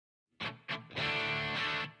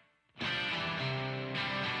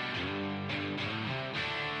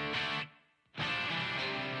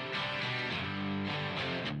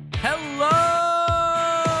Hello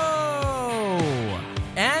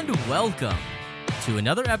and welcome to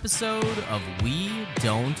another episode of We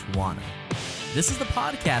Don't Wanna. This is the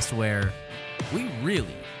podcast where we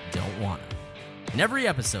really don't wanna. In every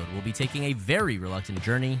episode, we'll be taking a very reluctant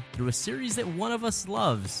journey through a series that one of us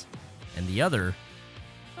loves, and the other,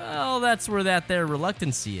 well, that's where that there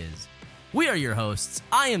reluctancy is. We are your hosts.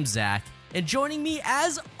 I am Zach, and joining me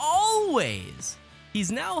as always,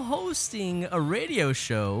 he's now hosting a radio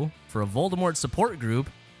show for a Voldemort support group.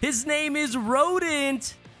 His name is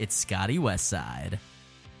Rodent. It's Scotty Westside.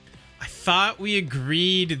 I thought we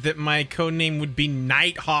agreed that my codename would be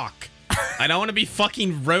Nighthawk. I don't want to be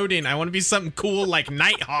fucking Rodent. I want to be something cool like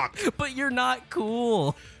Nighthawk. But you're not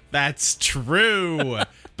cool. That's true.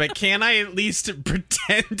 But can I at least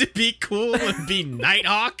pretend to be cool and be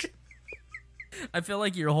Nighthawk? I feel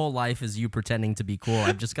like your whole life is you pretending to be cool.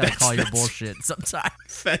 I've just got to call your bullshit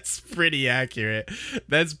sometimes. That's pretty accurate.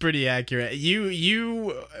 That's pretty accurate.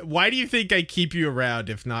 Why do you think I keep you around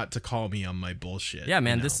if not to call me on my bullshit? Yeah,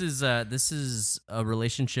 man, you know? this is a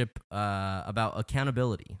relationship about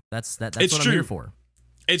accountability. That's what It's I'm true. here for.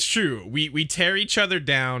 It's true. We tear each other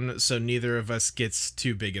down so neither of us gets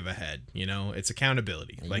too big of a head. You know, it's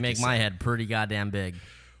accountability. You like make you my said. head pretty goddamn big.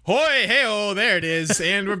 Hoy, hey-oh, there it is,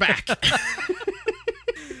 and we're back.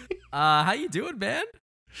 How you doing, man?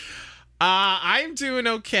 I'm doing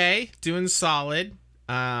okay, doing solid.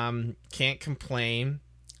 Can't complain.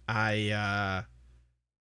 I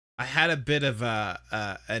had a bit of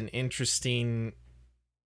an interesting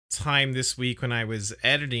time this week when I was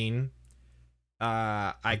editing.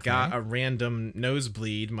 I got a random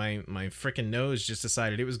nosebleed. My freaking nose just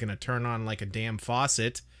decided it was gonna turn on like a damn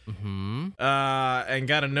faucet. Mm-hmm. And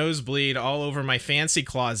got a nosebleed all over my fancy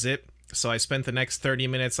closet. So I spent the next 30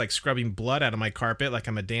 minutes like scrubbing blood out of my carpet like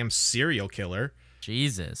I'm a damn serial killer.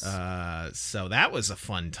 Jesus. So that was a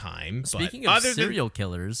fun time. Speaking but of serial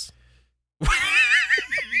killers,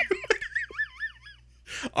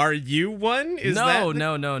 are you one? No.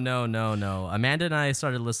 Amanda and I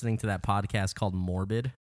started listening to that podcast called Morbid.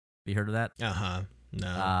 Have you heard of that?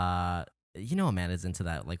 No. You know Amanda's into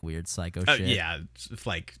that like weird psycho shit. Yeah, it's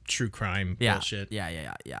like true crime bullshit. Yeah.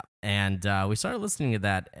 And we started listening to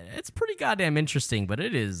that. It's pretty goddamn interesting, but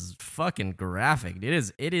it is fucking graphic.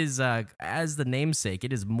 It is as the namesake,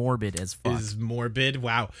 it is morbid as fuck. Is morbid?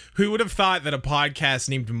 Wow. Who would have thought that a podcast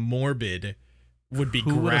named Morbid would be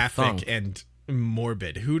graphic and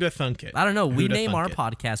morbid? Who'd have thunk it? I don't know. We Who'da name our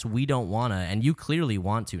thunk it? podcast We Don't Wanna, and you clearly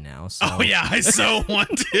want to now. So. Oh, yeah, I so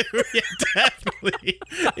want to. Yeah, definitely.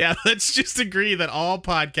 Yeah, let's just agree that all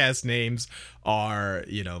podcast names are,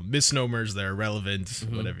 misnomers that are relevant,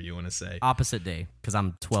 whatever you want to say. Opposite Day, because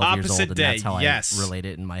I'm 12 years old, and that's how I relate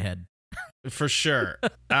it in my head. For sure.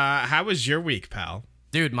 How was your week, pal?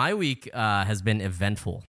 Dude, my week has been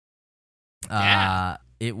eventful. Yeah.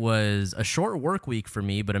 It was a short work week for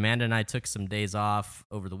me, but Amanda and I took some days off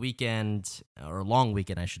over the weekend, or a long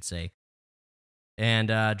weekend, I should say,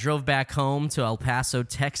 and drove back home to El Paso,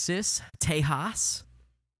 Texas, Tejas,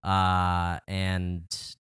 and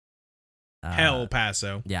El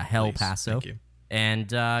Paso. Yeah, El Please. Paso. Thank you. And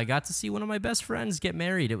got to see one of my best friends get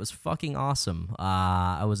married. It was fucking awesome.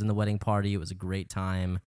 I was in the wedding party. It was a great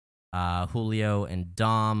time. Julio and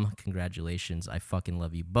Dom, congratulations. I fucking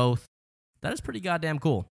love you both. That is pretty goddamn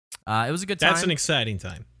cool. It was a good time. That's an exciting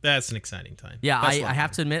time. Yeah, That's I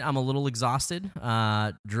have to admit, I'm a little exhausted.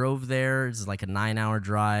 Drove there. It's like a 9-hour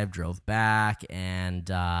drive. Drove back, and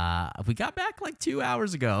we got back like 2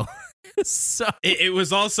 hours ago. So it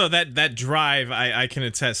was also that drive, I can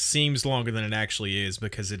attest, seems longer than it actually is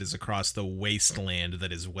because it is across the wasteland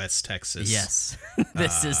that is West Texas. Yes,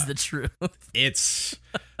 this is the truth.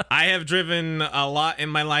 I have driven a lot in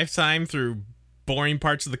my lifetime through boring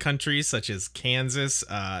parts of the country, such as Kansas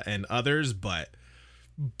and others, but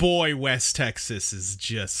boy, West Texas is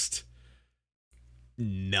just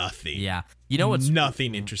nothing. Yeah. You know what's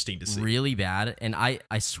nothing interesting to see. Really bad, and I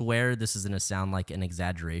swear this is going to sound like an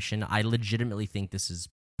exaggeration. I legitimately think this is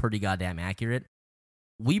pretty goddamn accurate.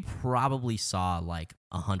 We probably saw like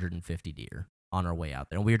 150 deer on our way out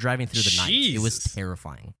there, and we were driving through the night. It was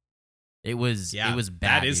terrifying. It was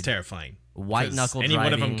bad. That is dude. terrifying. White knuckle any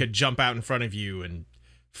driving. one of them could jump out in front of you and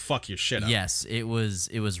fuck your shit up. Yes, it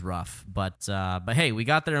was rough, but hey, we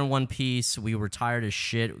got there in one piece. We were tired as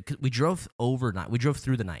shit. We drove overnight. We drove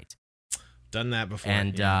through the night. Done that before.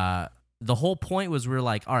 And the whole point was we were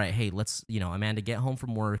like, all right, hey, let's Amanda, get home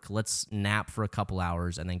from work. Let's nap for a couple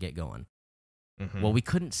hours and then get going. Mm-hmm. Well, we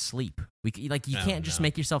couldn't sleep. You can't just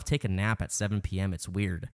make yourself take a nap at 7 p.m. It's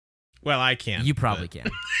weird. Well, I can. You probably can.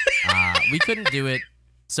 We couldn't do it.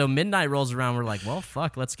 So midnight rolls around. We're like, well,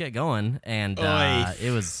 fuck, let's get going. And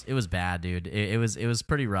it was bad, dude. It was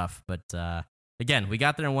pretty rough. But again, we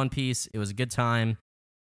got there in one piece. It was a good time.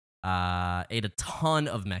 Ate a ton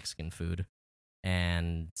of Mexican food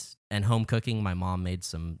and home cooking. My mom made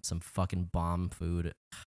some fucking bomb food.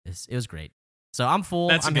 It was great. So I'm full.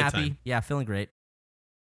 I'm happy. Time. Yeah, feeling great.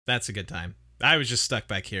 That's a good time. I was just stuck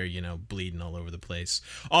back here, bleeding all over the place.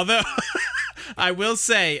 Although, I will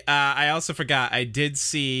say, I also forgot, I did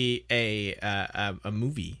see a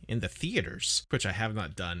movie in the theaters, which I have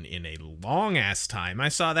not done in a long-ass time. I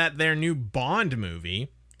saw their new Bond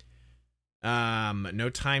movie, No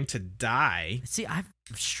Time to Die. See, I've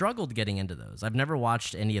struggled getting into those. I've never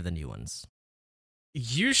watched any of the new ones.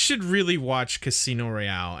 You should really watch Casino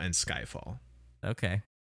Royale and Skyfall. Okay.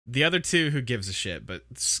 The other two, who gives a shit, but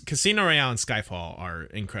Casino Royale and Skyfall are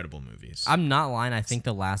incredible movies. I'm not lying. I think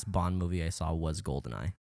the last Bond movie I saw was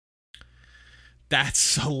GoldenEye.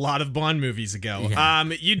 That's a lot of Bond movies ago. Yeah.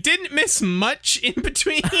 You didn't miss much in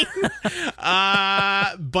between,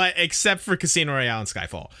 but except for Casino Royale and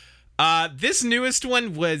Skyfall. This newest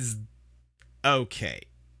one was okay.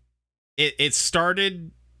 It started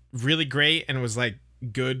really great and was like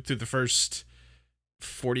good through the first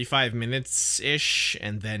 45 minutes-ish,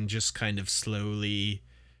 and then just kind of slowly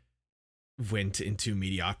went into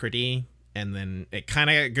mediocrity, and then it kind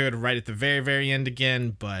of got good right at the very, very end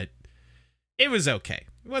again, but it was okay.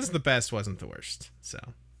 It wasn't the best, wasn't the worst. So,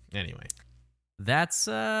 anyway. That's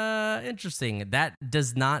interesting. That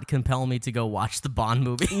does not compel me to go watch the Bond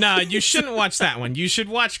movie. No, you shouldn't watch that one. You should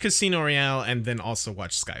watch Casino Royale and then also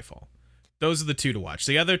watch Skyfall. Those are the two to watch.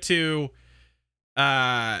 The other two,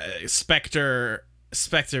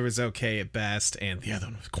 Spectre was okay at best, and the other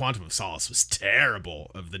one, Quantum of Solace, was terrible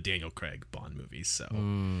of the Daniel Craig Bond movies. So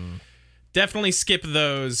definitely skip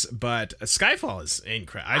those. But Skyfall is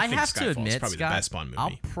incredible. I think Skyfall is probably Scott, the best Bond movie.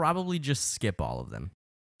 I'll probably just skip all of them.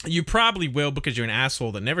 You probably will, because you're an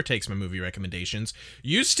asshole that never takes my movie recommendations.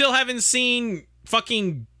 You still haven't seen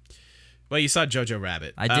fucking. Well, you saw Jojo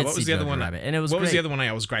Rabbit. I did see Jojo Rabbit, and it was What great. was the other one I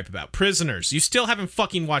always gripe about? Prisoners. You still haven't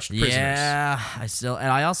fucking watched Prisoners. Yeah,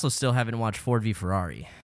 I also still haven't watched Ford v Ferrari.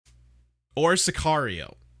 Or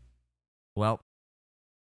Sicario. Well,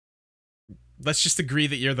 let's just agree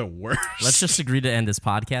that you're the worst. Let's just agree to end this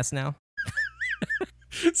podcast now.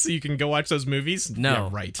 So you can go watch those movies? No. Yeah,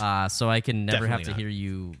 right. So I can never Definitely have to hear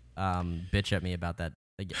you bitch at me about that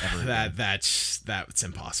ever again. That's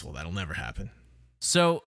impossible. That'll never happen.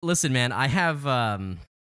 So, listen, man, I have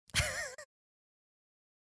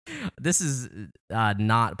this is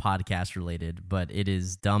not podcast related, but it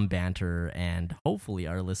is dumb banter, and hopefully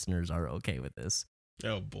our listeners are okay with this.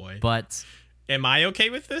 Oh boy. But am I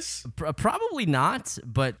okay with this? Probably not,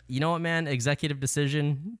 but you know what, man? Executive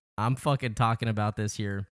decision. I'm fucking talking about this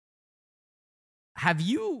here. Have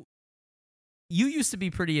you used to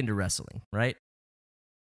be pretty into wrestling, right?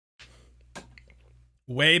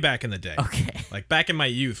 Way back in the day. Okay. Like back in my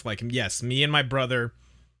youth, like, yes, me and my brother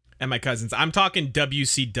and my cousins. I'm talking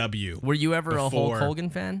WCW. Were you ever a Hulk Hogan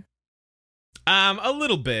fan? A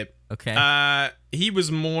little bit. Okay. He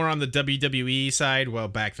was more on the WWE side. Well,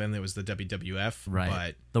 back then there was the WWF. Right.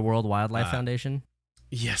 But, the World Wildlife Foundation?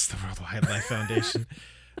 Yes, the World Wildlife Foundation.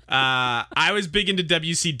 I was big into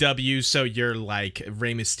WCW, so you're like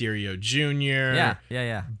Rey Mysterio Jr.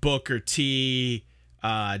 Yeah. Booker T,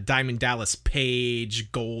 Diamond Dallas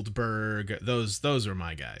Page, Goldberg. Those are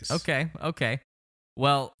my guys. Okay.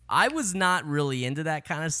 Well, I was not really into that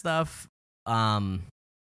kind of stuff. Like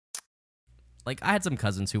I had some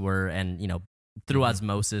cousins who were, and through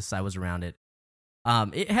osmosis, I was around it.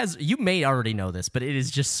 You may already know this, but it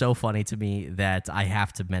is just so funny to me that I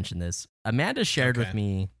have to mention this. Amanda shared with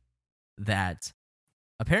me that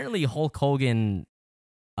apparently Hulk Hogan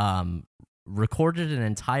recorded an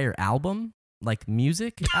entire album, like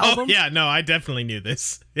music album. Oh, yeah, no, I definitely knew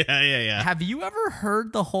this. Yeah. Have you ever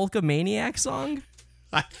heard the Hulkamaniac song?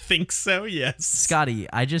 I think so, yes. Scotty,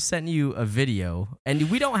 I just sent you a video,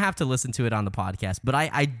 and we don't have to listen to it on the podcast, but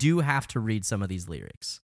I do have to read some of these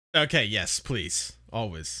lyrics. Okay, yes, please.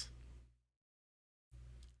 Always.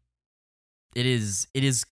 It is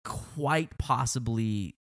quite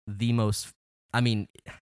possibly the most,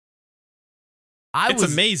 it's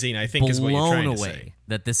amazing, I think, is what you're trying to say. Blown away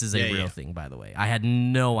that this is a real thing, by the way. I had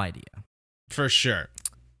no idea. For sure.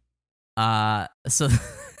 So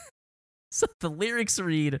the lyrics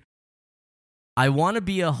read, I want to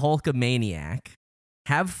be a Hulkamaniac,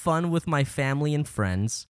 have fun with my family and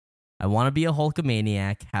friends. I want to be a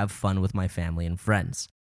Hulkamaniac, have fun with my family and friends.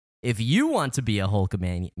 If you want to be a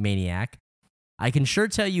Hulkamaniac, I can sure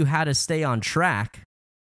tell you how to stay on track.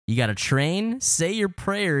 You got to train, say your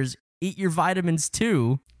prayers, eat your vitamins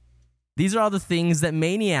too. These are all the things that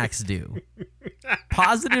maniacs do.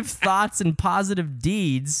 Positive thoughts and positive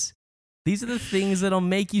deeds. These are the things that'll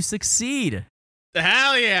make you succeed.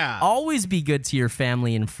 Hell yeah. Always be good to your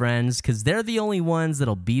family and friends because they're the only ones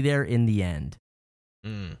that'll be there in the end.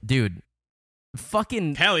 Dude,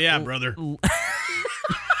 fucking... Hell yeah, brother.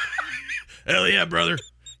 Hell yeah, brother.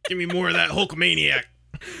 Give me more of that Hulkamaniac.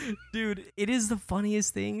 Dude, it is the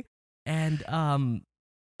funniest thing. And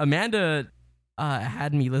Amanda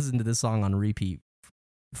had me listen to this song on repeat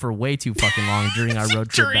for way too fucking long during our road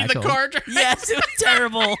trip During back the home. car drive? Yes, it was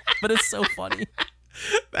terrible, but it's so funny.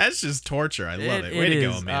 That's just torture. I love it. Way to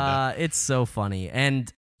go, Amanda. It's so funny.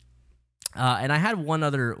 And I had one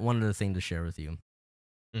other thing to share with you.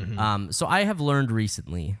 Mm-hmm. So I have learned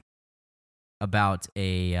recently about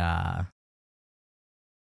an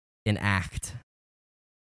act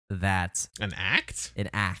that... An act? An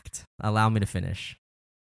act. Allow me to finish.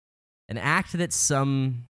 An act that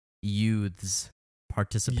some youths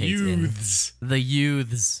participate in. The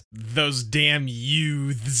youths. Those damn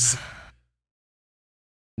youths.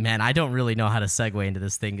 Man, I don't really know how to segue into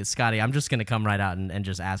this thing. Scotty, I'm just going to come right out and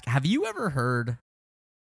just ask. Have you ever heard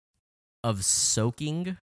of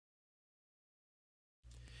soaking?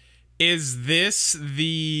 Is this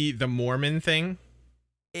the Mormon thing?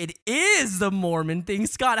 It is the Mormon thing,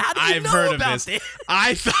 Scott. How did you I've know heard about of this? it?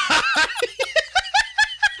 I thought...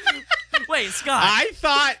 Wait, Scott. I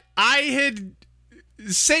thought I had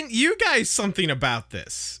sent you guys something about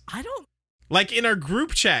this. I don't... Like in our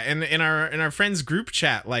group chat, in our friends' group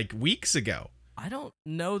chat, like weeks ago. I don't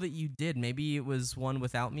know that you did. Maybe it was one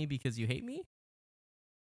without me because you hate me?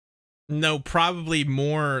 No, probably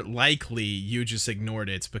more likely you just ignored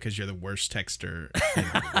it. It's because you're the worst texter in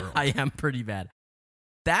the world. I am pretty bad.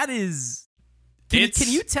 That is... Can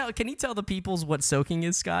you tell the peoples what soaking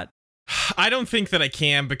is, Scott? I don't think that I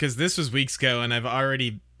can because this was weeks ago and I've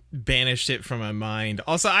already banished it from my mind.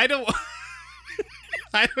 Also, I don't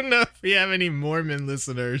know if we have any Mormon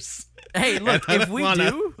listeners. Hey, look, if we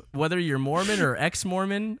do, whether you're Mormon or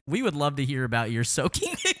ex-Mormon, we would love to hear about your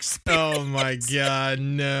soaking experience. Oh my God,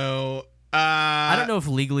 no. I don't know if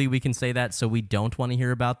legally we can say that, so we don't want to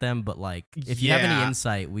hear about them, but like, if you have any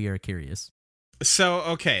insight, we are curious. So,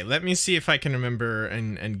 okay, let me see if I can remember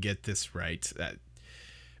and get this right.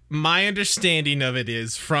 My understanding of it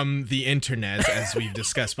is from the internet, as we've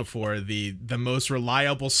discussed before, the most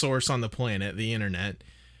reliable source on the planet, the internet,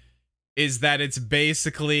 is that it's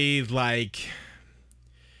basically like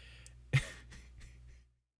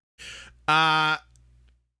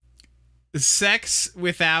sex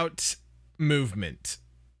without movement.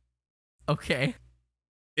 Okay.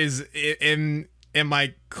 Am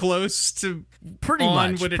I close to pretty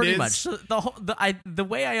much what it pretty is? much. So the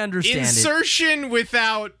way I understand insertion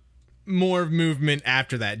without more movement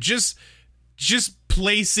after that. Just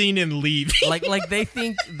placing and leaving. Like they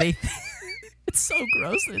think it's so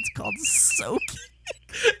gross that it's called soaking.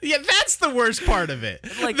 Yeah, that's the worst part of it.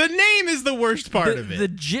 Like, the name is the worst part of it. The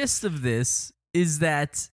gist of this is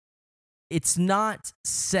that it's not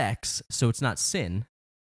sex, so it's not sin,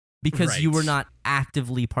 because you were not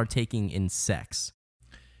actively partaking in sex.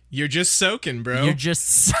 You're just soaking, bro. You're just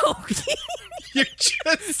soaking. You're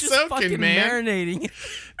just soaking, fucking man. Marinating.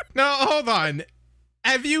 No, hold on.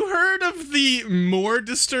 Have you heard of the more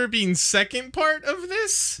disturbing second part of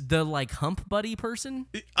this? The like hump buddy person?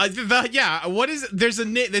 Yeah, what is it? There's a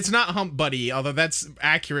name. It's not hump buddy, although that's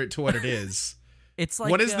accurate to what it is. It's like,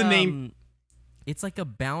 what is the name? It's like a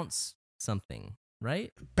bounce something,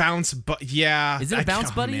 right? Bounce yeah. Is it a bounce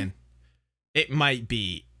buddy? Man. It might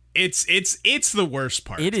be. It's the worst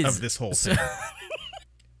part of this whole thing.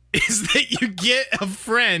 Is that you get a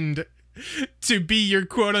friend to be your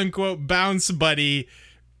quote-unquote bounce buddy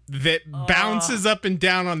that bounces up and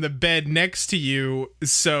down on the bed next to you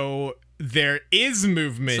so there is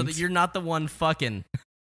movement. So that you're not the one fucking.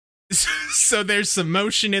 So there's some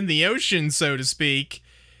motion in the ocean, so to speak.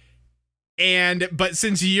 But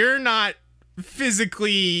since you're not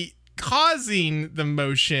physically causing the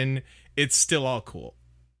motion, it's still all cool.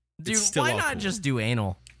 Dude, why not just do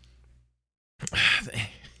anal?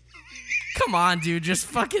 Come on, dude. Just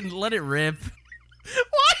fucking let it rip.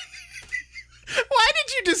 Why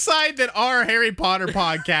did you decide that our Harry Potter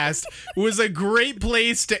podcast was a great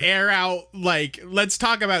place to air out, like, let's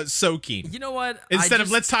talk about soaking? You know what? Instead of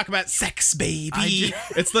let's talk about sex, baby.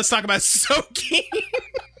 Let's talk about soaking.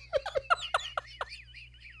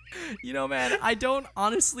 You know, man, I don't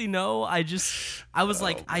honestly know. I was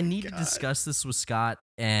like, I need to discuss this with Scott.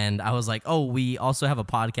 And I was like, oh, we also have a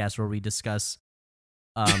podcast where we discuss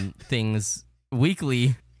things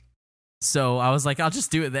weekly. So I was like, I'll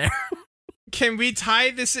just do it there. Can we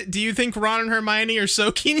tie this? Do you think Ron and Hermione are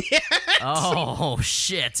soaking yet? Oh,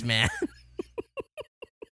 shit, man.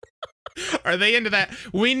 Are they into that?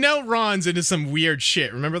 We know Ron's into some weird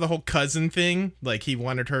shit. Remember the whole cousin thing? Like, he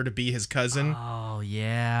wanted her to be his cousin. Oh,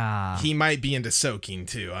 yeah. He might be into soaking,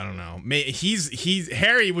 too. I don't know.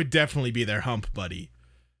 Harry would definitely be their hump buddy.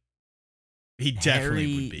 He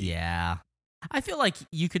definitely would be. Yeah. I feel like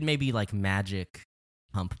you could maybe, like, magic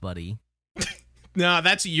hump buddy. No,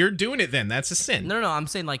 you're doing it then. That's a sin. No, I'm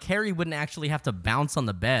saying, like, Harry wouldn't actually have to bounce on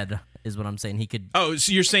the bed, is what I'm saying. He could... Oh,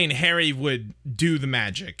 so you're saying Harry would do the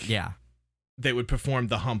magic. Yeah. They would perform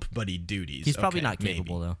the hump buddy duties. He's probably not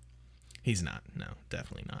capable, though. He's not. No,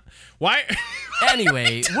 definitely not. Why?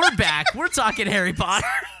 Anyway, we're back. We're talking Harry Potter.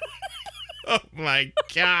 Oh, my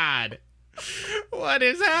God. What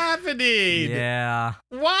is happening? Yeah.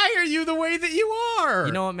 Why are you the way that you are?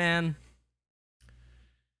 You know what, man?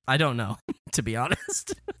 I don't know, to be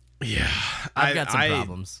honest. Yeah. I've got some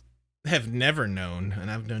problems. I have never known,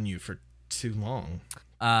 and I've known you for too long.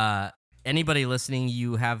 Anybody listening,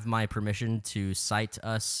 you have my permission to cite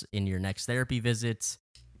us in your next therapy visit.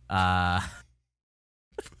 We are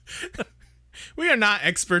not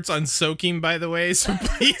experts on soaking, by the way, so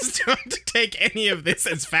please don't take any of this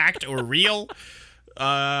as fact or real.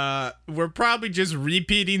 We're probably just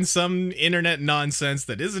repeating some internet nonsense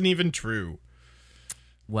that isn't even true.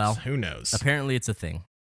 Well, who knows? Apparently it's a thing.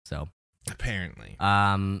 So, apparently.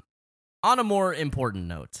 On a more important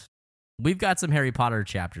note, we've got some Harry Potter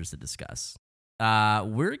chapters to discuss.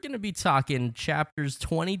 We're going to be talking chapters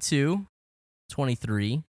 22,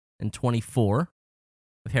 23, and 24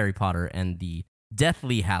 of Harry Potter and the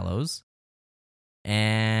Deathly Hallows.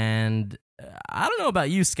 And I don't know about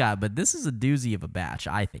you, Scott, but this is a doozy of a batch,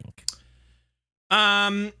 I think.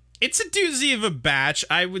 It's a doozy of a batch.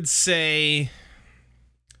 I would say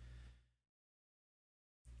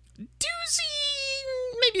doozy,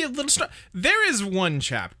 maybe a little strong. There is one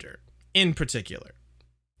chapter in particular.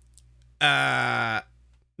 Not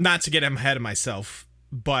to get ahead of myself,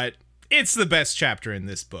 but it's the best chapter in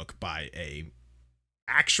this book by a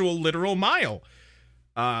actual literal mile.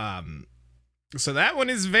 So that one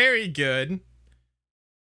is very good.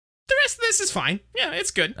 The rest of this is fine. Yeah,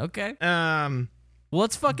 it's good. Okay. Well,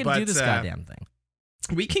 let's fucking do this goddamn thing.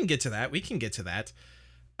 We can get to that.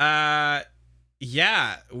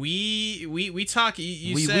 Yeah, we talk.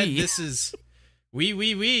 You said this is we.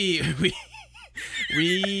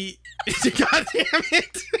 God damn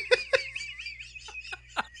it.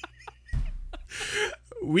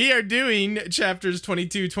 We are doing chapters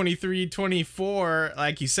 22, 23, 24,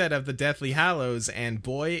 like you said, of the Deathly Hallows, and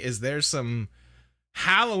boy, is there some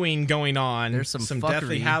Halloween going on. There's some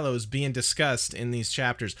Deathly Hallows being discussed in these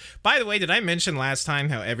chapters. By the way, did I mention last time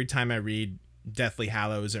how every time I read Deathly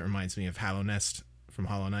Hallows, it reminds me of Hallow Nest from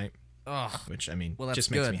Hollow Knight? Ugh. Which, I mean, well,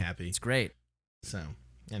 just good. makes me happy. It's great. So,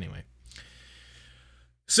 anyway.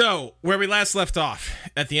 So, where we last left off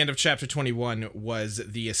at the end of chapter 21 was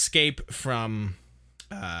the escape from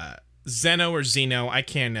Zeno or Zeno. I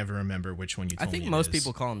can never remember which one you told me. I think most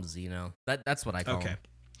people call him Zeno. That's what I call him.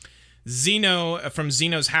 Zeno, from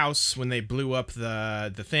Zeno's house when they blew up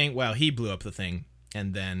the thing. Well, he blew up the thing.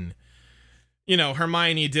 And then, you know,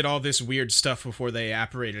 Hermione did all this weird stuff before they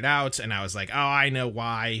apparated out. And I was like, oh, I know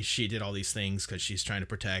why she did all these things, because she's trying to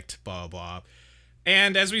protect, blah, blah.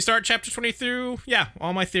 And as we start chapter 20 through, yeah,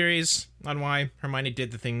 all my theories on why Hermione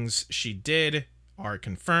did the things she did are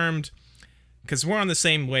confirmed. Because we're on the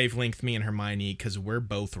same wavelength, me and Hermione, because we're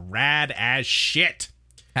both rad as shit.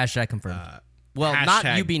 Hashtag confirmed. Well,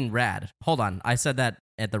 not you being rad. Hold on. I said that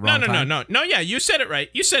at the wrong time. No, yeah, you said it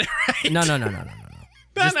right. You said it right. No.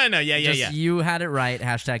 Yeah. You had it right.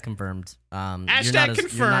 Hashtag confirmed. Hashtag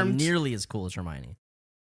confirmed. You're not nearly as cool as Hermione.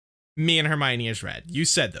 Me and Hermione is rad. You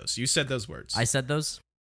said those. You said those words. I said those?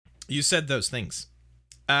 You said those things.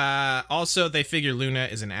 Also, they figure Luna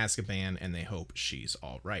is in Azkaban, and they hope she's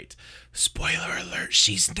all right. Spoiler alert,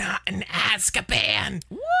 she's not in Azkaban.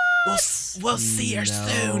 What? We'll see her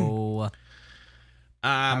soon.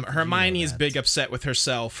 Hermione is big upset with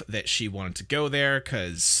herself that she wanted to go there,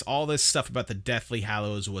 because all this stuff about the Deathly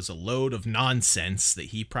Hallows was a load of nonsense that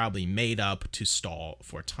he probably made up to stall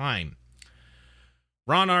for time.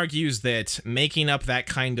 Ron argues that making up that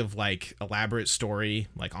kind of, like, elaborate story,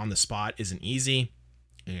 like, on the spot isn't easy.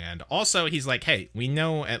 And also, he's like, hey, we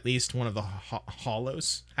know at least one of the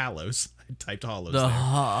Hallows. I typed Hallows there.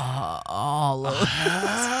 Hallows.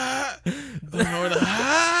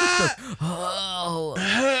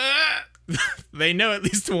 They know at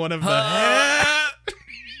least one of the...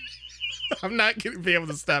 I'm not going to be able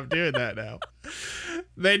to stop doing that now.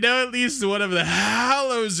 They know at least one of the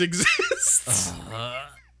Hallows exists.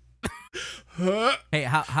 Hey,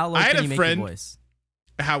 how low I had can a you make friend- your voice?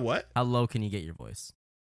 How what? How low can you get your voice?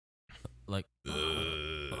 Like,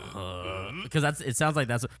 because it sounds like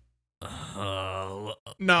that's. No,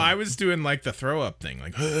 I was doing like the throw up thing,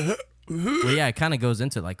 like. Well, yeah, it kind of goes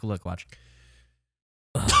into like, look, watch.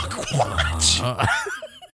 Watch.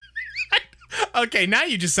 Okay, now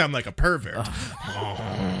you just sound like a pervert.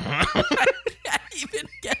 I can't even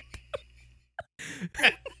get.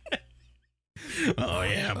 Oh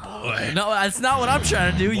yeah, boy. No, that's not what I'm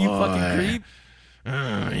trying to do. You fucking creep.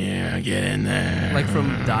 Oh yeah, get in there. Like from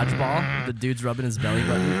Dodgeball, the dude's rubbing his belly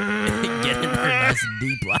button. Get in there, nice and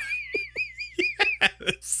deep. Like.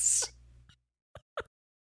 Yes.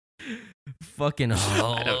 Fucking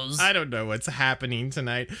hoes. I don't know what's happening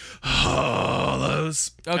tonight.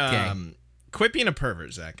 Hollows. Okay. Quit being a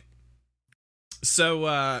pervert, Zach.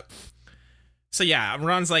 So yeah,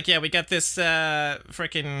 Ron's like, yeah, we got this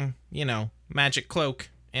freaking, magic cloak,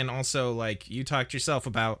 and also like you talked yourself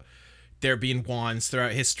about there being wands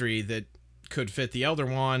throughout history that could fit the Elder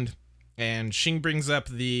Wand, and Shing brings up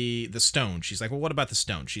the stone. She's like, well, what about the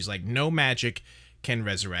stone? She's like, no magic can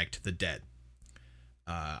resurrect the dead.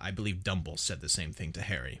 I believe Dumble said the same thing to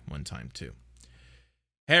Harry one time too.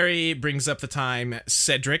 Harry brings up the time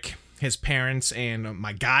Cedric, his parents, and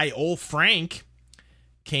my guy old Frank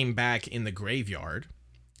came back in the graveyard.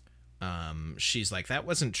 She's like, that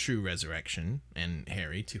wasn't true resurrection. And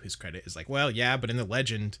Harry, to his credit, is like, well, yeah, but in the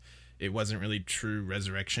legend, it wasn't really true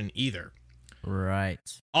resurrection either. Right.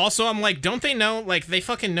 Also, I'm like, don't they know? Like, they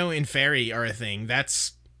fucking know Inferi are a thing.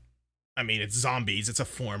 It's zombies. It's a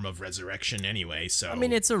form of resurrection anyway, so. I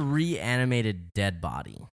mean, it's a reanimated dead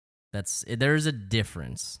body. There's a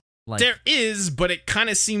difference. Like, there is, but it kind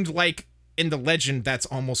of seemed like in the legend, that's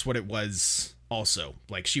almost what it was also.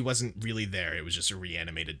 Like, she wasn't really there. It was just a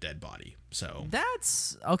reanimated dead body, so.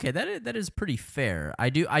 That's okay. That is pretty fair. I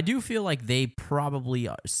do feel like they probably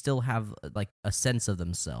still have like a sense of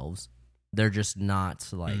themselves. They're just not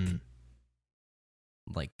like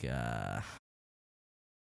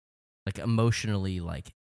emotionally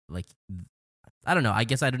like I don't know. I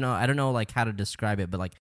guess I don't know like how to describe it, but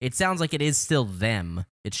like it sounds like it is still them.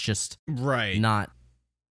 It's just right.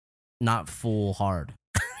 Not full hard.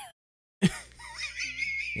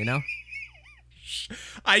 You know?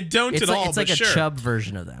 I don't it's at like, all. It's like but a sure. chub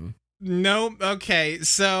version of them. No, okay.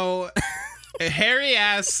 So Harry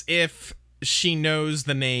asks if she knows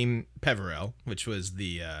the name Peverell, which was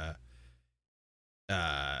the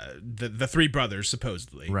three brothers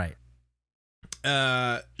supposedly. Right.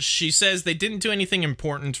 She says they didn't do anything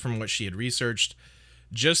important from what she had researched,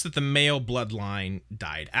 just that the male bloodline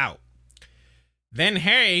died out. Then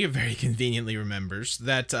Harry very conveniently remembers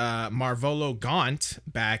that Marvolo Gaunt,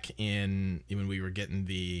 back in when we were getting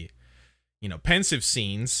the pensive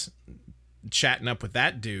scenes, chatting up with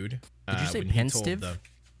that dude. Did you say when he told Penstive?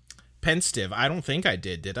 Penstive. I don't think I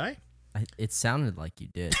did I? It sounded like you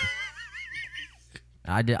did.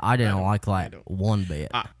 I didn't like one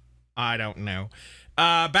bit. I don't know.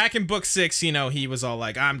 Back in book 6, he was all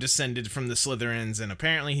like, I'm descended from the Slytherins, and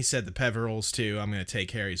apparently he said the Peverells too. I'm going to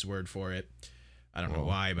take Harry's word for it. I don't know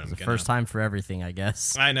why, but I'm going to. First time for everything, I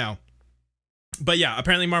guess. I know. But yeah,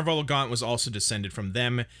 apparently Marvolo Gaunt was also descended from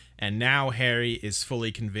them, and now Harry is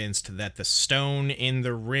fully convinced that the stone in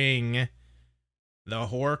the ring, the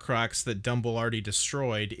Horcrux that Dumble already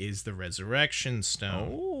destroyed, is the Resurrection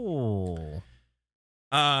Stone. Oh.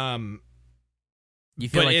 You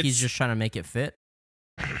feel like he's just trying to make it fit?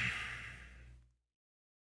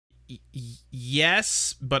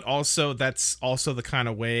 Yes, but also that's also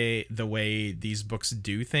the way these books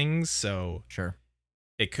do things, so sure,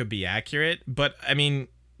 it could be accurate. But I mean,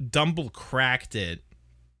 Dumble cracked it,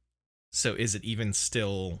 so is it even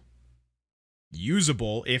still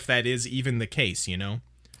usable if that is even the case?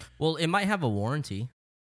 Well, it might have a warranty.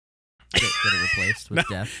 Get it replaced with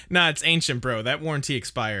death. No, it's ancient, bro. That warranty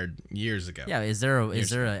expired years ago. Yeah, is there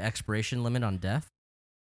an expiration limit on death?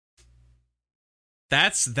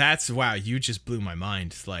 That's wow, you just blew my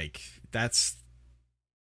mind. Like that's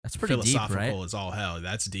pretty philosophical deep, right? as all hell.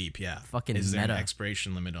 That's deep, yeah. Fucking is there meta. an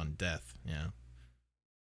expiration limit on death? Yeah.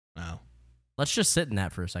 Wow. Let's just sit in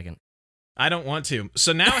that for a second. I don't want to.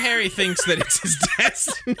 So now Harry thinks that it's his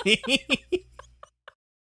destiny.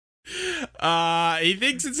 He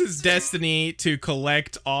thinks it's his destiny to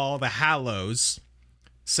collect all the Hallows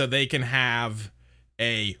so they can have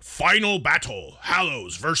a final battle.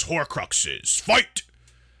 Hallows versus Horcruxes. Fight!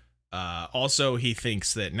 Also, he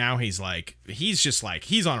thinks that now he's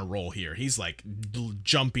on a roll here. He's like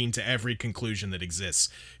jumping to every conclusion that exists.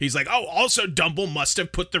 He's like, oh, also Dumble must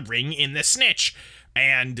have put the ring in the snitch.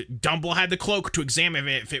 And Dumble had the cloak to examine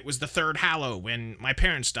if it was the third Hallow when my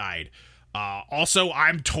parents died. Also,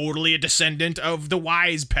 I'm totally a descendant of the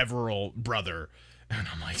wise Peveril brother. And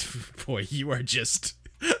I'm like, boy, you are just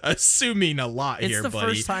assuming a lot here, buddy. It's the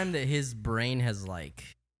first time that his brain has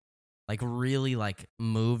really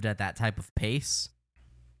moved at that type of pace,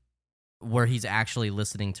 where he's actually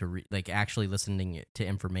listening to listening to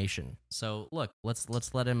information. So look,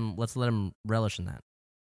 let's let him relish in that.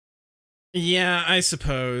 Yeah, I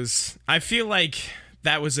suppose. I feel like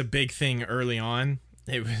that was a big thing early on.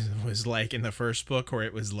 It was like in the first book, where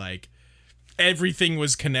it was like everything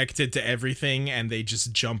was connected to everything, and they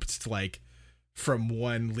just jumped like from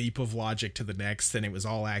one leap of logic to the next, and it was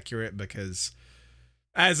all accurate because,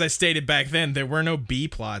 as I stated back then, there were no B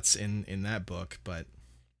plots in that book. But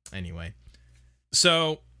anyway,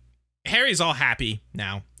 so Harry's all happy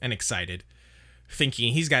now and excited,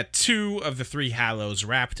 thinking he's got 2 of the 3 Hallows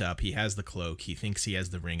wrapped up. He has the cloak. He thinks he has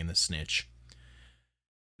the ring and the snitch.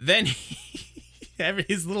 Then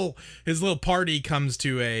his little party comes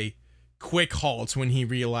to a quick halt when he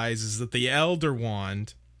realizes that the Elder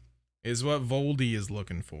Wand is what Voldy is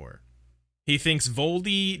looking for. He thinks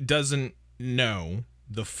Voldy doesn't know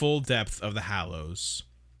the full depth of the Hallows,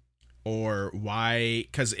 or why,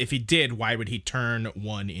 because if he did, why would he turn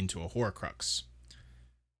one into a Horcrux?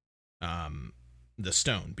 The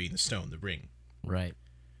stone, being the stone, the ring. Right.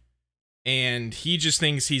 And he just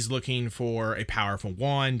thinks he's looking for a powerful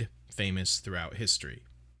wand, famous throughout history.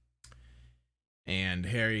 And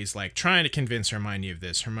Harry's like trying to convince Hermione of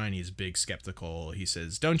this. Hermione's big skeptical. He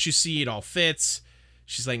says, "Don't you see it all fits?"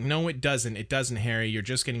 She's like, "No, it doesn't. It doesn't, Harry. You're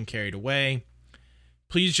just getting carried away.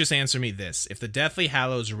 Please just answer me this. If the Deathly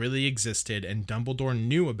Hallows really existed and Dumbledore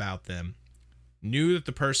knew about them, knew that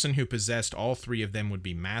the person who possessed all 3 of them would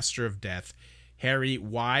be Master of Death, Harry,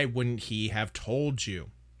 why wouldn't he have told you?"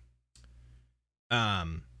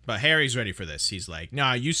 But Harry's ready for this. He's like,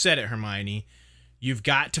 "Nah, you said it, Hermione. You've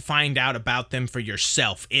got to find out about them for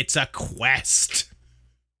yourself. It's a quest."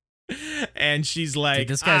 And she's like, dude,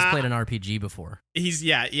 this guy's played an RPG before. He's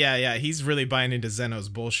He's really buying into Zeno's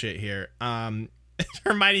bullshit here.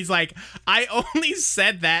 Hermione's like, "I only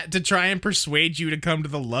said that to try and persuade you to come to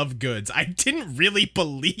the Love Goods. I didn't really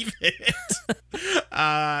believe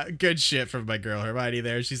it." Good shit from my girl Hermione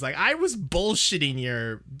there. She's like, "I was bullshitting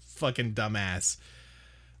your fucking dumbass."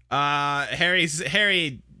 Harry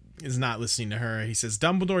is not listening to her. He says,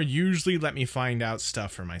 "Dumbledore usually let me find out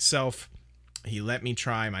stuff for myself. He let me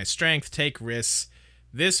try my strength, take risks.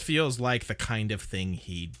 This feels like the kind of thing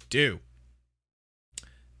he'd do."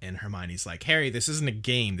 And Hermione's like, "Harry, this isn't a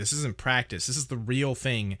game. This isn't practice. This is the real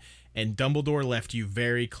thing. And Dumbledore left you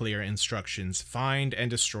very clear instructions. Find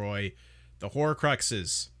and destroy the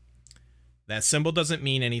Horcruxes. That symbol doesn't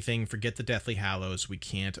mean anything. Forget the Deathly Hallows. We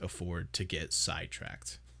can't afford to get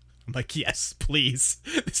sidetracked." I'm like, yes, please.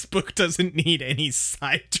 This book doesn't need any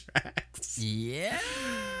sidetracks. Yeah.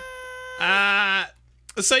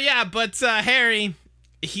 But Harry,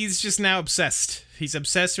 he's just now obsessed. He's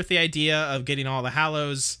obsessed with the idea of getting all the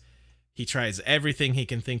Hallows. He tries everything he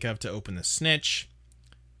can think of to open the snitch.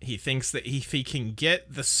 He thinks that if he can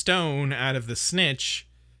get the stone out of the snitch,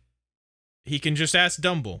 he can just ask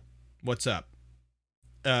Dumble, "What's up?"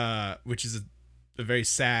 Which is a very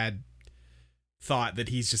sad thought, that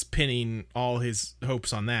he's just pinning all his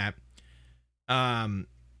hopes on that.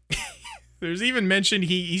 There's even mention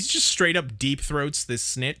he's just straight up deep throats this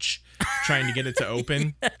snitch, trying to get it to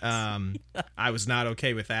open. Yes. I was not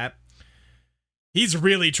okay with that. He's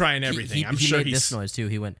really trying everything. I'm sure made this noise too.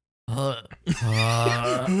 He went,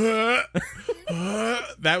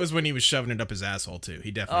 That was when he was shoving it up his asshole too. He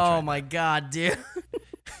definitely tried my God, dude.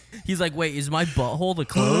 He's like, "Wait, is my butthole to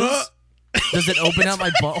close? Does it open out my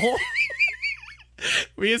butthole?"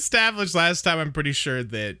 We established last time, I'm pretty sure,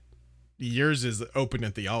 that yours is open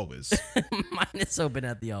at the always. Mine is open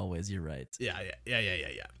at the always. You're right. Yeah.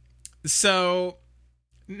 So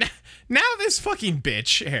now this fucking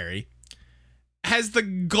bitch, Harry, has the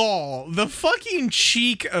gall, the fucking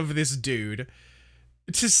cheek of this dude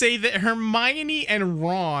to say that Hermione and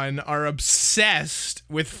Ron are obsessed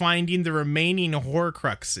with finding the remaining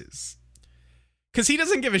Horcruxes. Because he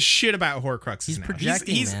doesn't give a shit about Horcruxes He's now.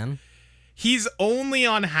 projecting, man. He's only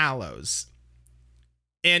on Hallows.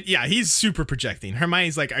 And yeah, he's super projecting.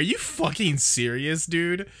 Hermione's like, "Are you fucking serious,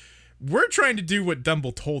 dude? We're trying to do what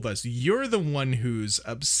Dumble told us. You're the one who's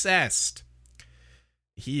obsessed."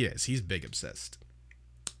 He is. He's big obsessed.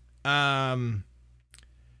 So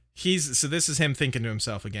this is him thinking to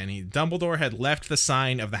himself again. Dumbledore had left the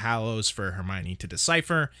sign of the Hallows for Hermione to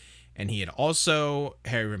decipher, and he had also,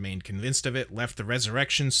 Harry remained convinced of it, left the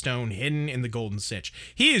Resurrection Stone hidden in the Golden Snitch.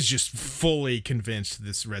 He is just fully convinced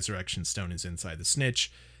this Resurrection Stone is inside the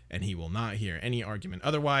snitch, and he will not hear any argument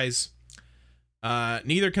otherwise.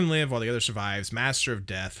 Neither can live while the other survives. Master of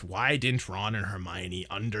death. Why didn't Ron and Hermione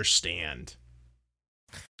understand?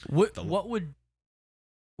 What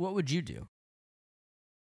would you do?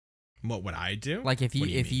 What would I do? Like if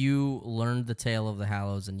you learned the tale of the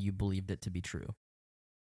Hallows and you believed it to be true,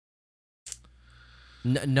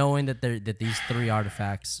 knowing that these 3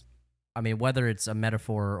 artifacts, I mean, whether it's a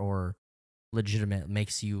metaphor or legitimate,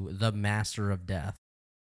 makes you the master of death.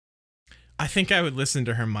 I think I would listen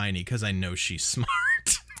to Hermione because I know she's smart.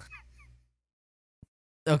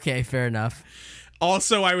 Okay, fair enough.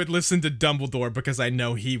 Also, I would listen to Dumbledore because I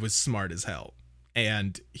know he was smart as hell.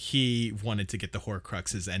 And he wanted to get the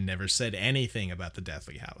Horcruxes and never said anything about the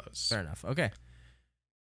Deathly Hallows. Fair enough. Okay.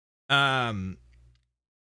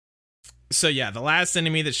 So yeah, the last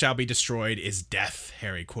enemy that shall be destroyed is death,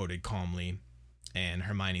 Harry quoted calmly. And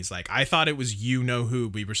Hermione's like, I thought it was you-know-who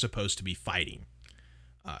we were supposed to be fighting.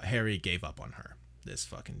 Harry gave up on her. This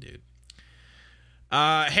fucking dude.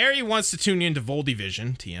 Harry wants to tune into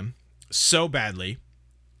Voldivision, TM, so badly.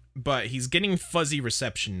 But he's getting fuzzy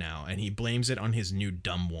reception now, and he blames it on his new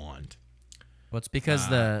dumb wand. Well, it's because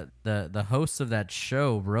the hosts of that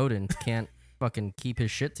show, Rodent, can't fucking keep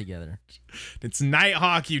his shit together. It's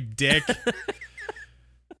Nighthawk, you dick.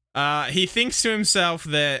 He thinks to himself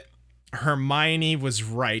that Hermione was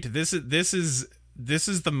right. This is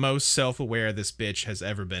the most self-aware this bitch has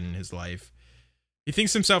ever been in his life. He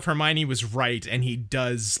thinks himself Hermione was right, and he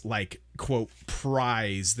does, like, quote,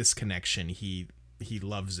 prize this connection. He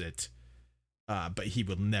loves it, but he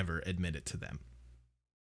will never admit it to them.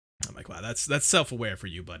 I'm like, wow, that's self-aware for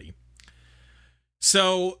you, buddy.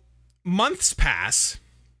 So months pass.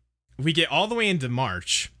 We get all the way into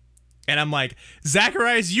March, and I'm like,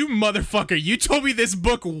 Zacharias, you motherfucker, you told me this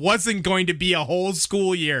book wasn't going to be a whole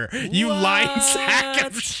school year. You lying sack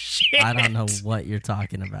of shit. I don't know what you're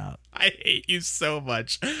talking about. I hate you so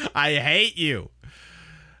much. I hate you.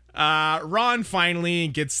 Ron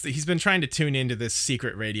finally he's been trying to tune into this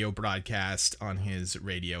secret radio broadcast on his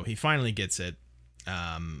radio. He finally gets it,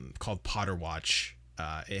 called Potter Watch.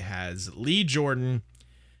 It has Lee Jordan,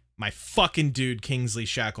 my fucking dude Kingsley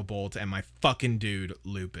Shacklebolt, and my fucking dude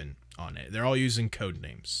Lupin on it. They're all using code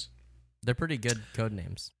names. They're pretty good code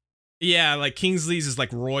names. Yeah, like Kingsley's is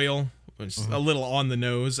like Royal, which is a little on the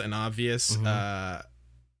nose and obvious. But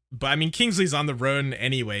I mean, Kingsley's on the run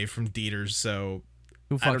anyway from Dieter's, so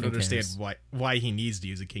I don't understand why he needs to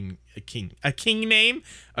use a king name,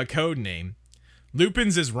 a code name.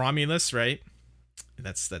 Lupin's is Romulus, right?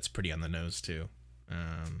 That's pretty on the nose too.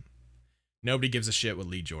 Nobody gives a shit what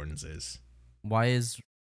Lee Jordan's is. Why is?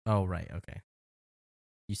 Oh right, okay.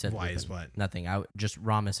 You said why Lupin. is what? Nothing. I just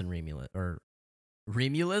Ramus and Remulus, or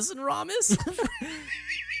Remulus and Ramus.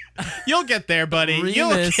 You'll get there, buddy. Remus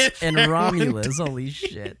You'll get there and Romulus. Holy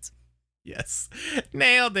shit! Yes,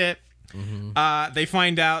 nailed it. They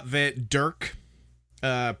find out that Dirk,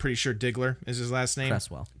 pretty sure Diggler is his last name.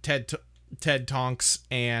 Cresswell. Ted Tonks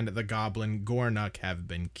and the Goblin Gornuk have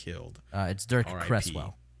been killed. It's Dirk R.I.P.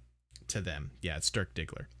 Cresswell. To them. Yeah, it's Dirk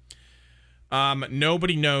Diggler.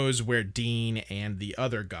 Nobody knows where Dean and the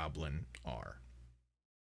other Goblin are.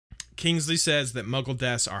 Kingsley says that Muggle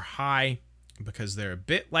deaths are high because they're a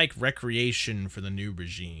bit like recreation for the new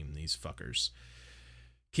regime, these fuckers.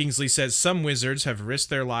 Kingsley says some wizards have risked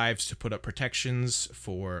their lives to put up protections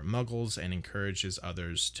for Muggles and encourages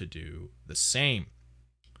others to do the same.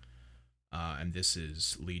 And this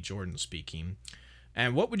is Lee Jordan speaking.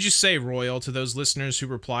 And what would you say, Royal, to those listeners who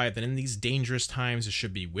reply that in these dangerous times it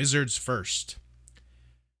should be wizards first?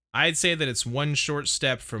 I'd say that it's one short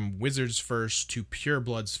step from wizards first to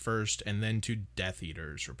purebloods first and then to Death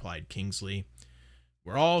Eaters, replied Kingsley.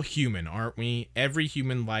 We're all human, aren't we? Every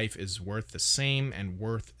human life is worth the same and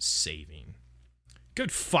worth saving.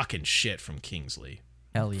 Good fucking shit from Kingsley.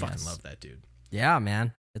 Hell yes. Fucking love that dude. Yeah,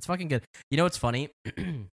 man. It's fucking good. You know what's funny?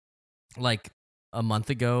 Like a month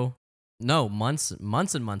ago, no, months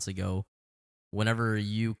and months ago, whenever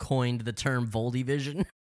you coined the term Voldivision,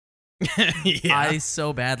 Yeah. I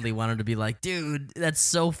so badly wanted to be like, dude, that's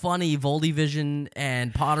so funny. Voldivision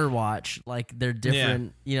and Potter Watch, like they're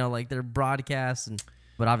different, you know, like they're broadcasts,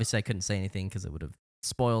 but obviously I couldn't say anything because it would have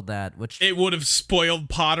spoiled that. Which it would have spoiled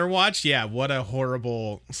Potter Watch. Yeah, what a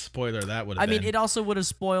horrible spoiler that would have been. I mean, it also would have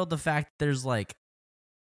spoiled the fact that there's like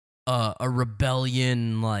a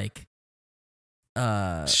rebellion, like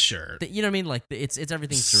sure, you know what I mean? Like it's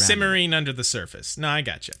everything surrounding simmering under the surface. No, I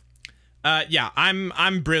gotcha. Yeah,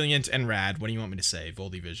 I'm brilliant and rad. What do you want me to say?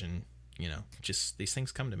 Voldivision, you know, just these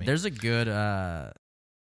things come to me. There's a good,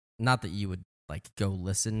 not that you would like go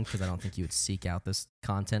listen because I don't think you would seek out this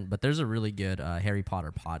content. But there's a really good Harry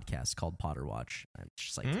Potter podcast called Potter Watch. I'm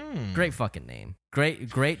just like, great fucking name.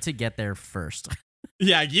 Great to get there first.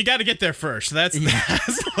 Yeah, you got to get there first. That's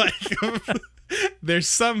like, there's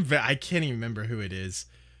some, I can't even remember who it is,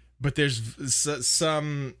 but there's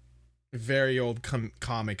some very old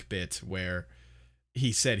comic bit where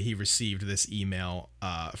he said he received this email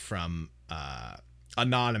from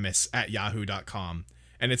anonymous at yahoo.com.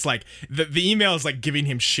 And it's like, the email is like giving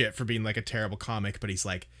him shit for being like a terrible comic, but he's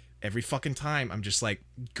like, every fucking time I'm just like,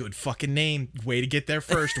 good fucking name, way to get there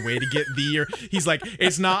first, way to get he's like,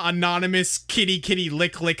 it's not anonymous kitty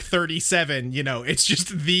lick 37, you know, it's just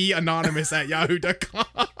the anonymous at yahoo.com.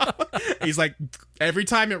 He's like, every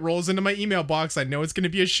time it rolls into my email box, I know it's going to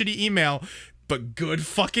be a shitty email, but good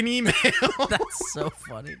fucking email. That's so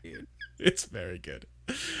funny, dude. It's very good.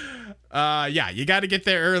 Yeah, you got to get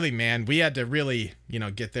there early, man. We had to really,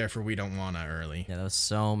 get there for We Don't Wanna early. Yeah, there was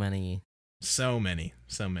so many.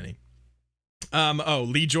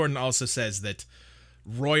 Lee Jordan also says that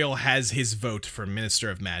Royal has his vote for Minister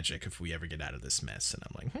of Magic if we ever get out of this mess. And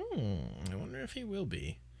I'm like, I wonder if he will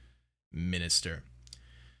be Minister.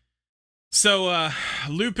 So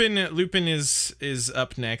Lupin is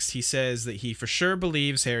up next. He says that he for sure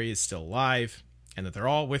believes Harry is still alive and that they're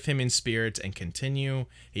all with him in spirit and continue.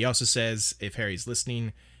 He also says if Harry's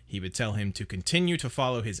listening, he would tell him to continue to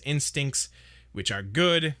follow his instincts, which are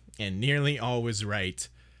good and nearly always right.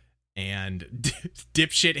 And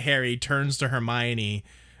dipshit Harry turns to Hermione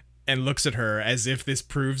and looks at her as if this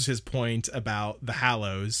proves his point about the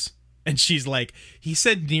Hallows. And she's like, he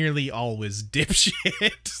said nearly always,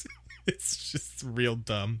 dipshit. It's just real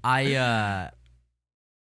dumb.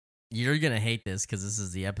 You're gonna hate this because this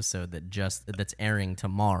is the episode that's airing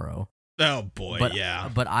tomorrow. Oh boy, yeah.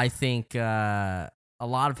 But I think a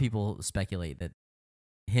lot of people speculate that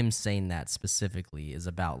him saying that specifically is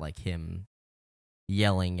about like him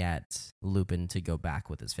yelling at Lupin to go back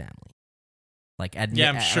with his family. Like,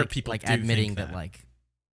 I'm sure people like do admitting think that like,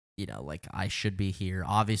 like I should be here.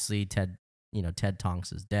 Obviously, Ted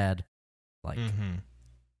Tonks is dead. Like,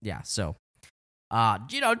 yeah. So,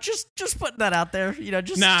 just putting that out there.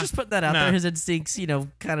 Just putting that out there. His instincts,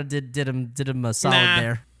 kind of did him a solid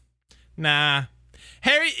there. Nah.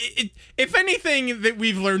 Harry, if anything that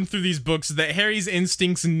we've learned through these books, that Harry's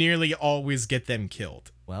instincts nearly always get them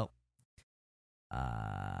killed. Well,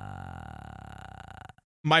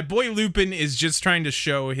 my boy Lupin is just trying to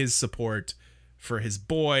show his support for his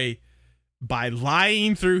boy by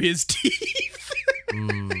lying through his teeth.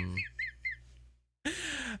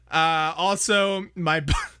 Also, my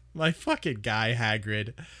fucking guy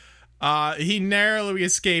Hagrid. He narrowly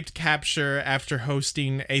escaped capture after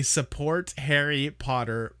hosting a support Harry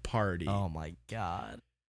Potter party. Oh my god.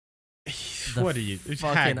 What are you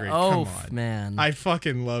fucking Hagrid, oaf, come on. Man. I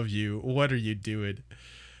fucking love you. What are you doing?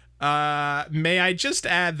 May I just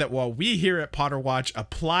add that while we here at Potter Watch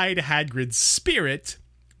applied Hagrid's spirit,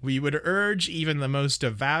 we would urge even the most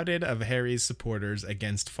devoted of Harry's supporters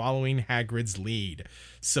against following Hagrid's lead.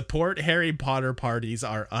 Support Harry Potter parties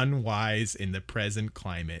are unwise in the present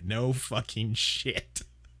climate. No fucking shit.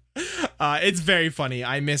 It's very funny.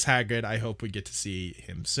 I miss Hagrid. I hope we get to see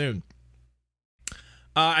him soon.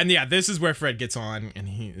 And yeah, this is where Fred gets on,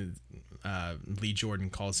 and Lee Jordan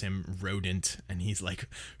calls him rodent, and he's like,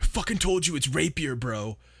 fucking told you it's rapier,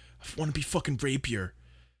 bro. I want to be fucking rapier.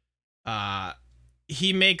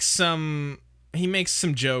 He makes some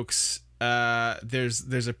jokes.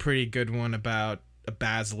 There's a pretty good one about a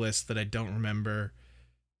basilisk that I don't remember,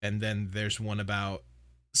 and then there's one about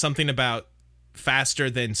something about faster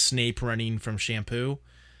than Snape running from shampoo.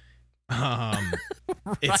 Right.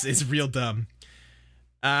 It's real dumb.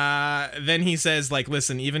 Then he says, like,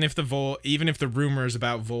 listen, even if the rumors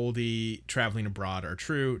about Voldy traveling abroad are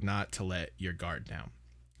true, not to let your guard down.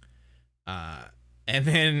 And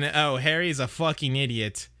then, Harry's a fucking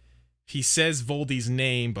idiot. He says Voldy's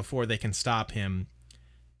name before they can stop him,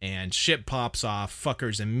 and shit pops off.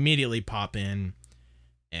 Fuckers immediately pop in,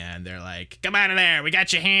 and they're like, come out of there, we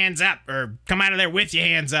got your hands up, or come out of there with your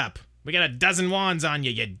hands up. We got a dozen wands on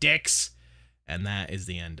you, you dicks. And that is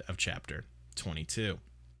the end of chapter 22.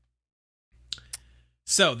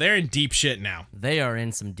 So they're in deep shit now. They are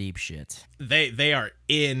in some deep shit. They are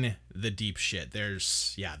in the deep shit.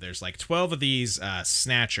 There's like 12 of these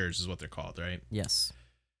snatchers is what they're called, right? Yes.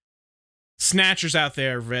 Snatchers out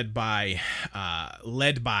there led by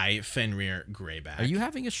Fenrir Greyback. Are you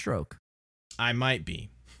having a stroke? I might be.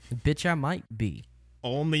 Bitch, I might be.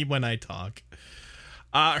 Only when I talk.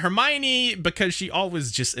 Hermione, because she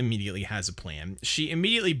always just immediately has a plan, she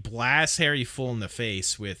immediately blasts Harry full in the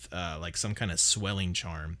face with like some kind of swelling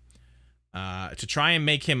charm. to try and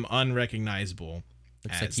make him unrecognizable.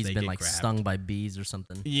 Looks like he's been like grabbed. stung by bees or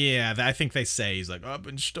something. Yeah, I think they say he's like, I've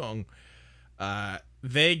been stung.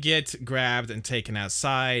 They get grabbed and taken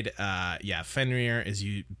outside. Fenrir is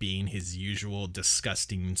being his usual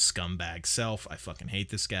disgusting scumbag self. I fucking hate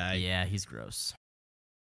this guy. Yeah, he's gross.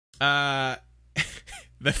 The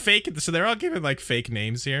fake, so they're all given like fake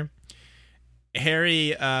names here.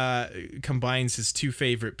 Harry combines his two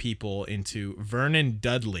favorite people into Vernon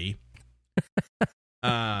Dudley.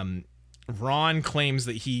 Ron claims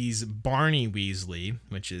that he's Barney Weasley,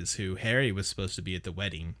 which is who Harry was supposed to be at the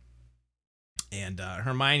wedding. And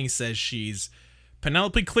Hermione says she's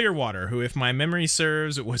Penelope Clearwater, who, if my memory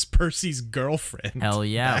serves, was Percy's girlfriend. Hell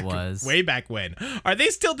yeah, it was. Way back when. Are they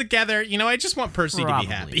still together? You know, I just want Percy Probably to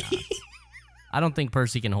be happy. not. I don't think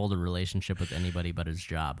Percy can hold a relationship with anybody but his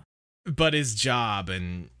job. But his job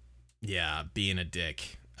and, being a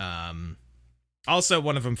dick. Also,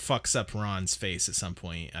 one of them fucks up Ron's face at some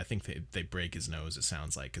point. I think they break his nose, it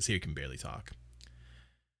sounds like, because he can barely talk.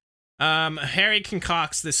 Harry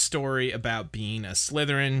concocts this story about being a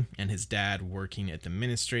Slytherin and his dad working at the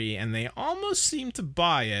Ministry, and they almost seem to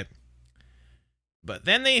buy it. But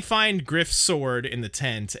then they find Griff's sword in the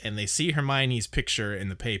tent, and they see Hermione's picture in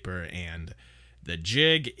the paper, and the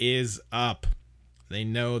jig is up. They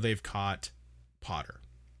know they've caught Potter.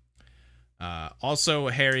 Also,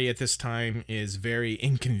 Harry at this time is very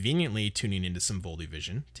inconveniently tuning into some Voldy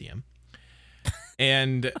Vision, TM.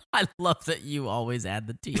 And I love that you always add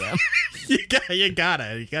the TM. you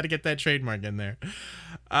gotta get that trademark in there.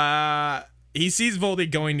 He sees Voldy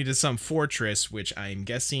going into some fortress, which I'm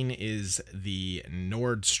guessing is the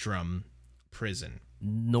Nordstrom prison.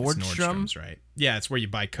 Nordstrom's, right? Yeah, it's where you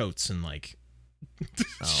buy coats and like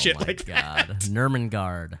shit like God. that.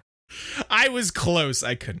 Nurmengard. I was close.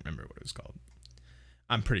 I couldn't remember what it was called.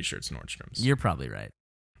 I'm pretty sure it's Nordstrom's. You're probably right.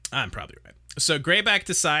 I'm probably right. So Greyback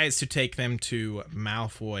decides to take them to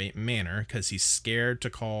Malfoy Manor because he's scared to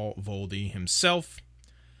call Voldy himself.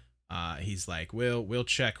 He's like, we'll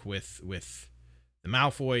check with the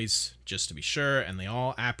Malfoys just to be sure, and they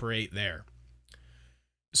all apparate there.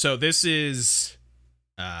 So this is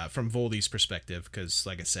from Voldy's perspective, because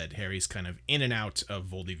like I said, Harry's kind of in and out of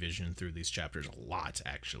Voldy Vision through these chapters a lot,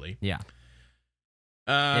 actually. Yeah.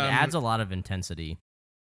 It adds a lot of intensity.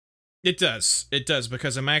 It does,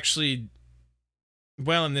 because I'm actually,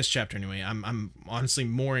 well, in this chapter anyway, I'm honestly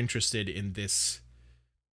more interested in this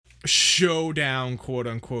showdown, quote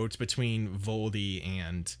unquote, between Voldy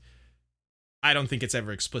and, I don't think it's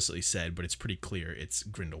ever explicitly said, but it's pretty clear it's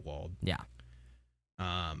Grindelwald. Yeah.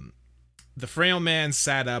 The frail man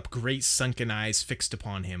sat up, great sunken eyes fixed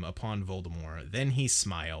upon him, upon Voldemort. Then he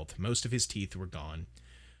smiled. Most of his teeth were gone.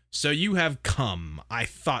 So you have come. I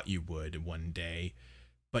thought you would one day.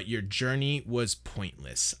 But your journey was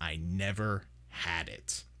pointless. I never had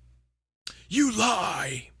it. You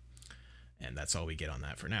lie! And that's all we get on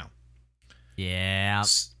that for now. Yeah.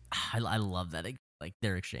 I love that, like,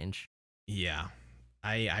 their exchange. Yeah.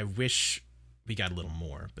 I wish we got a little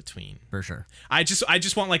more between. For sure. I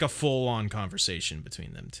just want like a full-on conversation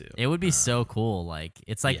between them two. It would be so cool. Like,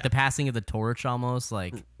 it's like the passing of the torch almost.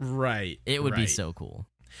 Like, right. It would be so cool.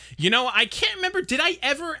 You know, I can't remember. Did I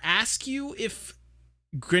ever ask you if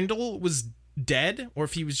Grindel was dead or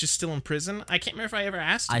if he was just still in prison? I can't remember if I ever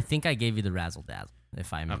asked you. I think I gave you the razzle dazzle,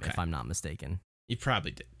 if I'm not mistaken. You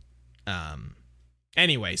probably did.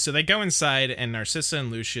 Anyway, so they go inside, and Narcissa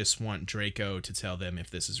and Lucius want Draco to tell them if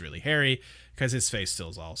this is really Harry, because his face still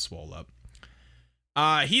is all swole up.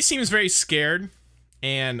 He seems very scared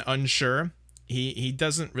and unsure. He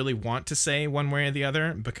doesn't really want to say one way or the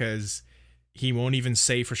other, because he won't even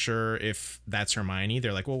say for sure if that's Hermione.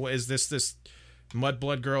 They're like, well, what is this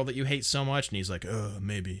mudblood girl that you hate so much? And he's like,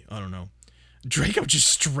 maybe, I don't know. Draco just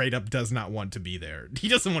straight up does not want to be there. He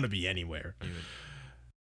doesn't want to be anywhere. Dude.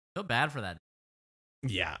 Feel bad for that.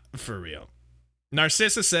 Yeah, for real.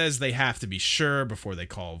 Narcissa says they have to be sure before they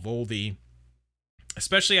call Voldy,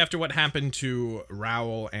 especially after what happened to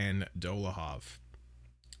Raoul and Dolohov.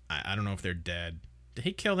 I don't know if they're dead. Did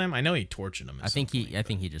he kill them? I know he tortured them. I think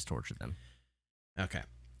he just tortured them. Okay.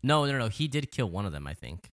 No. He did kill one of them, I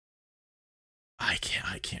think. I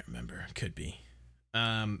can't remember. Could be.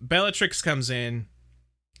 Bellatrix comes in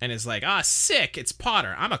and is like, sick, it's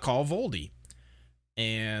Potter. I'ma call Voldy.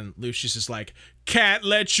 And Lucius is like, can't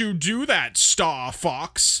let you do that, Star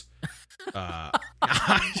Fox.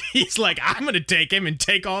 He's like, I'm gonna take him and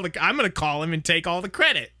I'm gonna call him and take all the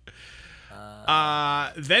credit.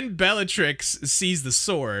 Then Bellatrix sees the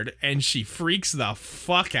sword and she freaks the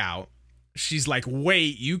fuck out. She's like,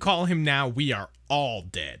 wait, you call him now, we are all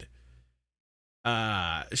dead.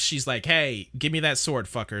 She's like, hey, give me that sword,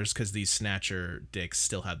 fuckers, because these snatcher dicks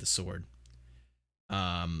still have the sword.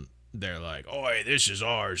 They're like, oi, this is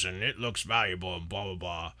ours and it looks valuable and blah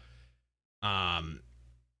blah blah.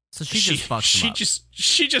 So she just fucks them up.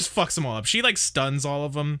 She just fucks them all up. She like stuns all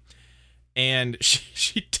of them, and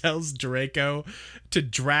she tells Draco to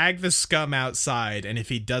drag the scum outside, and if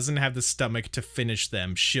he doesn't have the stomach to finish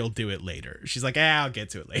them, she'll do it later. She's like, I'll get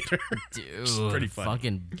to it later. Dude, it's pretty funny.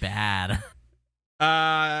 Fucking bad.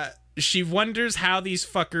 She wonders how these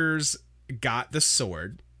fuckers got the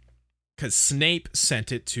sword, because Snape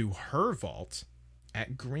sent it to her vault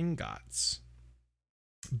at Gringotts.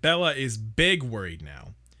 Bella is big worried now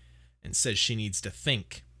and says she needs to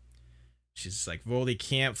think. She's like, Voldy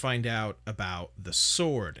can't find out about the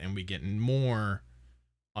sword, and we get more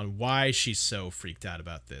on why she's so freaked out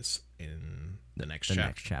about this in the next chapter.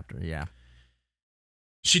 Next chapter, yeah.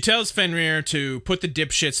 She tells Fenrir to put the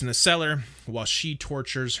dipshits in the cellar while she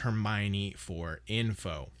tortures Hermione for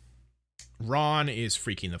info. Ron is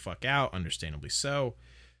freaking the fuck out, understandably so,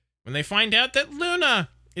 when they find out that Luna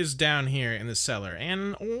is down here in the cellar,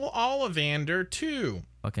 and Ollivander too.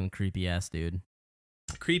 Fucking creepy ass dude.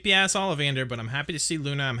 Creepy ass Ollivander, but I'm happy to see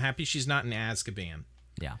Luna. I'm happy she's not in Azkaban.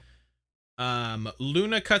 Yeah.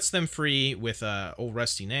 Luna cuts them free with a old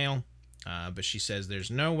rusty nail, but she says there's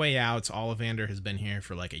no way out. Ollivander has been here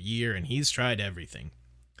for like a year, and he's tried everything.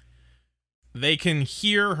 They can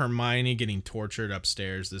hear Hermione getting tortured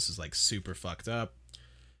upstairs. This is like super fucked up.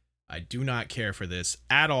 I do not care for this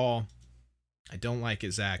at all. I don't like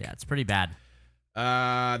it, Zach. Yeah, it's pretty bad.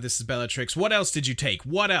 This is Bellatrix. What else did you take?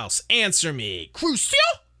 What else? Answer me. Crucio?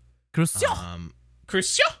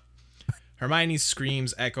 Crucio? Hermione's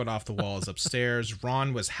screams echoed off the walls upstairs.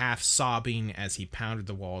 Ron was half sobbing as he pounded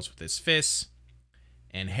the walls with his fists.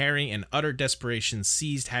 And Harry, in utter desperation,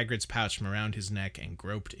 seized Hagrid's pouch from around his neck and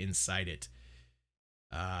groped inside it.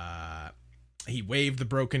 He waved the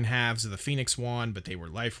broken halves of the Phoenix wand, but they were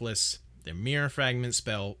lifeless. The mirror fragment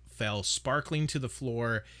fell sparkling to the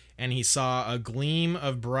floor, and he saw a gleam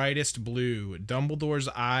of brightest blue. Dumbledore's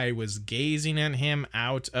eye was gazing at him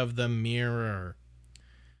out of the mirror.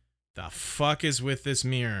 The fuck is with this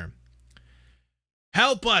mirror?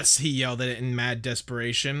 Help us, he yelled at it in mad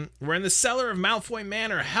desperation. We're in the cellar of Malfoy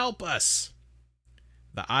Manor. Help us.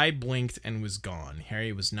 The eye blinked and was gone.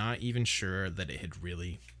 Harry was not even sure that it had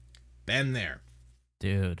really been there.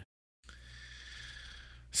 Dude.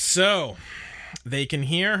 So, they can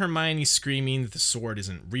hear Hermione screaming that the sword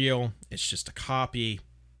isn't real. It's just a copy.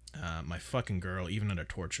 My fucking girl, even under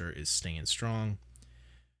torture, is staying strong.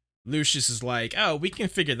 Lucius is like, oh, we can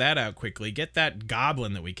figure that out quickly. Get that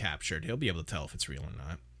goblin that we captured. He'll be able to tell if it's real or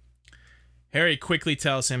not. Harry quickly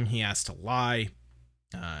tells him he has to lie.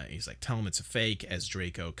 He's like, tell him it's a fake, as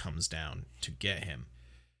Draco comes down to get him.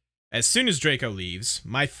 As soon as Draco leaves,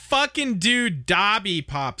 my fucking dude Dobby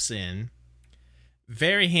pops in.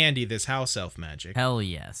 Very handy, this house elf magic. Hell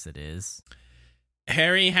yes, it is.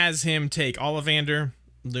 Harry has him take Ollivander,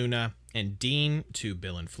 Luna, and Dean to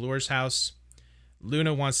Bill and Fleur's house.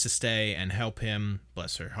 Luna wants to stay and help him,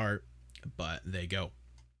 bless her heart, but they go.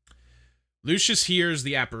 Lucius hears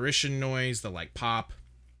the apparition noise, the like pop,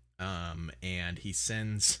 and he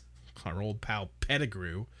sends our old pal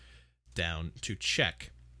Pettigrew down to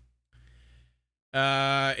check.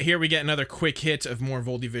 Here we get another quick hit of more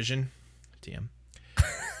Voldivision. TM.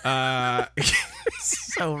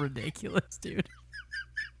 So ridiculous, dude.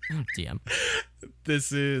 TM.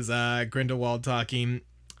 This is Grindelwald talking.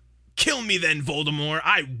 Kill me then, Voldemort.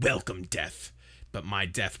 I welcome death, but my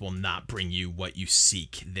death will not bring you what you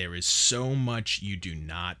seek. There is so much you do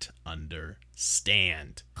not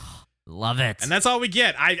understand. Love it. And that's all we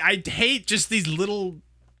get. I hate just these little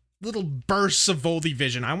bursts of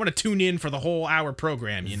Voldivision. I want to tune in for the whole hour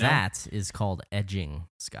program, you know? That is called edging,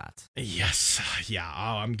 Scott. Yes. Yeah.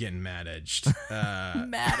 Oh, I'm getting mad edged.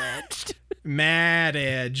 Mad edged. Mad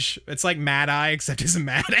edge. It's like Mad Eye, except it's a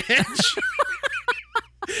Mad Edge.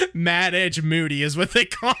 Mad Edge Moody is what they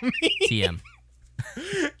call me. TM.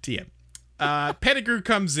 TM. Pettigrew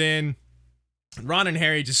comes in. Ron and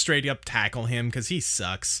Harry just straight up tackle him because he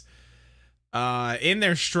sucks. In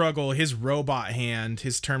their struggle, his robot hand,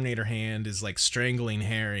 his Terminator hand, is like strangling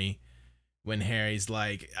Harry when Harry's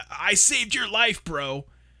like, I saved your life, bro.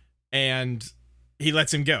 And he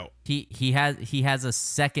lets him go. He has a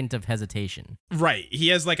second of hesitation. Right. He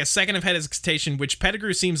has like a second of hesitation, which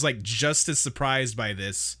Pettigrew seems like just as surprised by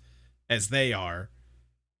this as they are.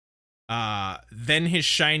 Then his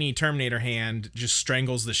shiny Terminator hand just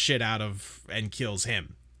strangles the shit out of and kills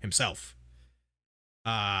himself.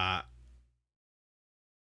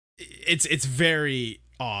 It's very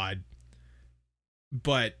odd,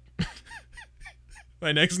 but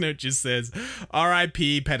My next note just says,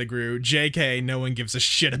 R.I.P. Pettigrew, JK, no one gives a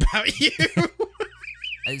shit about you.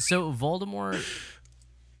 So Voldemort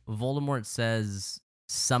says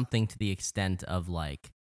something to the extent of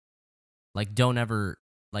like don't ever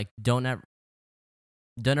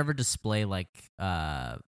display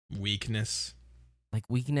Weakness. like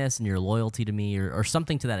weakness and your loyalty to me or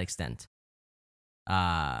something to that extent.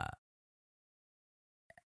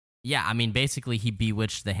 Yeah, I mean, basically he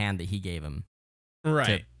bewitched the hand that he gave him.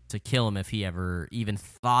 Right. To kill him if he ever even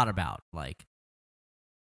thought about, like,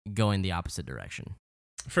 going the opposite direction.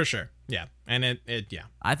 For sure. Yeah. And it yeah.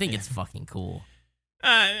 I think it's fucking cool.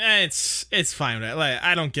 It's fine. Like,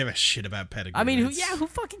 I don't give a shit about Pettigrew. I mean, who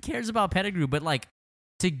fucking cares about Pettigrew? But, like,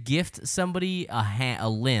 to gift somebody a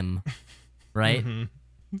limb, right? Mm-hmm.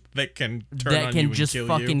 That can turn on you and just kill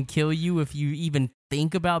fucking you. kill you if you even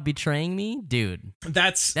think about betraying me, dude.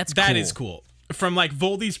 That cool. is cool. From like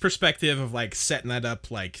Voldy's perspective of like setting that up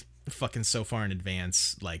like fucking so far in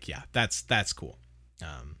advance, like yeah, that's cool.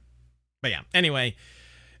 But yeah. Anyway,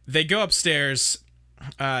 they go upstairs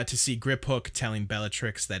to see Griphook telling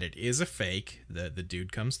Bellatrix that it is a fake. The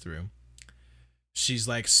dude comes through. She's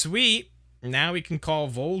like, "Sweet, now we can call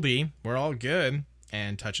Voldy. We're all good,"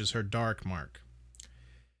 and touches her dark mark.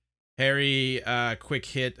 Harry, quick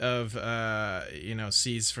hit of,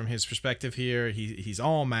 sees from his perspective here. He's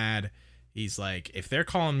all mad. He's like, if they're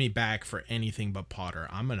calling me back for anything but Potter,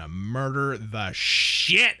 I'm going to murder the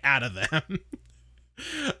shit out of them.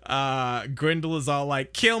 Grindel is all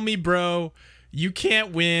like, kill me, bro. You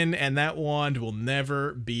can't win, and that wand will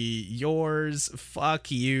never be yours. Fuck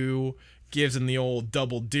you. Gives him the old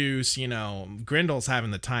double deuce. Grindel's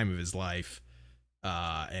having the time of his life.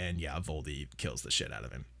 And yeah, Voldy kills the shit out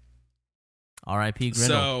of him. R.I.P. Grindel.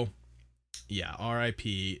 So, yeah,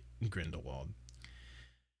 R.I.P. Grindelwald.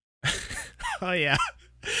 Oh, yeah.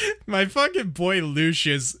 My fucking boy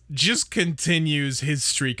Lucius just continues his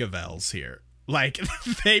streak of L's here. Like,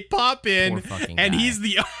 they pop in, and he's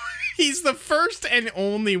the first and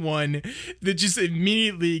only one that just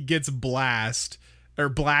immediately gets blasted.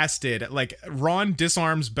 Like, Ron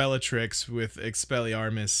disarms Bellatrix with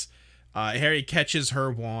Expelliarmus. Harry catches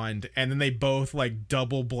her wand, and then they both like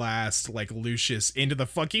double blast like Lucius into the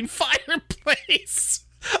fucking fireplace.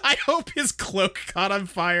 I hope his cloak caught on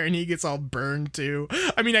fire and he gets all burned too.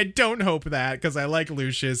 I mean, I don't hope that because I like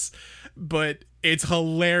Lucius, but it's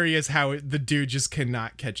hilarious how the dude just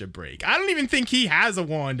cannot catch a break. I don't even think he has a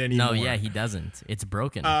wand anymore. No, yeah, he doesn't. It's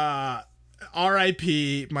broken.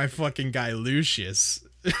 R.I.P. my fucking guy Lucius.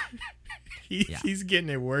 He's getting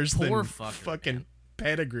it worse than fucking man.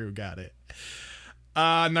 Pettigrew got it.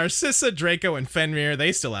 Narcissa, Draco, and Fenrir,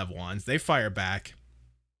 they still have wands. They fire back.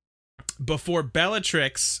 Before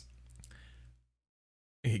Bellatrix...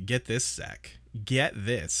 Get this, Zach. Get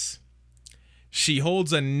this. She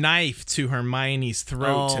holds a knife to Hermione's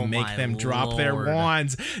throat to make them drop their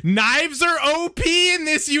wands. Knives are OP in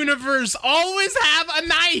this universe. Always have a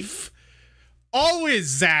knife. Always,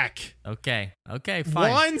 Zach. Okay,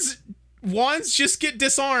 fine. Wands just get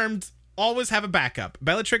disarmed. Always have a backup.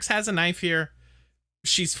 Bellatrix has a knife here.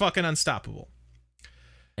 She's fucking unstoppable.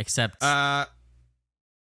 Except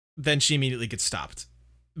then she immediately gets stopped.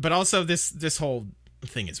 But also this whole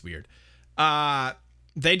thing is weird.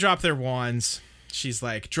 They drop their wands. She's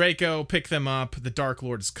like, Draco, pick them up. The Dark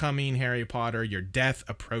Lord is coming. Harry Potter, your death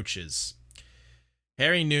approaches.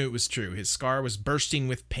 Harry knew it was true. His scar was bursting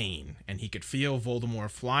with pain, and he could feel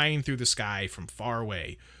Voldemort flying through the sky from far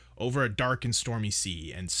away, over a dark and stormy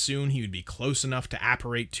sea, and soon he would be close enough to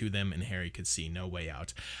apparate to them, and Harry could see no way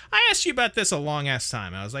out. I asked you about this a long-ass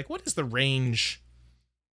time. I was like, what is the range,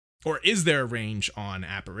 or is there a range on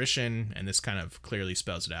apparition? And this kind of clearly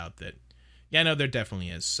spells it out that, yeah, no, there definitely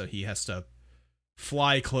is. So he has to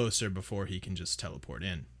fly closer before he can just teleport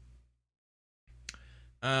in.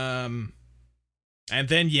 And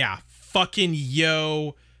then, yeah, fucking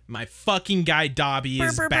my fucking guy Dobby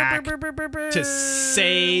is back to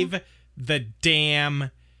save the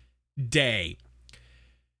damn day.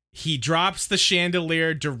 He drops the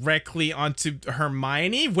chandelier directly onto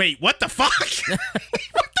Hermione. Wait, what the fuck?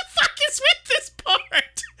 What the fuck is with this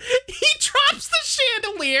part? He drops the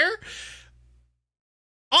chandelier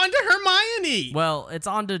onto Hermione. Well, it's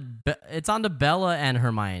onto Bella and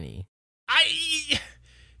Hermione.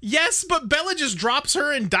 Yes, but Bella just drops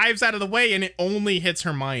her and dives out of the way, and it only hits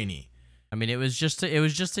Hermione. I mean, it was just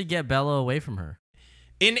to get Bella away from her.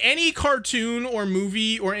 In any cartoon or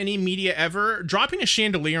movie or any media ever, dropping a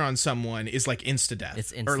chandelier on someone is like insta-death.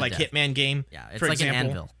 It's insta-death. Or like Hitman game, yeah, it's for like example. an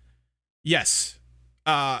anvil. Yes.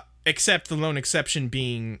 Except the lone exception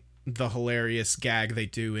being the hilarious gag they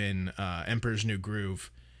do in Emperor's New Groove.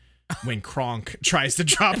 when Kronk tries to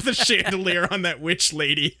drop the chandelier on that witch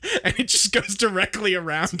lady, and it just goes directly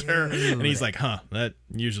around her, and he's like, "Huh, that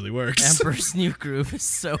usually works." Emperor's New Groove is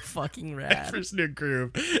so fucking rad. Emperor's New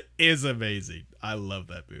Groove is amazing. I love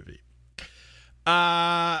that movie.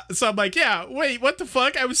 So I'm like, yeah, wait, what the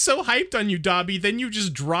fuck? I was so hyped on you, Dobby. Then you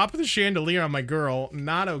just drop the chandelier on my girl.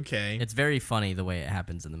 Not okay. It's very funny the way it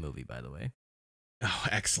happens in the movie, by the way. Oh,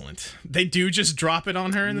 excellent. They do just drop it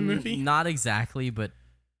on her in the movie? Not exactly, but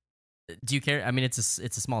do you care? I mean, it's a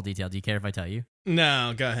small detail. Do you care if I tell you?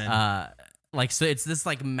 No, go ahead. So it's this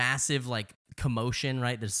like massive like commotion,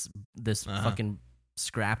 right? This fucking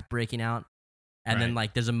scrap breaking out, and then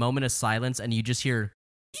like there's a moment of silence, and you just hear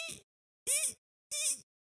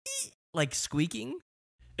like squeaking.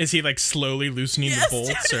 Is he like slowly loosening the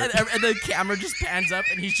bolts? And the camera just pans up,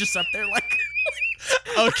 and he's just up there like.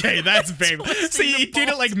 Okay, that's very. So he did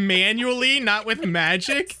it like manually, not with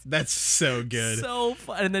magic. That's so good. So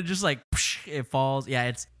fun, and then just like it falls. Yeah,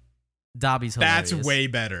 it's Dobby's hilarious. That's way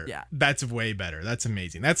better. Yeah, that's way better. That's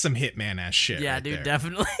amazing. That's some Hitman ass shit. Yeah, right dude, there.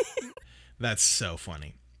 Definitely. That's so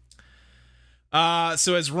funny.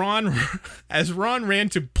 So as Ron ran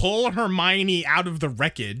to pull Hermione out of the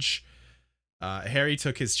wreckage, Harry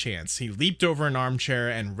took his chance. He leaped over an armchair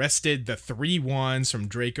and wrested the 3 wands from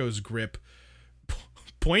Draco's grip,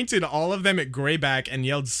 pointed all of them at Greyback, and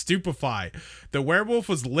yelled, "Stupefy." The werewolf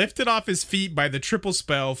was lifted off his feet by the triple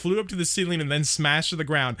spell, flew up to the ceiling, and then smashed to the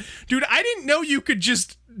ground. Dude, I didn't know you could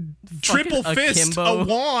just triple fist a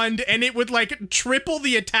wand and it would like triple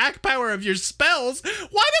the attack power of your spells. Why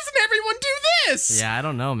doesn't everyone do this? Yeah, I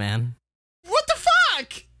don't know, man. What the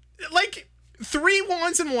fuck? Like 3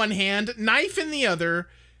 wands in one hand, knife in the other.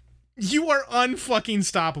 You are unfucking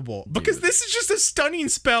stoppable. Because Dude. This is just a stunning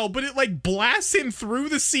spell, but it like blasts him through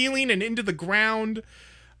the ceiling and into the ground.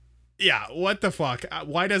 Yeah, what the fuck?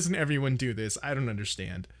 Why doesn't everyone do this? I don't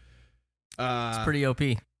understand. It's pretty OP.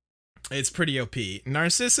 It's pretty OP.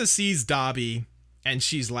 Narcissa sees Dobby and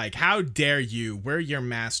she's like, "How dare you? We're your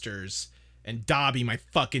masters." And Dobby, my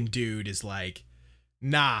fucking dude, is like,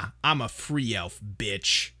 "Nah, I'm a free elf,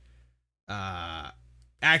 bitch."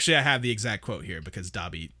 Actually, I have the exact quote here because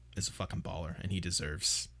Dobby is a fucking baller and he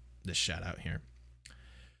deserves this shout out here.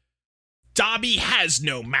 "Dobby has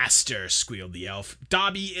no master," squealed the elf.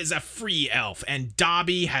 "Dobby is a free elf, and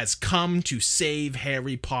Dobby has come to save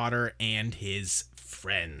Harry Potter and his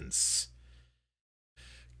friends."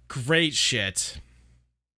 Great shit.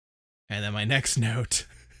 And then my next note.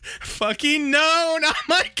 Fucking no, not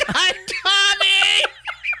my guy, Dobby!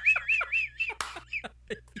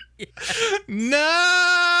 No!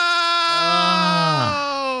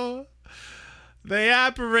 They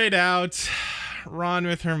apparate out. Ron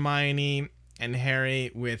with Hermione and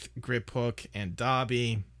Harry with Griphook and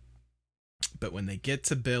Dobby. But when they get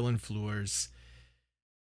to Bill and Fleurs,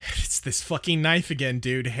 it's this fucking knife again,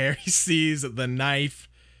 dude. Harry sees the knife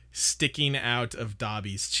sticking out of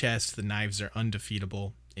Dobby's chest. The knives are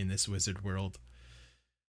undefeatable in this wizard world.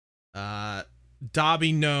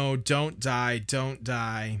 Dobby, no, don't die, don't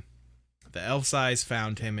die. The elf's eyes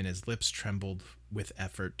found him and his lips trembled with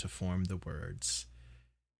effort to form the words,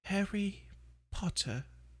 "Harry Potter."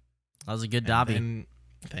 That was a good Dobby.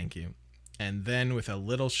 Thank you. And then with a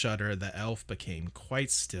little shudder, the elf became quite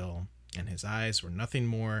still, and his eyes were nothing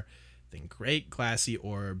more than great glassy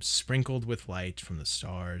orbs sprinkled with light from the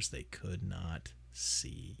stars they could not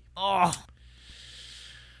see. Oh,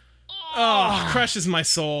 crushes my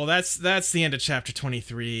soul. That's the end of chapter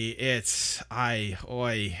 23.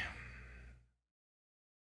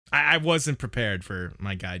 I wasn't prepared for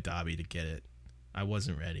my guy Dobby to get it. I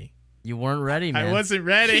wasn't ready. You weren't ready, man. I wasn't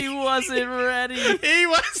ready. He wasn't ready. He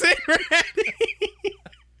wasn't ready.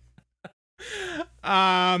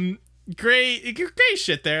 Great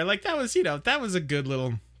shit there. Like that was a good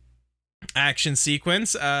little action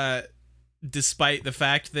sequence. Despite the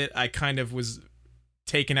fact that I kind of was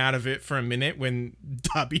taken out of it for a minute when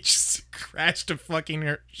Dobby just crashed a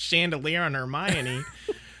fucking chandelier on Hermione.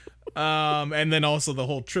 And then also the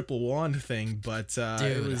whole triple wand thing, but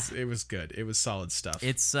it was good. It was solid stuff.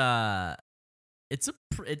 It's a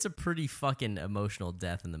pretty fucking emotional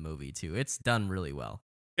death in the movie too. It's done really well.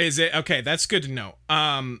 Is it? Okay, that's good to know.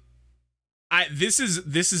 This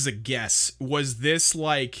is a guess. Was this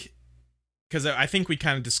like, because I think we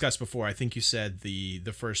kind of discussed before, I think you said the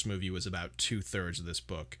first movie was about 2/3 of this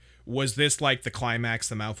book. Was this like the climax,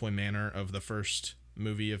 the Malfoy Manor of the first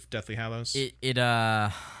movie of Deathly Hallows? I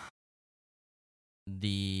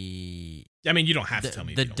mean, you don't have to tell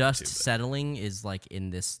me. The dust settling is like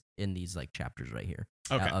in these like chapters right here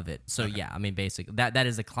of it. So okay. Yeah, I mean, basically that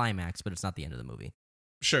is the climax, but it's not the end of the movie.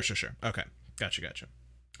 Sure. Okay, gotcha.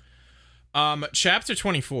 Chapter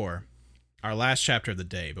 24, our last chapter of the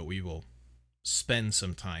day, but we will spend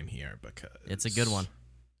some time here because It's a good one.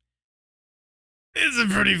 It's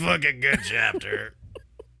a pretty fucking good chapter.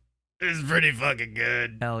 It's pretty fucking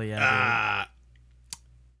good. Hell yeah.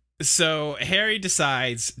 So Harry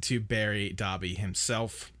decides to bury Dobby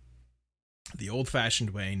himself the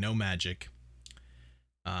old-fashioned way, no magic.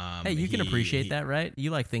 Hey, you can appreciate that, right?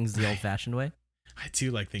 You like things the old-fashioned way. I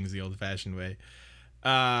do like things the old-fashioned way.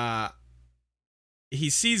 He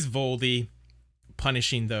sees Voldy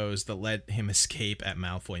punishing those that let him escape at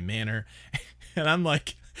Malfoy Manor, and I'm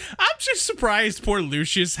just surprised poor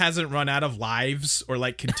Lucius hasn't run out of lives or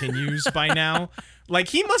like continues by now. Like,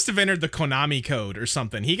 he must have entered the Konami code or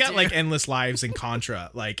something. He got like endless lives in Contra.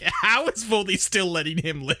 Like, how is Voldy still letting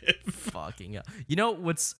him live? Fucking hell. You know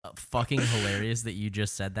what's fucking hilarious that you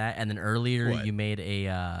just said that, and then earlier What? you made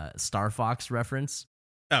a Star Fox reference.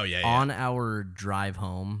 Oh yeah. On our drive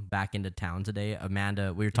home back into town today,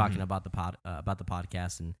 Amanda, we were talking about the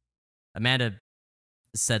podcast, and Amanda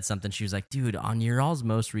said something. She was like, "Dude, on your all's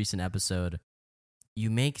most recent episode, you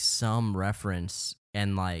make some reference,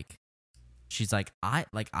 and like, she's like, I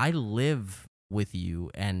live with you,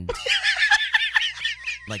 and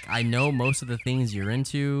like, I know most of the things you're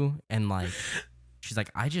into, and like." She's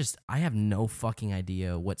like, I have no fucking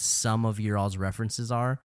idea what some of your all's references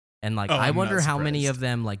are. And like, I wonder how many of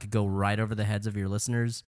them like go right over the heads of your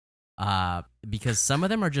listeners. Because some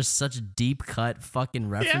of them are just such deep cut fucking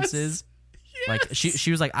references. Yes. Like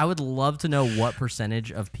she was like, I would love to know what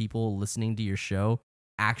percentage of people listening to your show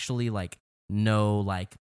actually like know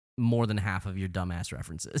like more than half of your dumbass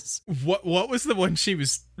references. What was the one she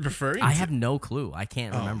was referring to? I have no clue. I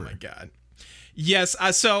can't remember. Oh my god. Yes,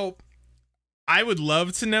 so I would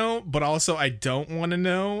love to know, but also I don't want to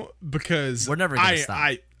know because we're never gonna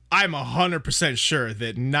stop. I'm 100% sure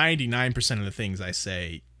that 99% of the things I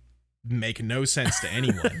say make no sense to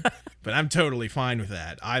anyone, but I'm totally fine with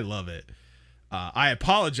that. I love it. I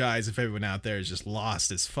apologize if everyone out there is just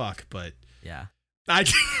lost as fuck, but yeah,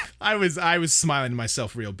 I was smiling to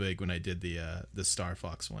myself real big when I did the Star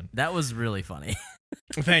Fox one. That was really funny.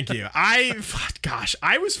 Thank you. I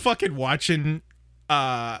was fucking watching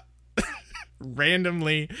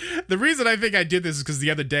randomly. The reason I think I did this is because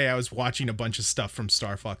the other day I was watching a bunch of stuff from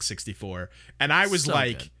Star Fox 64, and I was so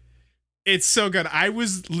like, good. It's so good. I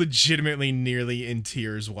was legitimately nearly in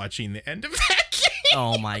tears watching the end of that game.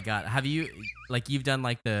 Oh my god. Have you, like, you've done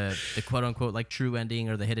like the quote unquote like true ending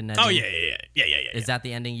or the hidden ending? Oh yeah. Is that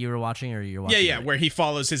the ending you were watching, or you're watching? Yeah, where he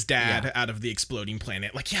follows his dad out of the exploding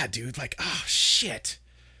planet. Like, yeah, dude, like, oh shit.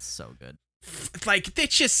 So good. Like, they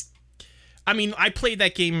just, I mean, I played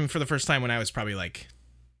that game for the first time when I was probably like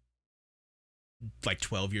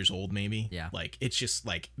 12 years old, maybe. Yeah. Like, it's just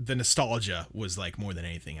like the nostalgia was like more than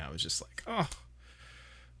anything. I was just like,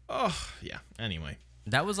 oh, yeah. Anyway,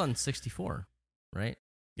 that was on 64, right?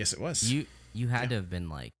 Yes, it was. You had to have been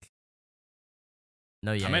like,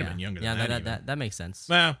 no, yeah, I might have been younger than that. That makes sense.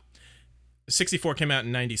 Well, 64 came out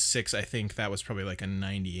in 96. I think that was probably like a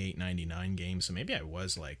 98, 99 game. So maybe I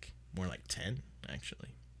was like more like 10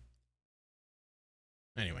 actually.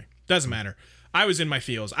 Anyway, doesn't matter. I was in my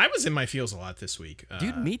feels. I was in my feels a lot this week.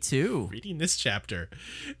 Dude, me too. Reading this chapter,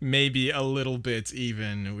 maybe a little bit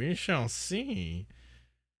even. We shall see.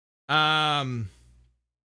 Oh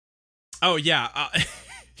yeah,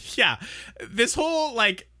 yeah. This whole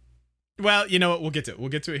like, well, you know what? We'll get to it. We'll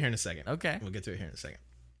get to it here in a second. Okay. We'll get to it here in a second.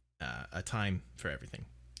 A time for everything.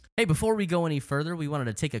 Hey, before we go any further, we wanted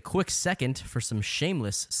to take a quick second for some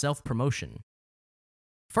shameless self-promotion.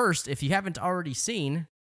 First, if you haven't already seen,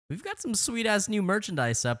 we've got some sweet-ass new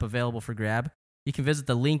merchandise up available for grab. You can visit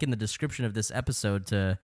the link in the description of this episode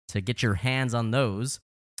to get your hands on those.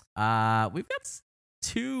 We've got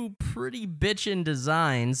two pretty bitchin'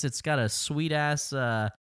 designs. It's got a sweet-ass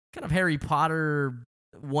kind of Harry Potter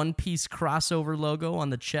one-piece crossover logo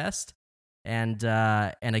on the chest, and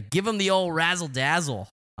a give 'em the old razzle-dazzle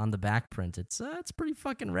on the back print. It's pretty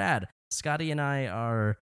fucking rad. Scotty and I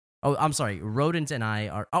are... Oh, I'm sorry. Rodent and I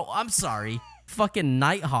are... Oh, I'm sorry. Fucking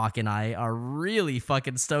Nighthawk and I are really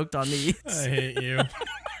fucking stoked on these. I hate you.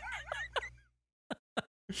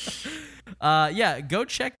 Yeah, go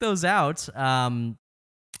check those out.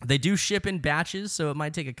 They do ship in batches, so it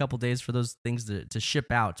might take a couple days for those things to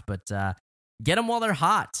ship out. But get them while they're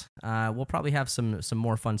hot. We'll probably have some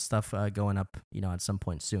more fun stuff going up, at some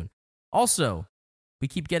point soon. Also, we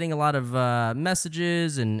keep getting a lot of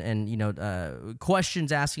messages and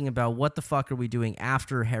questions asking about what the fuck are we doing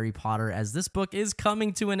after Harry Potter, as this book is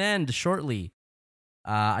coming to an end shortly.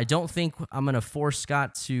 I don't think I'm going to force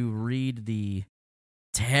Scott to read the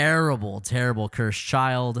Terrible cursed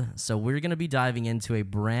child. So we're going to be diving into a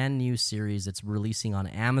brand new series that's releasing on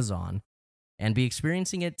Amazon and be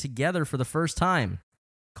experiencing it together for the first time,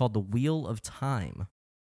 called The Wheel of Time.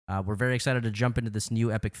 We're very excited to jump into this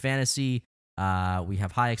new epic fantasy. We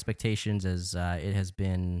have high expectations, as it has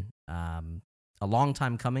been a long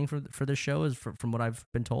time coming for this show, from what I've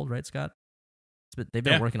been told, right, Scott? They've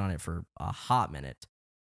been working on it for a hot minute.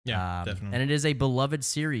 Yeah, definitely. And it is a beloved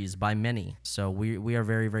series by many, so we are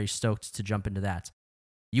very, very stoked to jump into that.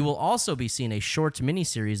 You will also be seeing a short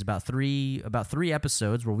mini-series about three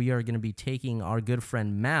episodes where we are going to be taking our good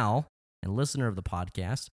friend Mal, and listener of the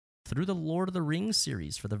podcast, through the Lord of the Rings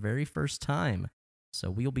series for the very first time. So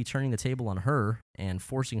we'll be turning the table on her and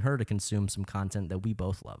forcing her to consume some content that we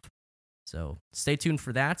both love. So stay tuned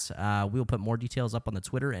for that. We'll put more details up on the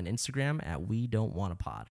Twitter and Instagram at We Don't Want a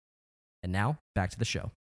Pod. And now, back to the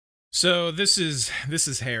show. So this is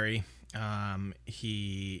Harry.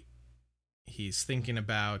 He's thinking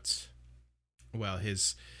about, well,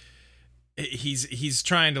 he's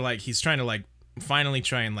trying to finally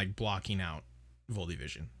try and blocking out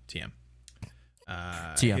Voldivision. TM.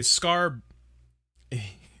 His scar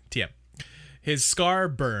TM. His scar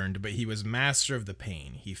burned, but he was master of the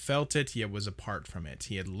pain. He felt it, yet was apart from it.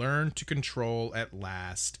 He had learned to control at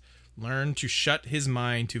last, learned to shut his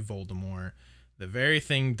mind to Voldemort, the very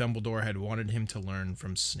thing Dumbledore had wanted him to learn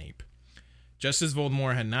from Snape. Just as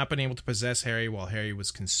Voldemort had not been able to possess Harry while Harry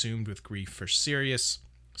was consumed with grief for Sirius,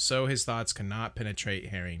 so his thoughts could not penetrate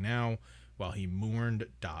Harry now while he mourned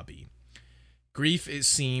Dobby. Grief, it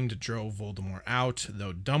seemed, drove Voldemort out,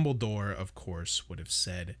 though Dumbledore, of course, would have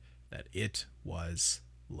said that it was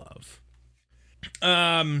love.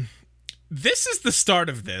 This is the start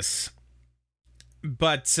of this,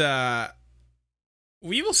 but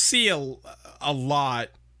we will see a lot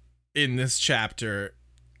in this chapter,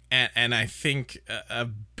 and I think a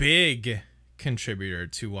big contributor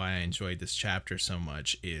to why I enjoyed this chapter so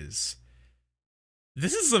much is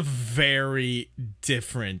this is a very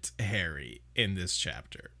different Harry in this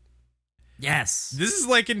chapter. Yes. This is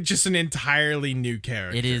just an entirely new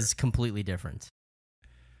character. It is completely different.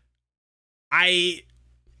 I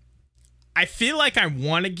feel like I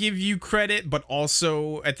want to give you credit, but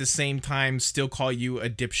also at the same time still call you a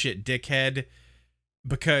dipshit dickhead,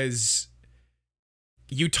 because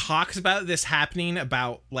you talked about this happening,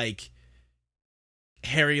 about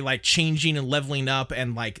Harry changing and leveling up,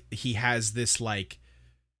 and he has this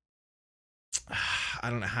I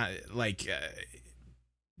don't know how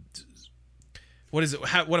what is it?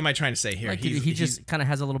 What am I trying to say here? He just kind of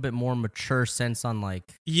has a little bit more mature sense on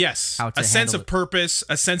yes, how to a sense of it. Purpose,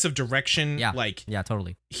 a sense of direction. Yeah, yeah,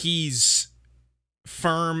 totally. He's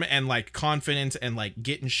firm and confident and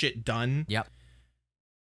getting shit done. Yep.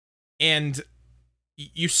 And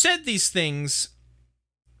you said these things,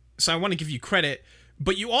 so I want to give you credit,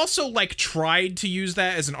 but you also tried to use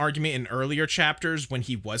that as an argument in earlier chapters when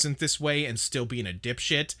he wasn't this way and still being a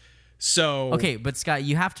dipshit. So okay, but Scott,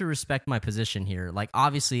 you have to respect my position here.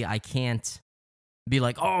 Obviously, I can't be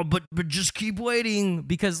oh, but just keep waiting,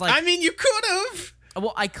 because I mean, you could have.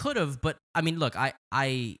 Well, I could have, but I mean, look,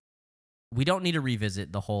 we don't need to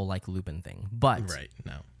revisit the whole Lupin thing, but right,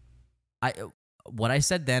 no. What I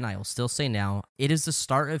said then, I will still say now. It is the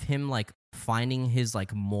start of him finding his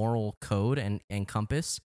moral code and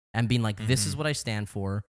compass, and being this is what I stand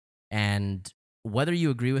for, and whether you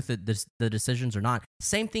agree with the decisions or not.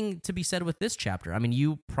 Same thing to be said with this chapter. I mean,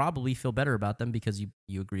 you probably feel better about them because you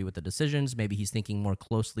agree with the decisions. Maybe he's thinking more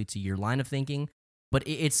closely to your line of thinking, but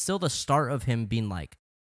it's still the start of him being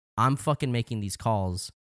I'm fucking making these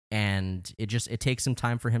calls, and it takes some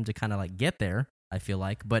time for him to kind of get there, I feel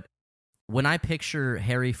like. But when I picture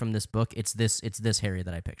Harry from this book, it's this Harry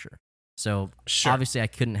that I picture. So sure. Obviously I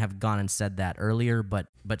couldn't have gone and said that earlier, but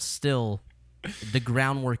still the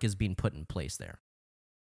groundwork is being put in place there.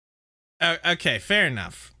 Okay, fair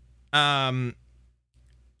enough. I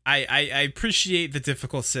appreciate the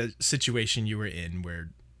difficult situation you were in,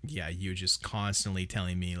 where you just constantly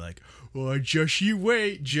telling me oh, just you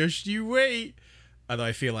wait. Although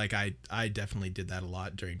I feel like I definitely did that a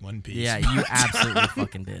lot during One Piece. Yeah, you absolutely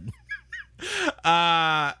fucking did.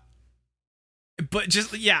 But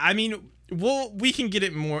just I mean, we can get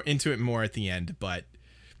into it more at the end, but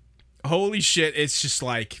holy shit, it's just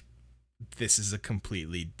this is a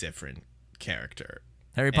completely different character.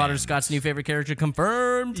 Harry Potter, Scott's new favorite character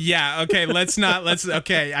confirmed. Yeah, okay,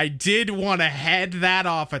 okay, I did want to head that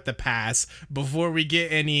off at the pass before we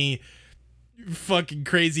get any fucking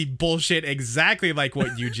crazy bullshit exactly like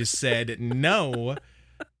what you just said. No.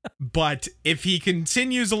 But if he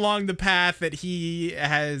continues along the path that he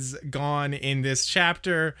has gone in this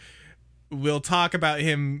chapter, we'll talk about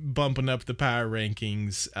him bumping up the power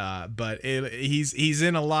rankings, but he's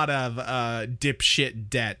in a lot of dipshit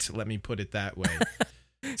debt. Let me put it that way.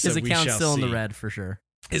 His account's still in the red for sure.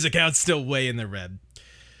 His account's still way in the red.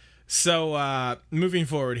 So moving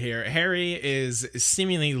forward here, Harry is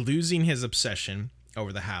seemingly losing his obsession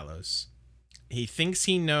over the Hallows. He thinks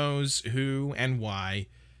he knows who and why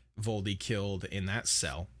Voldy killed in that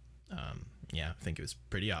cell. I think it was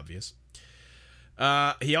pretty obvious.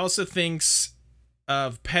 He also thinks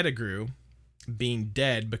of Pettigrew being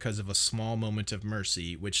dead because of a small moment of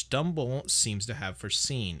mercy, which Dumble seems to have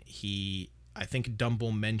foreseen. I think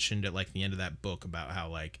Dumble mentioned at like the end of that book about how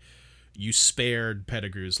like you spared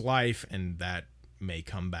Pettigrew's life and that may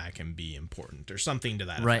come back and be important or something to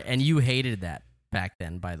that right effect. And you hated that back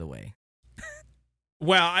then, by the way.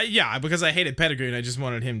 Well, because I hated Pettigrew and I just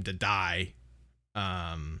wanted him to die.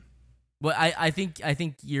 Well, I think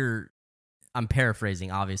I'm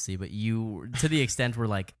paraphrasing, obviously, but you, to the extent where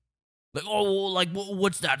like,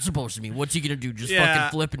 what's that supposed to mean? What's he gonna do? Just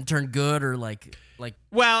fucking flip and turn good, or like?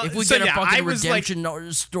 Well, if we get a fucking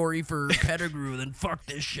redemption story for Pettigrew, then fuck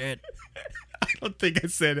this shit. I don't think I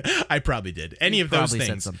said. I probably did any of those things.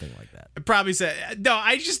 Said something like that. I probably said no.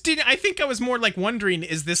 I just didn't. I think I was more like wondering: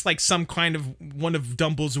 is this like some kind of one of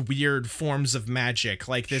Dumble's weird forms of magic?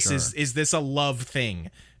 Like this Sure. is this a love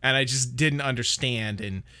thing? And I just didn't understand.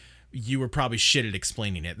 And you were probably shit at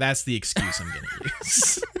explaining it. That's the excuse I'm going to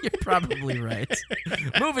use. You're probably right.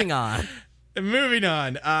 Moving on.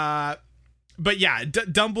 But yeah,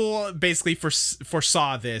 Dumble basically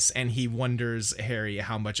foresaw this, and he wonders, Harry,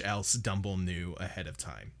 how much else Dumble knew ahead of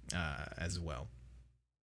time as well.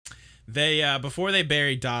 They before they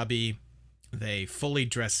bury Dobby, they fully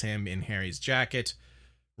dress him in Harry's jacket,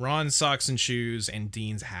 Ron's socks and shoes, and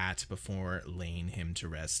Dean's hat before laying him to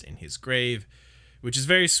rest in his grave, which is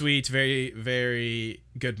very sweet, very, very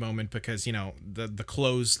good moment because, you know, the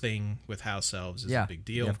clothes thing with house elves is a big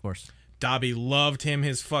deal. Yeah, of course. Dobby loved him,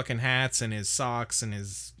 his fucking hats and his socks and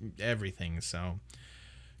his everything, so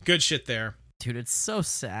good shit there. Dude, it's so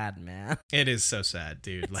sad, man. It is so sad,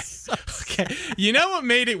 dude. Like, okay, you know what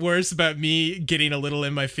made it worse about me getting a little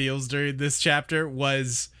in my feels during this chapter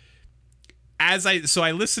was I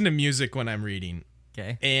listen to music when I'm reading.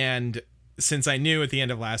 Okay. And since I knew at the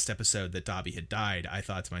end of last episode that Dobby had died, I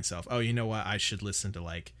thought to myself, oh, you know what? I should listen to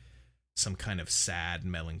like some kind of sad,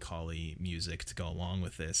 melancholy music to go along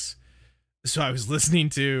with this. So I was listening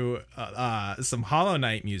to some Hollow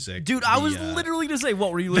Knight music. Dude, I was literally to say,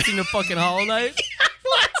 what, were you listening to fucking Hollow Knight?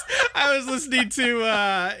 I was listening to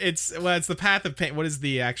it's the Path of Pain. What is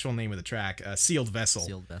the actual name of the track? Sealed Vessel.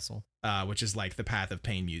 Sealed Vessel. Which is like the Path of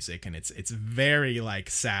Pain music, and it's very like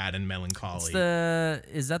sad and melancholy.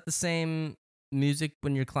 Is that the same music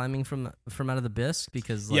when you're climbing from out of the abyss?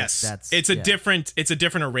 Because like, yes, it's a different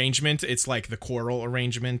arrangement. It's like the choral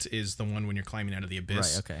arrangement is the one when you're climbing out of the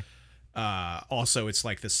abyss. Right. Okay. Also, it's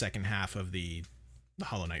like the second half of the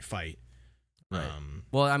Hollow Knight fight. Right.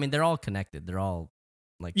 Well, I mean, they're all connected. They're all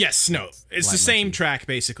like it's the same track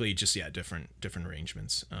basically, just different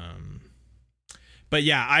arrangements. But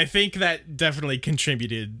yeah, I think that definitely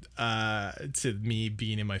contributed to me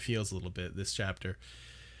being in my feels a little bit this chapter.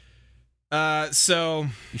 So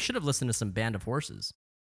you should have listened to some Band of Horses.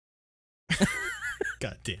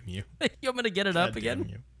 God damn you! You want me to get it up again?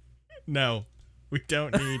 You. No, we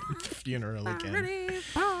don't need funeral again. Ready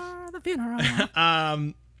for the funeral.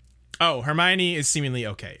 Oh, Hermione is seemingly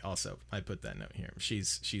okay. Also, I put that note here.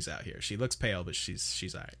 She's out here. She looks pale, but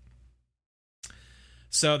she's all right.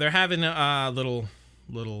 So they're having a little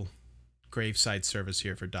graveside service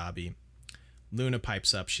here for Dobby. Luna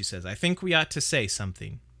pipes up. She says, "I think we ought to say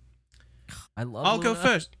something." I'll go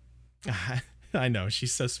first. I know,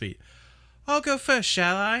 she's so sweet. I'll go first,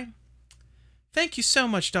 shall I? Thank you so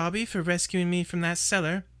much, Dobby, for rescuing me from that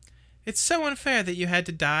cellar. It's so unfair that you had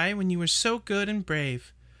to die when you were so good and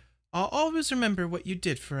brave. I'll always remember what you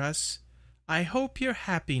did for us. I hope you're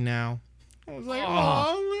happy now. I was like,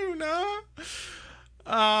 oh, Luna.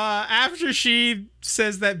 After she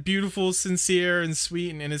says that beautiful, sincere, and sweet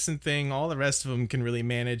and innocent thing, all the rest of them can really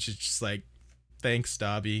manage. It's just like, thanks,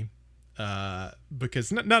 Dobby.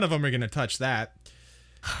 Because none of them are going to touch that.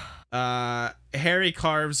 Harry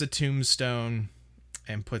carves a tombstone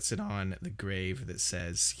and puts it on the grave that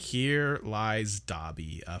says, "Here lies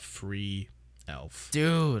Dobby, a free elf."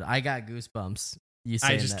 Dude, I got goosebumps. You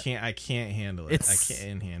saying that. I can't handle it. I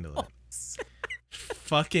can't handle it.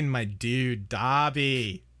 Fucking my dude,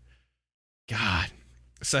 Dobby. God.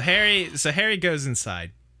 So Harry goes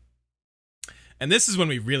inside. And this is when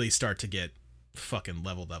we really start to get fucking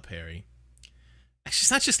leveled up Harry. Actually,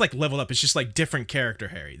 it's not just like leveled up, it's just like different character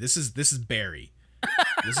Harry. This is Barry.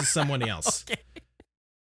 This is someone else.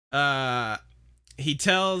 Okay. He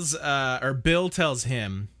tells, or Bill tells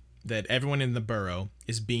him that everyone in the burrow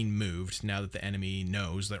is being moved now that the enemy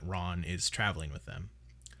knows that Ron is traveling with them.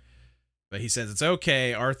 But he says it's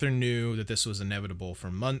okay. Arthur knew that this was inevitable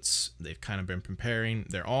for months. They've kind of been preparing.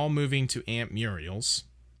 They're all moving to Aunt Muriel's,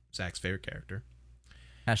 Zach's favorite character.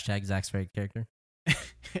 Hashtag Zach's favorite character.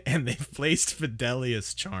 And they've placed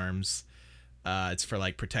Fidelius charms. It's for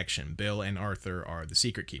like protection. Bill and Arthur are the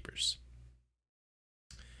secret keepers.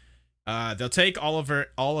 They'll take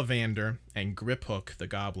Ollivander and Griphook the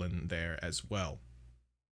goblin there as well.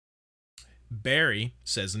 Barry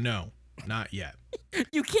says no, not yet.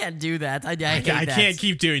 You can't do that. I hate I that. can't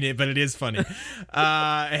keep doing it, but it is funny.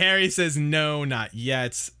 Harry says no, not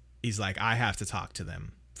yet. He's like, I have to talk to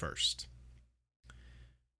them first.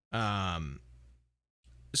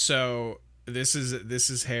 So this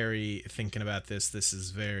is Harry thinking about this. This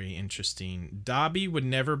is very interesting. Dobby would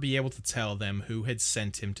never be able to tell them who had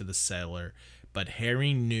sent him to the cellar, but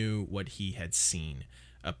Harry knew what he had seen.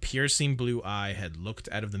 A piercing blue eye had looked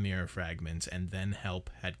out of the mirror fragment, and then help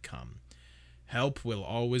had come. Help will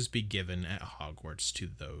always be given at Hogwarts to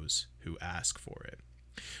those who ask for it.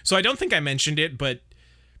 So I don't think I mentioned it, but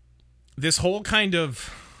this whole kind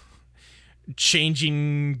of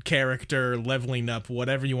changing character, leveling up,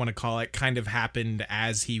 whatever you want to call it, kind of happened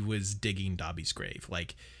as he was digging Dobby's grave.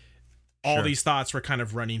 Like, all these thoughts were kind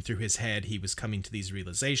of running through his head. He was coming to these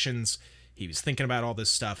realizations. He was thinking about all this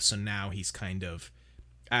stuff. So now he's kind of,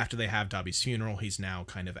 after they have Dobby's funeral, he's now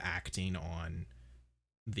kind of acting on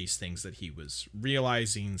these things that he was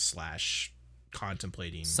realizing /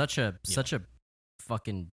 contemplating. Such a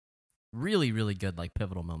fucking really, really good, like,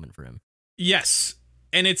 pivotal moment for him. Yes.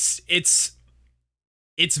 And it's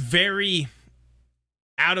very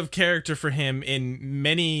out of character for him in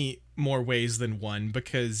many more ways than one,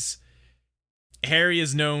 because Harry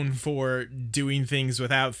is known for doing things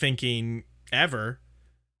without thinking ever.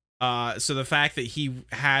 So the fact that he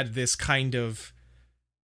had this kind of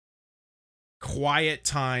quiet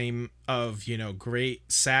time of,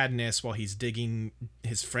 great sadness while he's digging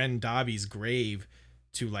his friend Dobby's grave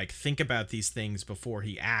to, like, think about these things before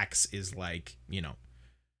he acts is, like,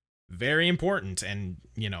 very important and,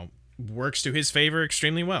 works to his favor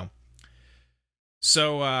extremely well.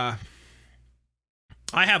 So, I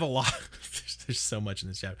have a lot. There's so much in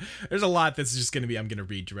this chapter. There's a lot that's just going to be, I'm going to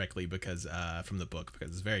read directly because, from the book,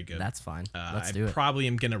 because it's very good. That's fine. Let's do I it. probably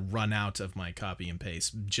am going to run out of my copy and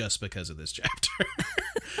paste just because of this chapter.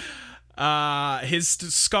 His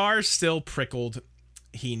scar still prickled.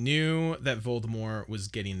 He knew that Voldemort was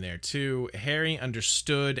getting there too. Harry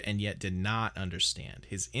understood and yet did not understand.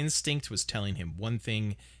 His instinct was telling him one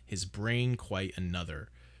thing, his brain quite another.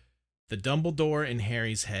 The Dumbledore in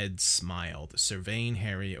Harry's head smiled, surveying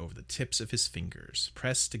Harry over the tips of his fingers,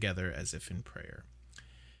 pressed together as if in prayer.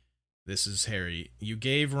 This is Harry. You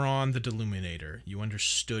gave Ron the Deluminator. You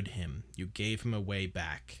understood him. You gave him a way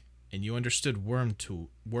back. And you understood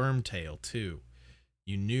Wormtail too.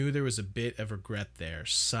 You knew there was a bit of regret there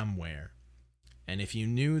somewhere. And if you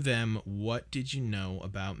knew them, what did you know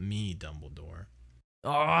about me, Dumbledore?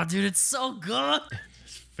 Oh, dude, it's so good.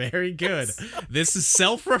 Very good. This is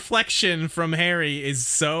self-reflection from Harry is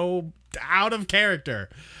so out of character.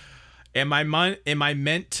 Am I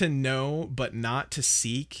meant to know but not to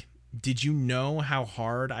seek? Did you know how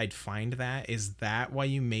hard I'd find that? Is that why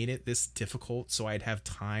you made it this difficult so I'd have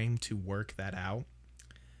time to work that out?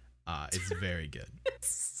 It's very good.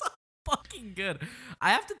 It's so fucking good.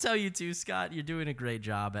 I have to tell you too, Scott, you're doing a great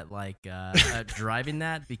job at at driving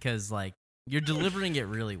that, because like you're delivering it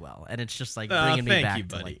really well, and it's just like bringing me back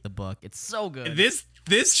to like the book. It's so good.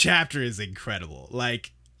 This chapter is incredible.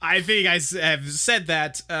 Like, I think I have said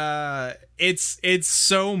that it's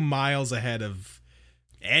so miles ahead of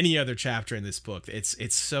any other chapter in this book.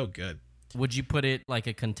 It's so good. Would you put it like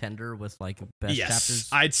a contender with like best chapters?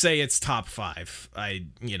 I'd say it's top 5.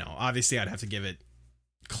 Obviously I'd have to give it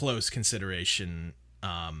close consideration.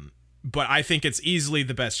 But I think it's easily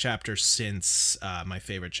the best chapter since my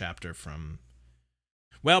favorite chapter from,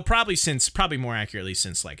 well, probably more accurately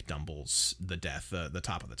since like Dumble's the death, the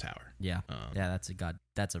top of the tower. Yeah.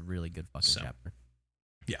 That's a really good fucking chapter.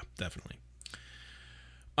 Yeah, definitely.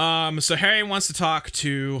 So Harry wants to talk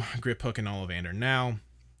to Griphook and Ollivander now.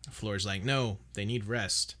 Fleur's like, no, they need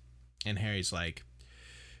rest. And Harry's like,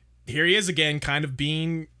 here he is again, kind of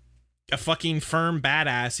being a fucking firm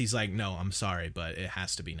badass. He's like, no, I'm sorry, but it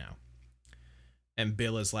has to be now. And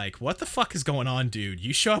Bill is like, what the fuck is going on, dude?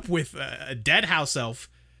 You show up with a dead house elf,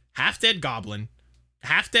 half-dead goblin,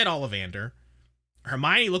 half-dead Ollivander.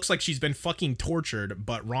 Hermione looks like she's been fucking tortured,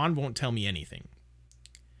 but Ron won't tell me anything.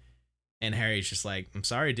 And Harry's just like, I'm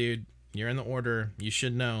sorry, dude. You're in the Order. You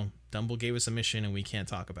should know. Dumble gave us a mission and we can't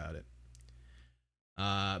talk about it.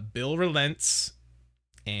 Bill relents,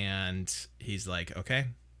 and he's like, okay,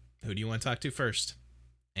 who do you want to talk to first?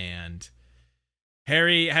 And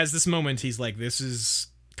Harry has this moment. He's like, this is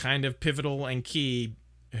kind of pivotal and key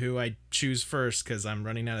who I choose first because I'm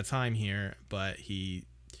running out of time here. But he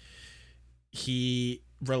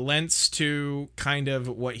relents to kind of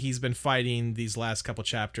what he's been fighting these last couple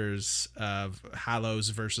chapters of Hallows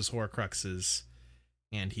versus Horcruxes,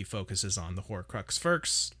 and he focuses on the Horcrux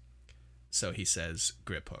first. So he says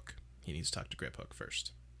Griphook. He needs to talk to Griphook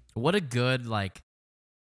first. What a good, like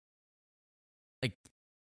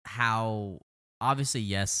how, obviously,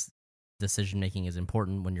 yes, decision-making is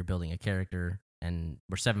important when you're building a character, and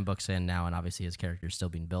we're 7 books in now, and obviously his character is still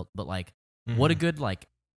being built, but, like, what a good, like,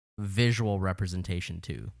 visual representation,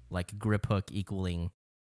 too. Like, Griphook equaling,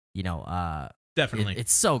 you know, definitely.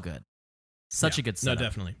 It's so good. Such a good setup. No,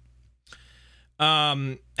 definitely.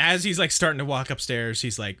 As he's, like, starting to walk upstairs,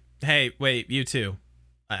 he's like, hey, wait, you two.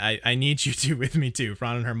 I need you two with me too,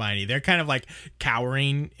 Ron and Hermione. They're kind of like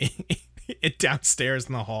cowering downstairs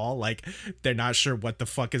in the hall. Like they're not sure what the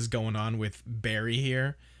fuck is going on with Barry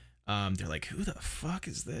here. They're like, who the fuck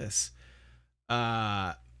is this?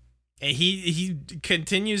 He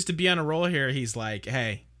continues to be on a roll here. He's like,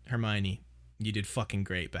 hey, Hermione, you did fucking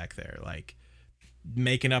great back there. Like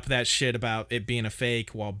making up that shit about it being a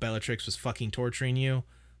fake while Bellatrix was fucking torturing you.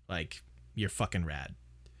 Like you're fucking rad.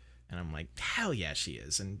 And I'm like, hell yeah, she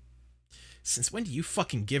is. And since when do you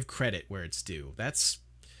fucking give credit where it's due? It's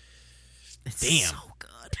damn. So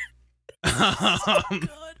good. So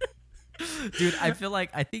good. Dude, I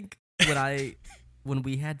think when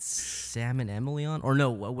we had Sam and Emily on, or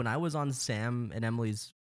no, when I was on Sam and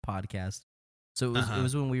Emily's podcast, so it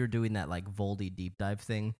was when we were doing that like Voldy deep dive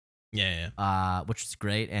thing. Yeah. Which is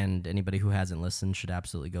great, and anybody who hasn't listened should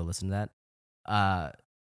absolutely go listen to that.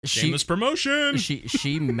 Shameless promotion.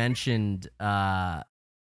 She mentioned I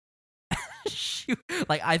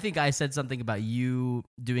think I said something about you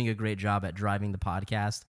doing a great job at driving the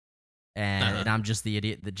podcast, and I'm just the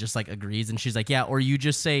idiot that just like agrees, and she's like, yeah, or you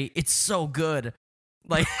just say it's so good,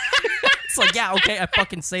 like it's like, yeah, okay, I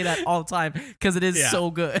fucking say that all the time because it is so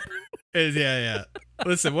good. Yeah.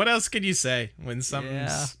 Listen, what else can you say when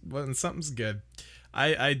something's good?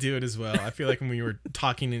 I do it as well. I feel like when we were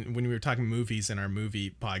talking movies in our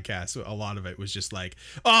movie podcast, a lot of it was just like,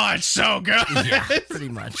 oh, it's so good. Yeah, pretty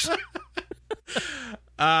much.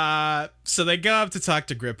 So they go up to talk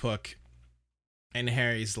to Griphook, and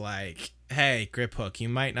Harry's like, hey, Griphook, you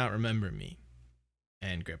might not remember me.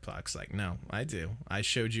 And Griphook's like, no, I do. I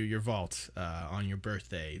showed you your vault on your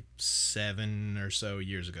birthday 7 or so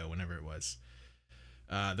years ago, whenever it was.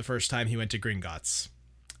 The first time he went to Gringotts.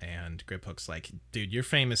 And Griphook's like, dude, you're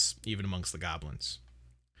famous even amongst the goblins.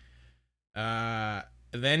 Then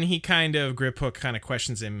Griphook kind of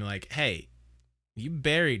questions him like, hey, you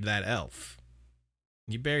buried that elf.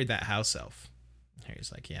 You buried that house elf.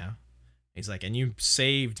 Harry's like, yeah. He's like, and you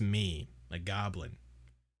saved me, a goblin.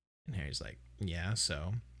 And Harry's like, yeah,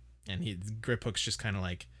 so. And Griphook's just kind of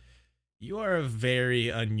like, you are a very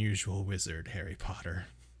unusual wizard, Harry Potter.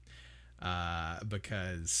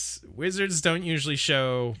 Because wizards don't usually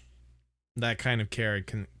show that kind of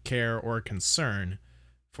care or concern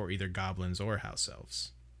for either goblins or house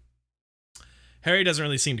elves. Harry doesn't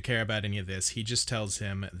really seem to care about any of this. He just tells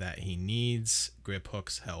him that he needs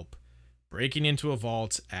Griphook's help breaking into a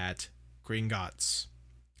vault at Gringotts.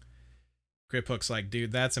 Griphook's like,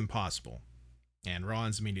 dude, that's impossible. And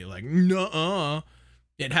Ron's immediately like, nuh-uh.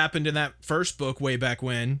 It happened in that first book way back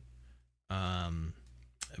when.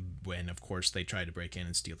 When, of course, they tried to break in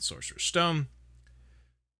and steal the Sorcerer's Stone.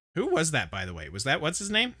 Who was that, by the way? Was that, what's his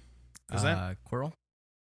name? Was that Quirrell?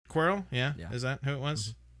 Quirrell? Yeah. Is that who it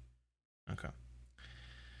was? Mm-hmm. Okay.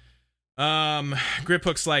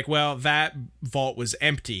 Griphook's like, well, that vault was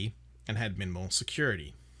empty and had minimal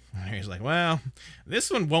security. And he's like, well,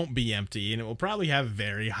 this one won't be empty, and it will probably have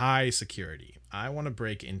very high security. I want to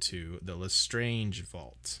break into the Lestrange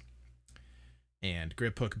vault. And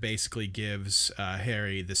Griphook basically gives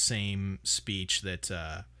Harry the same speech that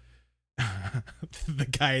the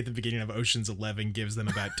guy at the beginning of Ocean's 11 gives them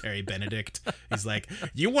about Terry Benedict. He's like,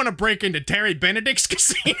 you want to break into Terry Benedict's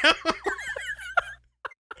casino?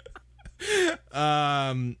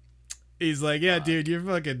 He's like, yeah, dude, you're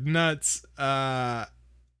fucking nuts.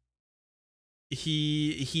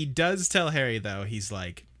 He does tell Harry, though, he's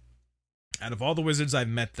like, out of all the wizards I've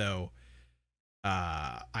met, though,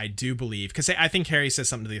 I do believe, because I think Harry says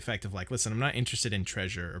something to the effect of like, listen, I'm not interested in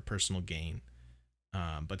treasure or personal gain,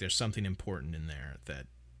 but there's something important in there that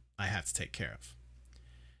I have to take care of.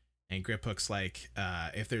 And Griphook's like,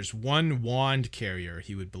 if there's one wand carrier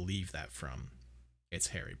he would believe that from, it's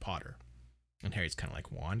Harry Potter. And Harry's kind of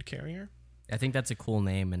like, wand carrier? I think that's a cool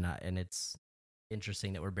name, and it's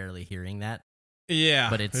interesting that we're barely hearing that. Yeah,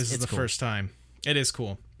 but this is the cool. first time. It is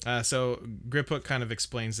cool. So Griphook kind of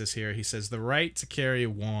explains this here. He says, the right to carry a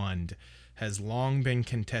wand has long been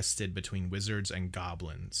contested between wizards and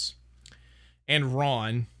goblins. And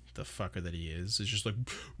Ron, the fucker that he is just like,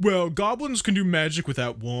 well, goblins can do magic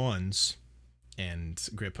without wands. And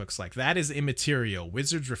Griphook's like, that is immaterial.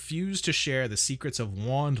 Wizards refuse to share the secrets of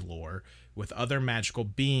wand lore with other magical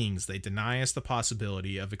beings. They deny us the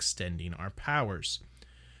possibility of extending our powers.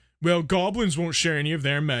 Well, goblins won't share any of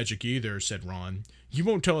their magic either, said Ron. You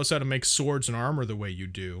won't tell us how to make swords and armor the way you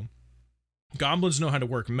do. Goblins know how to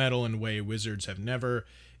work metal in a way wizards have never.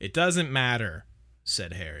 It doesn't matter,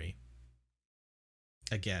 said Harry.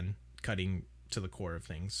 Again, cutting to the core of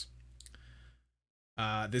things.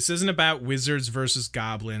 This isn't about wizards versus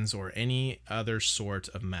goblins or any other sort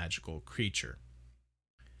of magical creature.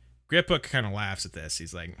 Griphook kind of laughs at this.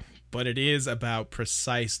 He's like, but it is about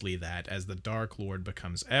precisely that. As the Dark Lord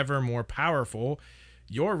becomes ever more powerful,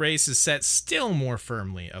 your race is set still more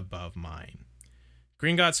firmly above mine.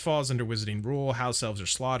 Gringotts falls under wizarding rule, house elves are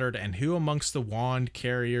slaughtered, and who amongst the wand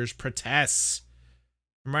carriers protests?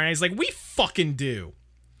 Hermione's like, we fucking do.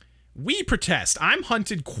 We protest. I'm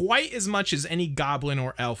hunted quite as much as any goblin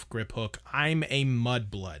or elf, Griphook. I'm a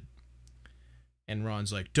mudblood. And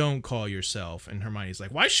Ron's like, don't call yourself. And Hermione's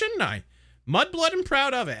like, why shouldn't I? Mudblood and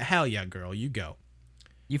proud of it. Hell yeah, girl, you go.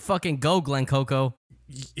 You fucking go, Glen Coco.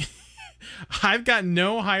 I've got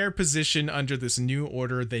no higher position under this new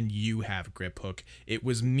order than you have, Griphook. It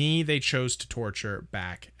was me they chose to torture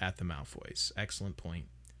back at the Malfoys. Excellent point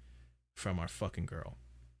from our fucking girl.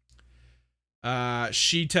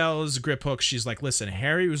 She tells Griphook, she's like, listen,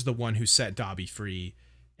 Harry was the one who set Dobby free,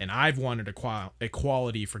 and I've wanted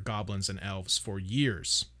equality for goblins and elves for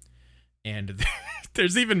years. And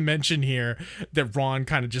there's even mention here that Ron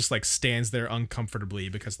kind of just like stands there uncomfortably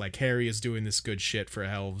because like Harry is doing this good shit for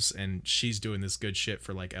elves and she's doing this good shit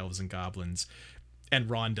for like elves and goblins. And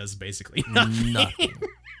Ron does basically nothing.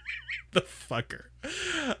 The fucker.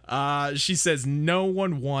 She says, no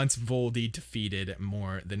one wants Voldy defeated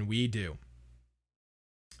more than we do.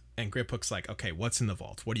 And Griphook's like, okay, what's in the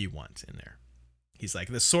vault? What do you want in there? He's like,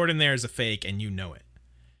 the sword in there is a fake and you know it.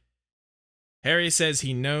 Harry says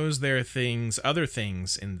he knows there are other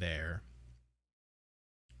things in there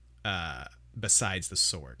besides the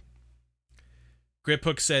sword.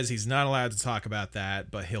 Griphook says he's not allowed to talk about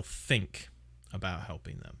that, but he'll think about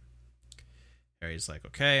helping them. Harry's like,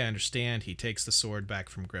 okay, I understand. He takes the sword back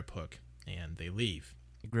from Griphook, and they leave.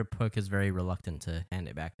 Griphook is very reluctant to hand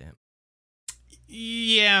it back to him.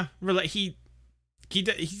 Yeah, he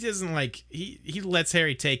doesn't like, he lets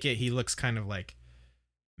Harry take it. He looks kind of like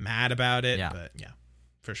mad about it, but yeah,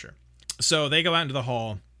 for sure. So they go out into the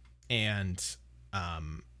hall, and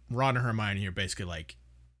Ron and Hermione are basically like,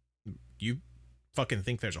 you fucking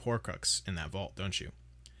think there's a Horcrux in that vault, don't you? And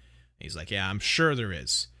he's like, yeah, I'm sure there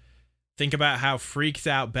is. Think about how freaked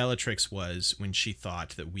out Bellatrix was when she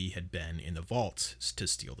thought that we had been in the vault to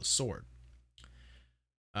steal the sword.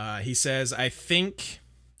 He says, I think...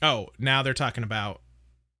 Oh, now they're talking about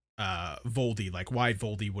Voldy, like why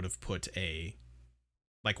Voldy would have put a...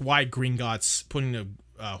 Like why Gringotts, putting a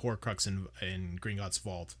Horcrux in Gringotts'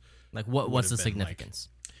 vault. Like what's the significance?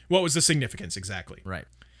 Like, what was the significance, exactly? Right.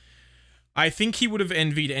 I think he would have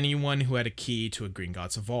envied anyone who had a key to a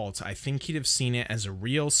Gringotts vault. I think he'd have seen it as a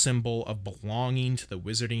real symbol of belonging to the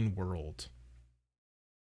wizarding world.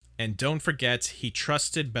 And don't forget, he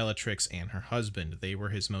trusted Bellatrix and her husband. They were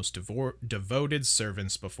his most devoted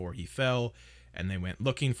servants before he fell, and they went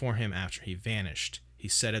looking for him after he vanished. He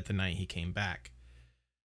said it the night he came back.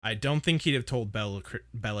 I don't think he'd have told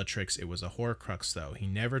Bellatrix it was a Horcrux, though. He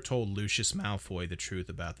never told Lucius Malfoy the truth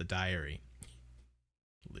about the diary.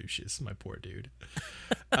 Lucius, my poor dude.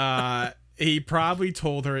 He probably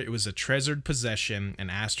told her it was a treasured possession and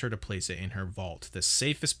asked her to place it in her vault, the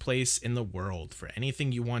safest place in the world for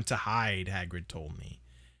anything you want to hide, Hagrid told me,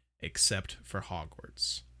 except for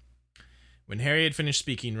Hogwarts. When Harry had finished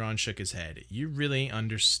speaking, Ron shook his head. You really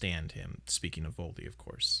understand him, speaking of Voldy, of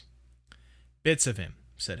course. Bits of him,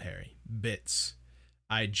 said Harry. Bits.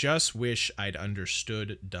 I just wish I'd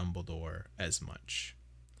understood Dumbledore as much.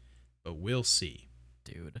 But we'll see.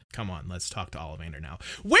 Dude. Come on, let's talk to Ollivander now.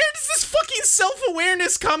 Where does this fucking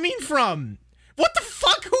self-awareness coming from? What the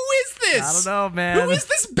fuck? Who is this? I don't know, man. Who is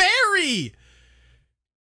this Barry?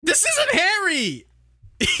 This isn't Harry.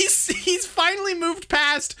 He's finally moved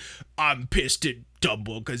past, I'm pissed at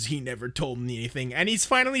Dumbledore because he never told me anything. And he's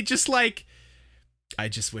finally just like, I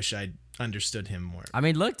just wish I'd understood him more. I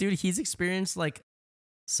mean, look, dude, he's experienced like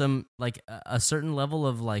some like a certain level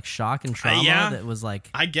of like shock and trauma that was like,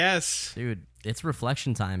 I guess, dude, it's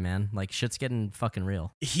reflection time, man. Like shit's getting fucking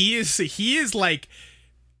real. He is like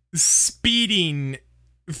speeding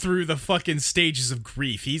through the fucking stages of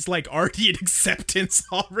grief. He's like already in acceptance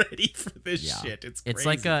already for this shit. It's crazy.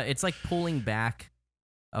 It's like pulling back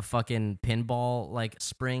a fucking pinball like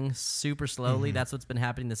spring super slowly. Mm-hmm. That's what's been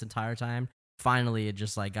happening this entire time. Finally, it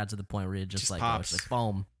just like got to the point where it just like pops. goes like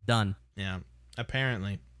boom, done. Yeah,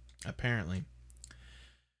 apparently.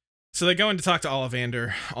 So they go in to talk to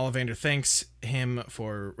Ollivander. Ollivander thanks him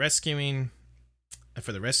for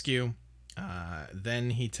the rescue.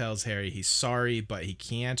 Then he tells Harry he's sorry, but he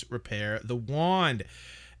can't repair the wand.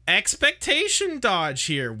 Expectation dodge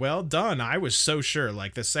here. Well done. I was so sure.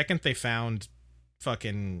 Like the second they found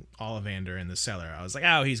fucking Ollivander in the cellar, I was like,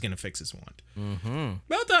 oh, he's gonna fix his wand. Mm-hmm.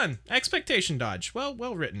 Well done. Expectation dodge.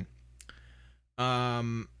 Well written.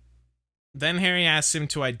 Then Harry asks him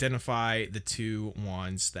to identify the two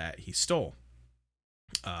wands that he stole.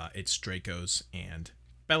 It's Draco's and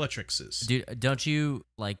Bellatrix's. Dude, don't you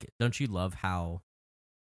love how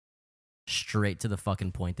straight to the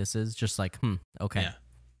fucking point this is? Just like, okay.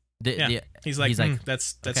 Yeah. He's like,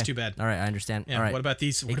 that's okay. Too bad. All right, I understand. Yeah, all right. What about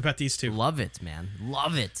these two? Love it, man.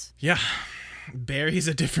 Love it. Yeah. Barry's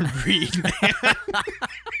a different breed, man.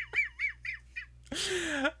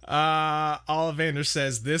 Ollivander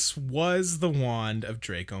says this was the wand of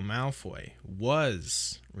Draco Malfoy.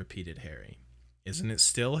 Was, repeated Harry. Isn't it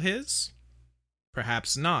still his?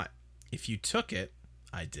 Perhaps not. If you took it,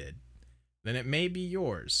 I did, then it may be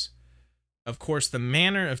yours. Of course, the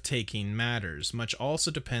manner of taking matters. Much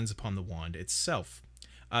also depends upon the wand itself.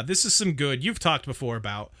 This is some good. You've talked before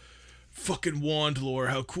about fucking wand lore,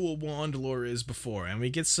 how cool wand lore is before, and we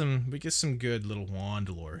get some good little wand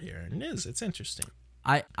lore here. And it's interesting.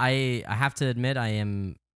 I have to admit I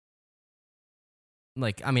am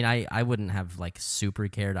like, I mean, I wouldn't have like super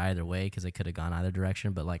cared either way because it could have gone either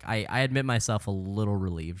direction, but like I admit myself a little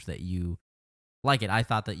relieved that you like it. I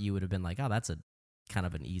thought that you would have been like, oh, that's a kind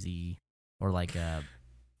of an easy, or like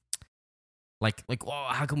like well,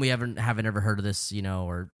 how come we haven't ever heard of this,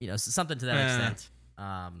 or something to that extent.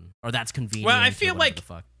 Or that's convenient. Well, I feel like the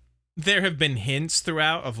fuck. There have been hints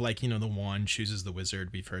throughout of like, the wand chooses the wizard.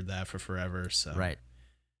 We've heard that for forever. So right.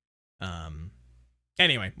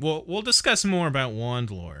 Anyway, we'll discuss more about wand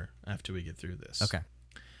lore after we get through this. Okay.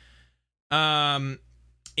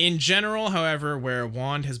 In general, however, where a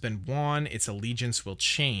wand has been won, its allegiance will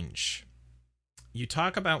change. You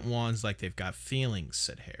talk about wands like they've got feelings,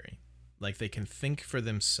 said Harry. Like they can think for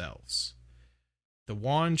themselves. The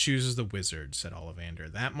wand chooses the wizard, said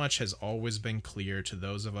Ollivander. That much has always been clear to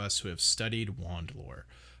those of us who have studied wand lore.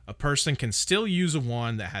 A person can still use a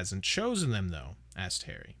wand that hasn't chosen them, though, asked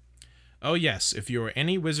Harry. Oh yes, if you are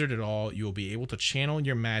any wizard at all, you will be able to channel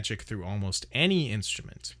your magic through almost any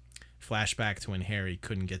instrument. Flashback to when Harry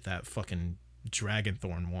couldn't get that fucking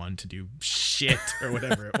Dragonthorn wand to do shit or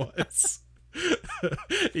whatever it was.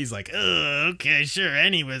 He's like, okay, sure,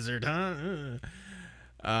 any wizard, huh?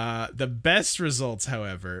 The best results,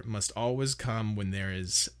 however, must always come when there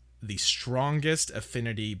is the strongest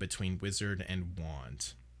affinity between wizard and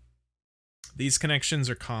wand. These connections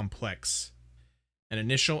are complex. An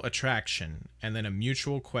initial attraction, and then a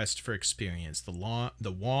mutual quest for experience. The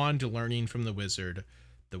wand learning from the wizard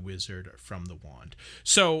from the wand.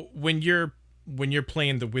 So when you're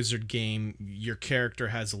playing the wizard game, your character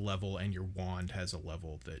has a level and your wand has a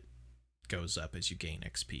level that goes up as you gain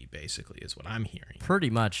XP, basically, is what I'm hearing. Pretty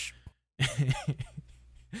much.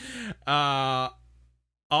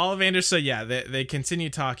 Ollivander, so yeah, they continue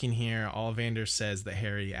talking here. Ollivander says that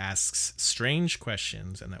Harry asks strange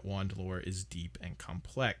questions and that wand lore is deep and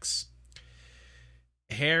complex.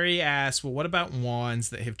 Harry asks, well, what about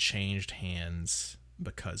wands that have changed hands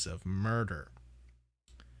because of murder?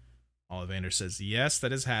 Ollivander says, yes,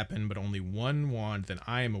 that has happened, but only one wand that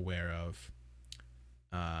I am aware of.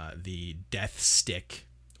 The Death Stick,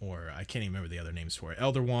 or I can't even remember the other names for it.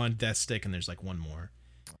 Elder Wand, Death Stick, and there's like one more.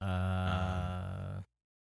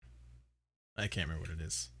 I can't remember what it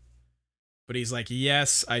is. But he's like,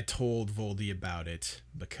 yes, I told Voldy about it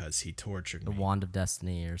because he tortured me. The Wand of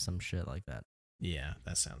Destiny or some shit like that. Yeah,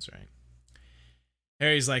 that sounds right.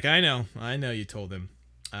 Harry's like, I know you told him.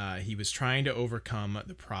 He was trying to overcome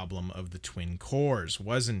the problem of the twin cores,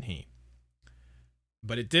 wasn't he?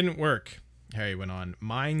 But it didn't work, Harry went on.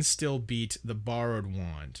 Mine still beat the borrowed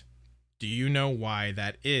wand. Do you know why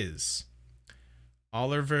that is?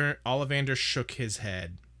 Ollivander shook his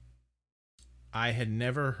head. I had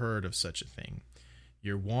never heard of such a thing.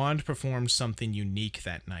 Your wand performs something unique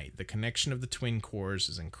that night. The connection of the twin cores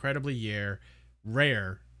is incredibly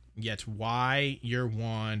rare, yet why your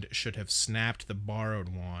wand should have snapped the borrowed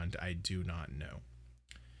wand, I do not know.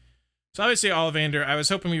 So obviously Ollivander, I was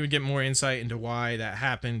hoping we would get more insight into why that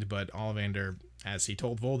happened, but Ollivander, as he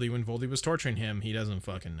told Voldy when Voldy was torturing him, he doesn't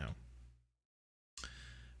fucking know.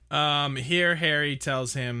 Here Harry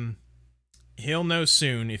tells him he'll know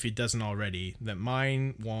soon, if he doesn't already, that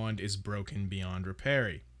my wand is broken beyond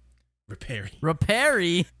repair.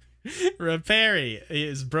 Repairy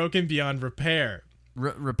is broken beyond repair.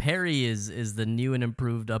 Repairy is the new and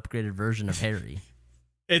improved, upgraded version of Harry.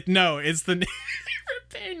 It's the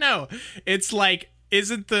no. It's like,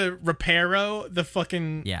 isn't the Reparo the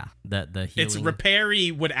fucking the healing? It's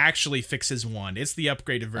Repairy would actually fix his wand. It's the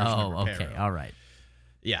upgraded version of Reparo. Oh, okay, all right.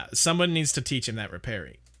 Yeah, someone needs to teach him that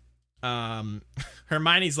Repairy.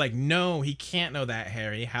 Hermione's like, no, he can't know that,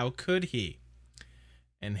 Harry. How could he?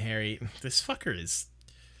 And Harry, this fucker is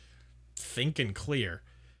thinking clear.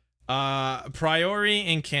 Priori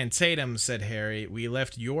incantatem, said Harry. We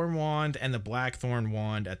left your wand and the Blackthorn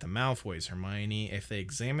wand at the Malfoys, Hermione. If they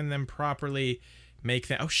examine them properly, make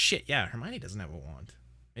them... Oh, shit, yeah, Hermione doesn't have a wand.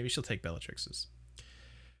 Maybe she'll take Bellatrix's.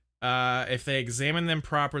 If they examine them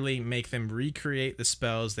properly, make them recreate the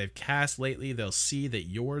spells they've cast lately, they'll see that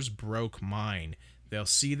yours broke mine. They'll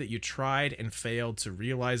see that you tried and failed to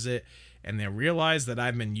realize it, and they'll realize that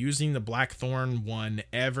I've been using the Blackthorn one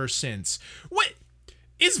ever since. What?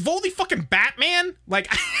 Is Voldy fucking Batman? Like,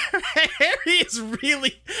 Harry is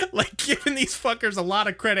really, like, giving these fuckers a lot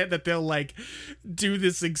of credit that they'll, like, do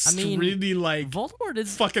this extremely, Voldemort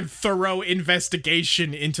is fucking thorough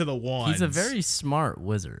investigation into the wands. He's a very smart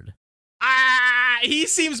wizard. He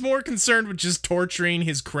seems more concerned with just torturing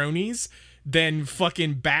his cronies than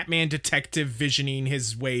fucking Batman detective visioning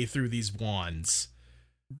his way through these wands.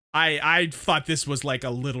 I thought this was, like,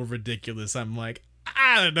 a little ridiculous. I'm like,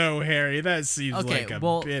 I don't know, Harry. That seems like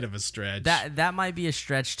a bit of a stretch. That might be a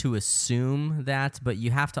stretch to assume that, but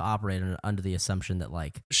you have to operate under the assumption that,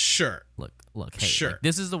 like, sure. Look, hey, sure. Like,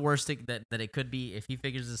 this is the worst thing that it could be. If he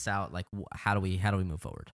figures this out, like, how do we move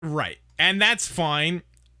forward? Right, and that's fine.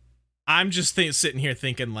 I'm just sitting here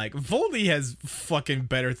thinking, like, Voldy has fucking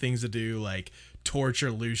better things to do, like torture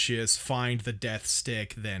Lucius, find the death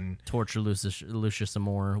stick, then torture Lucius some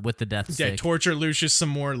more with the death stick. Yeah, torture Lucius some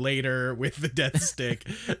more later with the death stick,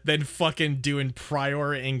 then fucking doing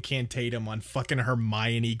prior incantatem on fucking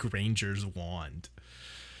Hermione Granger's wand.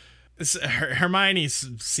 Hermione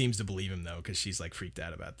seems to believe him, though, because she's, like, freaked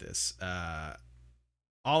out about this.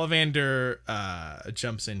 Ollivander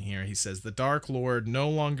jumps in here. He says, the Dark Lord no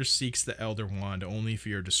longer seeks the Elder Wand only for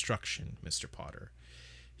your destruction, Mr. Potter.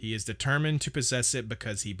 He is determined to possess it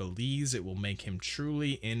because he believes it will make him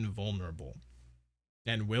truly invulnerable.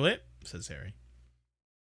 And will it? Says Harry.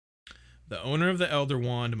 The owner of the Elder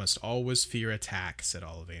Wand must always fear attack, said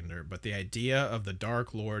Ollivander, but the idea of the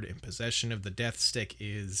Dark Lord in possession of the Death Stick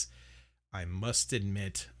is, I must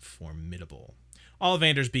admit, formidable.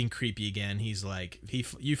 Ollivander's being creepy again. He's like,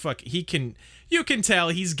 you can tell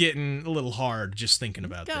he's getting a little hard just thinking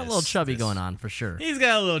about this. Got a little chubby going on for sure. He's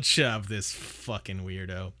got a little chub, this fucking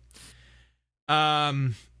weirdo.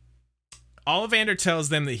 Ollivander tells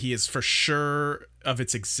them that he is for sure of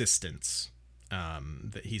its existence.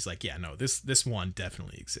 That he's like, yeah, no, this one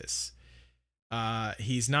definitely exists.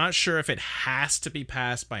 He's not sure if it has to be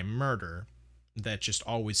passed by murder. That just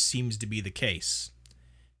always seems to be the case.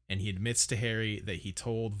 And he admits to Harry that he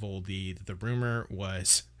told Voldy that the rumor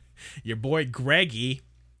was your boy Greggy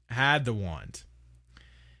had the wand.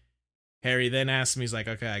 Harry then asks him, he's like,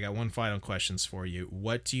 okay, I got one final question for you.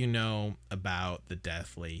 What do you know about the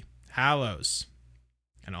Deathly Hallows?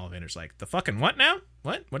 And Ollivander's like, the fucking what now?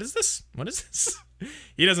 What? What is this? What is this?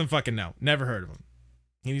 He doesn't fucking know. Never heard of him.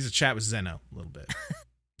 He needs to chat with Zeno a little bit.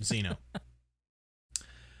 Zeno.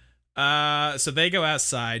 So they go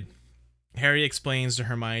outside. Harry explains to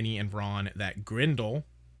Hermione and Ron that Grindel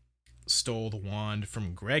stole the wand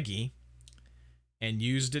from Greggy and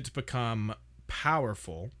used it to become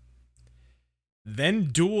powerful, then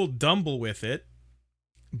dueled Dumble with it,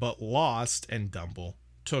 but lost and Dumble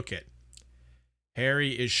took it.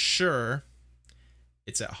 Harry is sure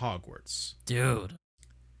it's at Hogwarts. Dude.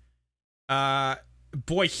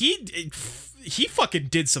 Boy, he fucking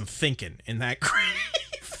did some thinking in that grave.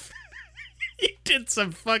 He did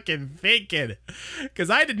some fucking thinking,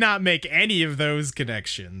 because I did not make any of those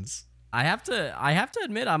connections. I have to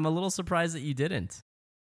admit, I'm a little surprised that you didn't.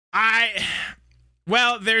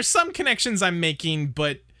 Well, there's some connections I'm making,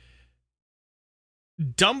 but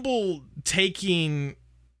Dumble taking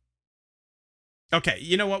Okay,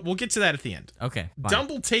 you know what? We'll get to that at the end. Okay, fine.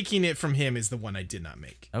 Dumble taking it from him is the one I did not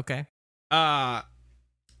make. Okay.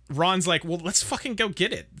 Ron's like, well, let's fucking go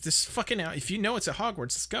get it. This fucking, if you know it's at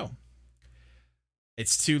Hogwarts, let's go.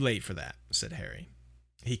 It's too late for that, said Harry.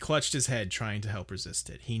 He clutched his head, trying to help resist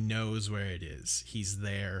it. He knows where it is. He's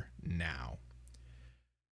there now.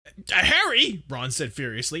 Harry, Ron said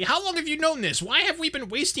furiously, how long have you known this? Why have we been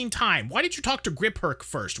wasting time? Why did you talk to Griphook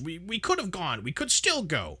first? We could have gone. We could still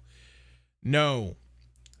go. No,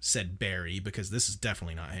 said Barry, because this is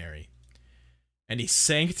definitely not Harry. And he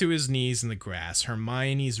sank to his knees in the grass.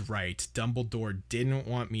 Hermione's right. Dumbledore didn't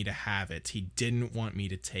want me to have it. He didn't want me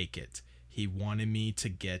to take it. He wanted me to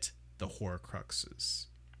get the Horcruxes.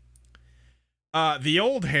 The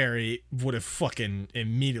old Harry would have fucking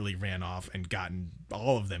immediately ran off and gotten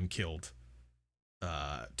all of them killed.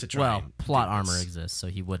 To try. Well, and plot do armor this. exists, so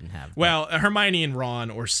he wouldn't have. Well, Hermione and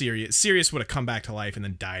Ron or Sirius would have come back to life and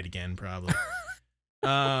then died again, probably.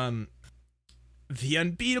 The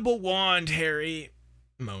unbeatable wand, Harry,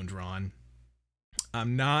 moaned Ron.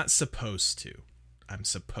 I'm not supposed to. I'm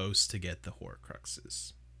supposed to get the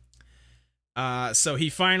Horcruxes. So he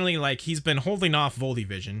finally, he's been holding off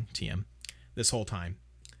Voldivision, TM, this whole time.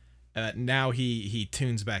 Now he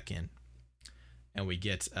tunes back in. And we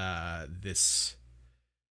get this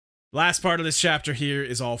last part of this chapter here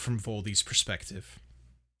is all from Voldy's perspective.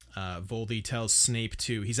 Voldy tells Snape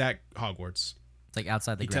he's at Hogwarts. It's like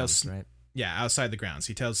outside the grounds, right? Yeah, outside the grounds.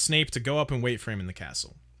 He tells Snape to go up and wait for him in the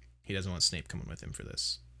castle. He doesn't want Snape coming with him for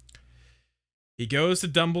this. He goes to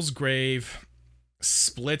Dumble's grave,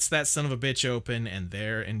 splits that son of a bitch open, and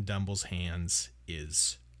there in Dumble's hands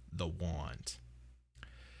is the wand.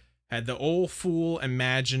 Had the old fool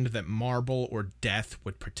imagined that marble or death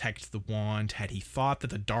would protect the wand? Had he thought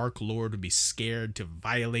that the Dark Lord would be scared to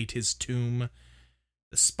violate his tomb?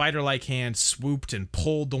 The spider-like hand swooped and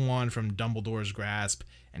pulled the wand from Dumbledore's grasp,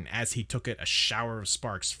 and as he took it, a shower of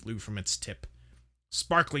sparks flew from its tip,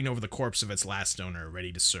 sparkling over the corpse of its last owner,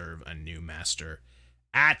 ready to serve a new master.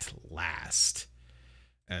 At last.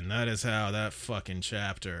 And that is how that fucking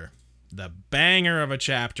chapter, the banger of a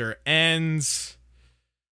chapter, ends.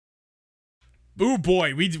 Ooh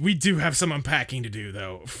boy, we do have some unpacking to do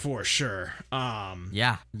though, for sure.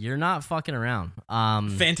 Yeah, you're not fucking around.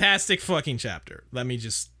 Fantastic fucking chapter. Let me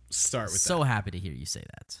just start with that. So happy to hear you say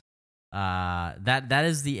that. That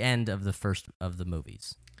is the end of the first of the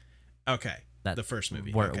movies. Okay, the first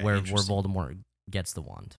movie where okay, where Voldemort gets the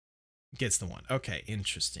wand. Gets the wand. Okay,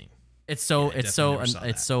 interesting. It's so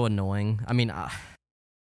annoying. I mean, I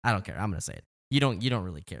don't care. I'm gonna say it. You don't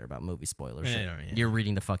really care about movie spoilers. Yeah. You're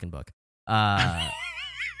reading the fucking book. I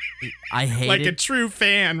hate like it. a true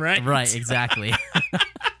fan, right? Right, exactly.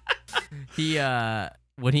 He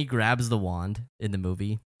when he grabs the wand in the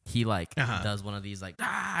movie, he does one of these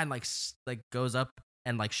and goes up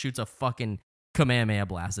and shoots a fucking Kamehameha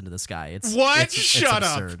blast into the sky. It's what? It's Shut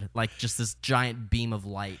absurd. up! Just this giant beam of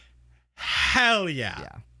light. Hell yeah!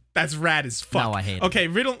 Yeah, that's rad as fuck. No, I hate it. Okay,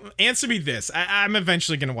 Riddle, answer me this. I'm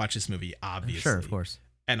eventually gonna watch this movie, obviously. Sure, of course.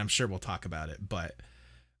 And I'm sure we'll talk about it, but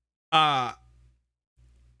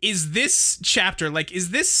is this chapter,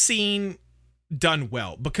 is this scene done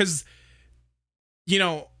well? Because,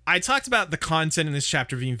 I talked about the content in this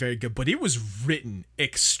chapter being very good, but it was written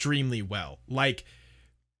extremely well.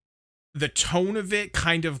 The tone of it,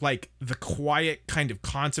 kind of the quiet, kind of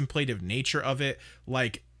contemplative nature of it,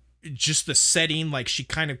 just the setting, she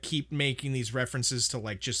kind of keep making these references to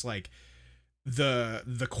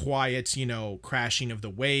the quiet, crashing of the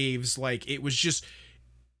waves. It was just,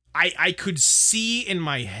 I could see in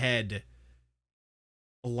my head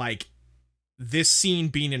this scene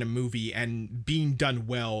being in a movie and being done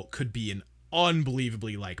well could be an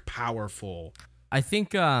unbelievably powerful, I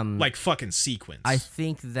think fucking sequence. I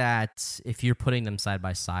think that if you're putting them side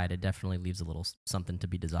by side, it definitely leaves a little something to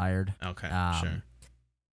be desired. Okay, sure.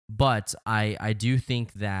 But I do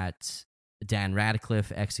think that Dan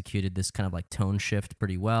Radcliffe executed this kind of tone shift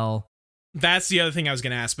pretty well. That's the other thing I was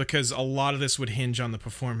going to ask, because a lot of this would hinge on the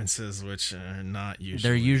performances, which are not usually.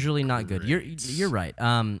 They're usually not good. You're right.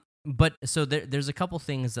 But so there's a couple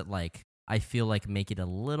things that I feel make it a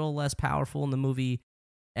little less powerful in the movie,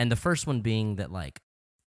 and the first one being that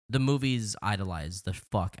the movies idolize the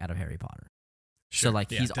fuck out of Harry Potter. Sure. So he's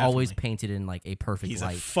definitely. Always painted in a perfect he's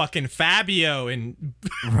light. He's a fucking Fabio in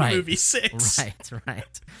movie 6.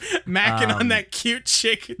 Right. Macking on that cute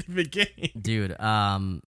chick at the beginning. Dude,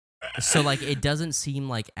 so it doesn't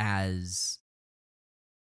seem as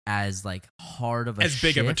hard of a as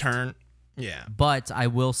big shift, of a turn. Yeah. But I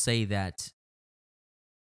will say that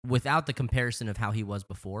without the comparison of how he was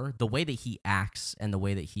before, the way that he acts and the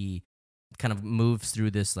way that he kind of moves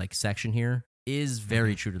through this section here is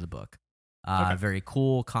very true to the book. Very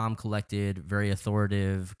cool, calm, collected, very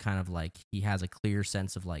authoritative, kind of like he has a clear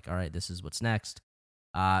sense of like, all right, this is what's next.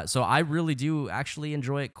 So I really do actually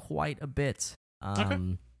enjoy it quite a bit.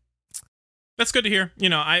 Okay. That's good to hear.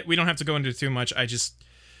 We don't have to go into too much. I just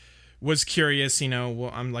was curious,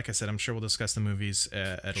 well, like I said, I'm sure we'll discuss the movies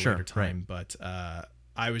at a later time, right. But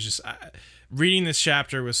I was just reading this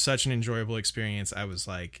chapter was such an enjoyable experience. I was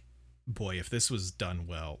like, boy, if this was done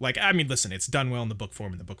well. Like, I mean, listen, it's done well in the book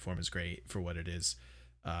form, and the book form is great for what it is.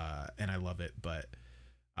 And I love it, but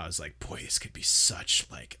I was like, boy, this could be such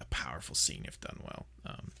like a powerful scene if done well.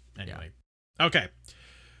 Anyway. Yeah. Okay.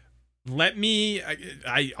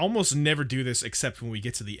 I almost never do this except when we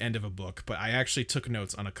get to the end of a book, but I actually took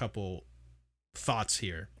notes on a couple thoughts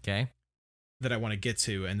here. Okay. That I want to get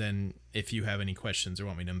to, and then if you have any questions or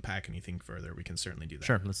want me to unpack anything further, we can certainly do that.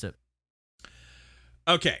 Sure, let's do it.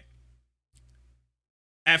 Okay.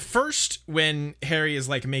 At first, when Harry is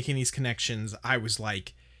like making these connections, I was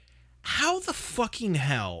like, how the fucking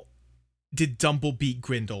hell did Dumble beat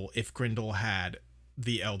Grindel if Grindel had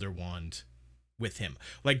the Elder Wand with him?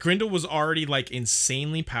 Like, Grindel was already like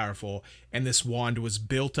insanely powerful, and this wand was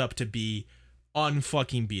built up to be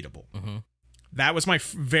unfucking beatable. Mm-hmm. That was my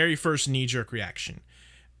very first knee-jerk reaction.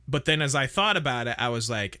 But then as I thought about it, I was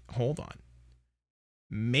like, hold on.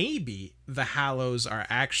 Maybe the Hallows are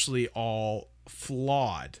actually all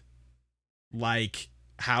flawed. Like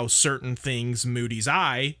how certain things Moody's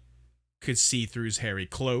eye could see through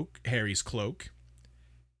Harry's cloak.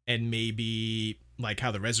 And maybe like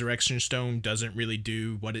how the Resurrection Stone doesn't really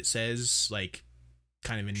do what it says, like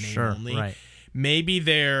kind of in name only. Right. Maybe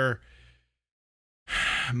they're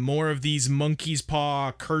more of these monkey's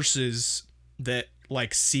paw curses that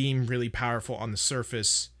like seem really powerful on the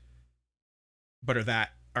surface, but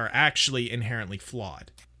are actually inherently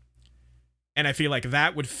flawed. And I feel like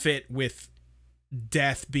that would fit with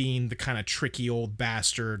Death being the kind of tricky old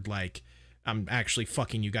bastard, like, I'm actually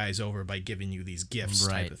fucking you guys over by giving you these gifts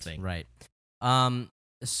type of thing. Right.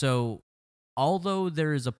 So although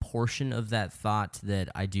there is a portion of that thought that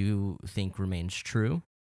I do think remains true,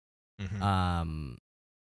 mm-hmm.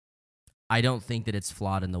 I don't think that it's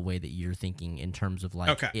flawed in the way that you're thinking in terms of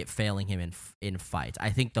like it failing him in fight. I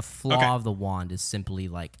think the flaw of the wand is simply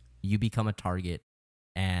like you become a target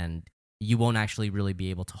and you won't actually really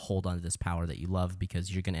be able to hold on to this power that you love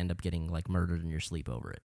because you're going to end up getting like murdered in your sleep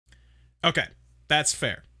over it. Okay, that's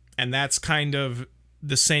fair. And that's kind of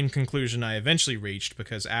the same conclusion I eventually reached,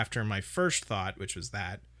 because after my first thought, which was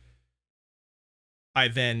that, I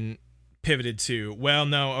then pivoted to, well,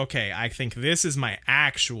 no, okay, I think this is my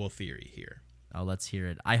actual theory here. Oh, let's hear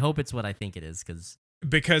it. I hope it's what I think it is,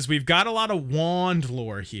 because we've got a lot of wand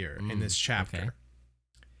lore here in this chapter. Okay.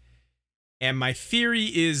 And my theory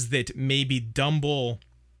is that maybe Dumble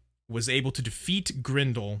was able to defeat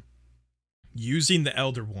Grindel using the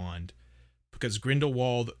Elder Wand because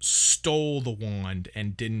Grindelwald stole the wand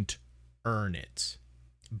and didn't earn it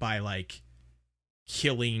by, like,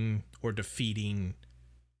 killing or defeating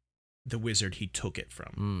the wizard he took it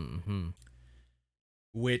from. Mm-hmm.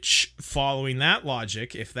 Which, following that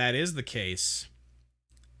logic, if that is the case,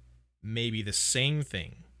 maybe the same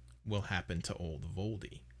thing will happen to old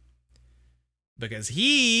Voldy. Because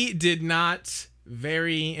he did not,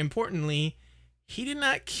 very importantly, he did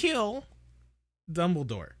not kill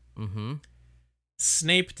Dumbledore. Mm-hmm.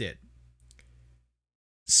 Snape did.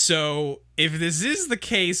 So, if this is the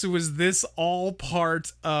case, was this all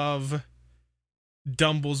part of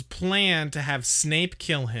Dumbledore's plan to have Snape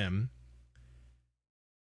kill him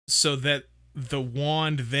so that the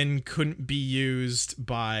wand then couldn't be used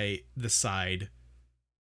by the side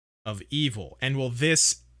of evil? And will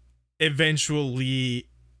this eventually,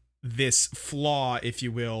 this flaw, if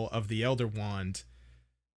you will, of the Elder Wand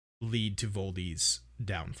lead to Voldy's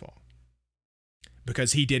downfall?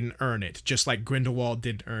 Because he didn't earn it, just like Grindelwald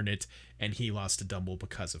didn't earn it, and he lost to Dumble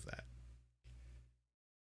because of that.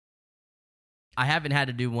 I haven't had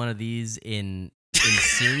to do one of these in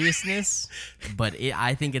seriousness, but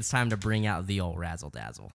I think it's time to bring out the old razzle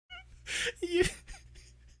dazzle.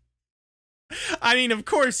 I mean, of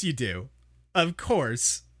course you do, of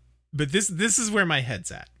course. But this is where my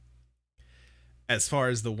head's at. As far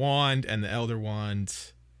as the wand and the Elder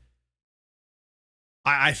Wand,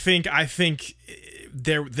 I think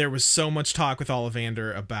there was so much talk with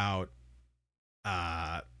Ollivander about,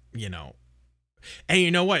 and you know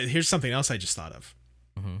what? Here's something else I just thought of.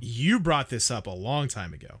 Mm-hmm. You brought this up a long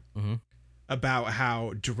time ago mm-hmm. about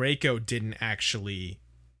how Draco didn't actually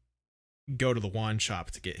go to the wand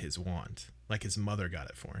shop to get his wand. Like his mother got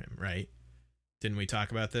it for him, right? Didn't we talk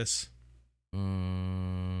about this?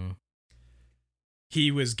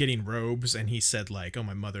 he was getting robes and he said like, "Oh,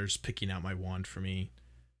 my mother's picking out my wand for me."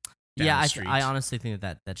 Yeah, I honestly think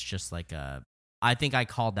that's just like a. I think I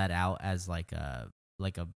called that out as like a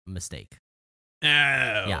mistake. Oh,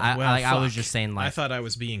 yeah, I was just saying like I thought I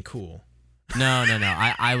was being cool. No.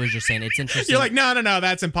 I was just saying it's interesting. You're like, no,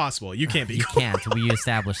 that's impossible. You can't be. You cool. can't. We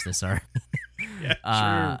established this already.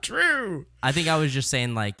 Yeah, true. I think I was just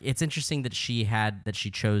saying like it's interesting that she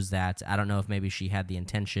chose that. I don't know if maybe she had the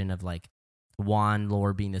intention of like wand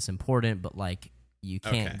lore being this important, but like you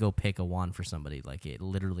can't go pick a wand for somebody. Like it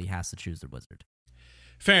literally has to choose their wizard.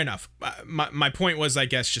 Fair enough. My point was, I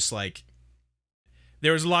guess, just like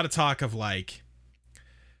there was a lot of talk of like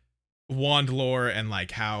wand lore and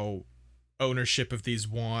like how ownership of these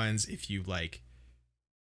wands, if you like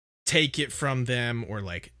take it from them or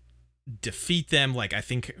like defeat them, like I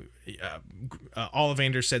think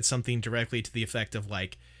Ollivander said something directly to the effect of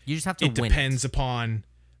like you just have to it win depends upon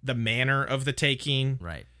the manner of the taking,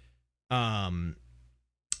 right?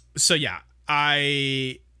 So yeah,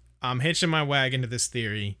 I'm hitching my wagon to this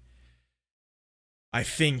theory. I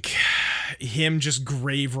think him just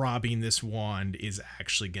grave robbing this wand is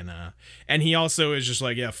actually gonna, and he also is just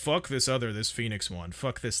like, yeah, fuck this Phoenix wand,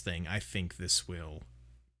 fuck this thing. I think this will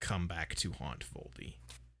come back to haunt Voldy.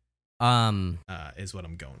 Is what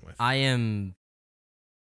I'm going with. I am.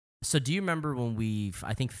 So do you remember when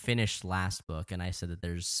I think finished last book and I said that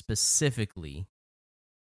there's specifically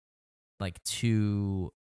like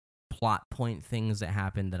 2 plot point things that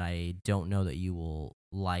happen that I don't know that you will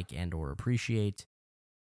like and or appreciate.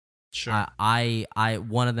 Sure. I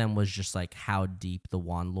one of them was just like how deep the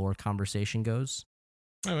wand lore conversation goes.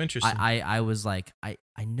 Oh, interesting. I was like, I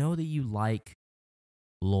know that you like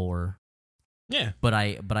lore. Yeah. But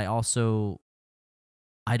I also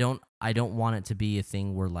I don't want it to be a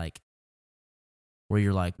thing where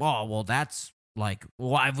you're like, oh well that's like,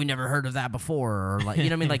 why have we never heard of that before? Or like, you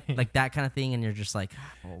know what I mean? Like that kind of thing. And you're just like,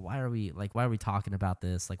 well, why are we talking about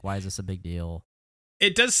this? Like, why is this a big deal?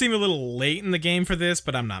 It does seem a little late in the game for this,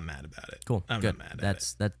 but I'm not mad about it. Cool. I'm good. not mad at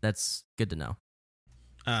it. That's good to know.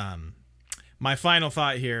 My final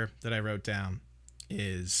thought here that I wrote down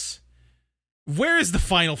is, where is the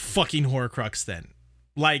final fucking Horcrux then?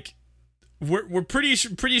 Like, we're pretty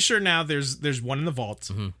sure now there's one in the vault.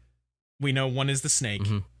 Mm-hmm. We know one is the snake,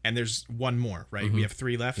 and there's one more, right? Mm-hmm. We have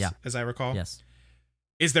 3 left, as I recall. Yes.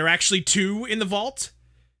 Is there actually 2 in the vault?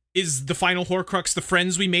 Is the final Horcrux the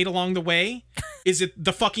friends we made along the way? Is it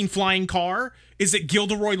the fucking flying car? Is it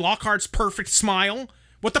Gilderoy Lockhart's perfect smile?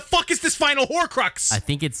 What the fuck is this final Horcrux? I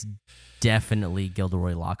think it's definitely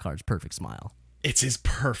Gilderoy Lockhart's perfect smile. It's his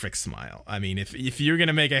perfect smile. I mean, if you're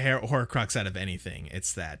gonna make a Horcrux out of anything,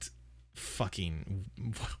 it's that fucking,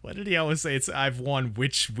 what did he always say? It's, I've won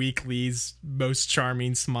Witch Weekly's most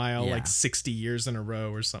charming smile like 60 years in a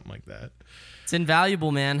row or something like that. It's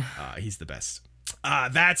invaluable, man. He's the best.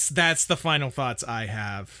 That's the final thoughts I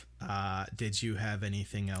have. Did you have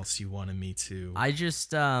anything else you wanted me to? I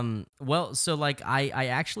just well, so like I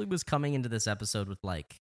actually was coming into this episode with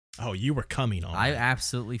like, oh, you were coming on. I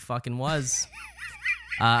absolutely fucking was.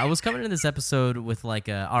 I was coming into this episode with like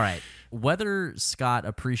all right, whether Scott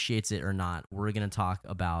appreciates it or not, we're gonna talk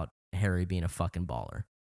about Harry being a fucking baller.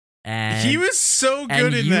 And he was so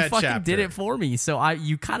good in that chapter. You fucking did it for me. So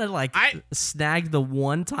you kind of like snagged the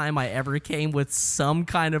one time I ever came with some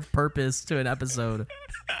kind of purpose to an episode,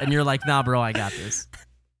 and you're like, "Nah, bro, I got this."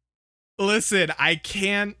 Listen, I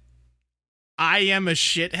can't. I am a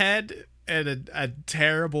shithead and a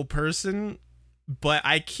terrible person, but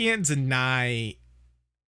I can't deny.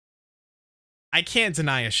 I can't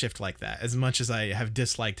deny a shift like that. As much as I have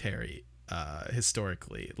disliked Harry,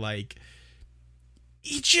 historically, like.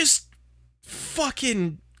 He just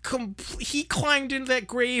fucking he climbed into that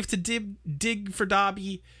grave to dig for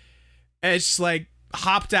Dobby, and it's like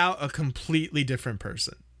hopped out a completely different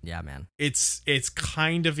person. Yeah, man. It's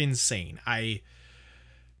kind of insane. I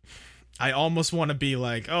almost want to be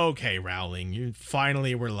like, okay, Rowling, you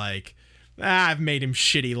finally were like, I've made him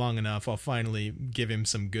shitty long enough. I'll finally give him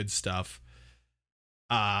some good stuff.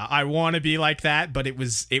 I want to be like that, but it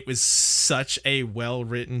was such a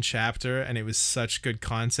well-written chapter, and it was such good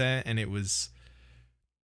content, and it was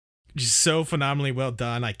just so phenomenally well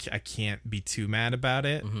done. I can't be too mad about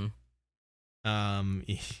it. Mm-hmm.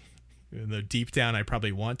 Even though deep down I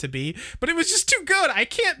probably want to be, but it was just too good. I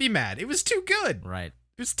can't be mad. It was too good. Right.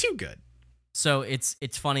 It was too good. So it's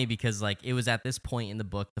funny because like it was at this point in the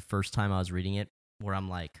book the first time I was reading it where I'm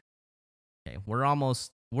like, okay, we're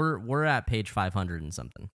at page 500 and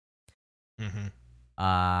something. Mm-hmm.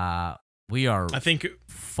 We are, I think,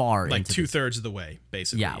 far like into 2/3 of the way,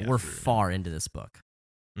 basically. Yeah, we're far into this book.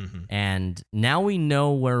 Mm-hmm. And now we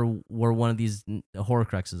know where one of these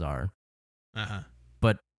Horcruxes are,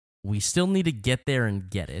 but we still need to get there and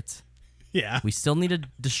get it. Yeah. We still need to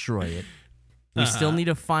destroy it. We still need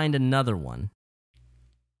to find another one.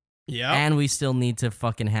 Yeah. And we still need to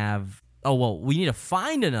fucking have... Oh, well, we need to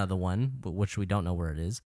find another one, but which we don't know where it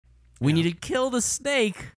is. We need to kill the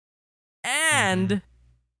snake, and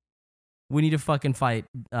we need to fucking fight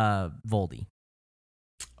Voldy.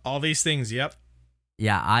 All these things, yep.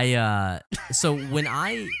 Yeah, so when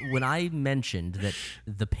I mentioned that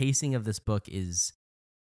the pacing of this book is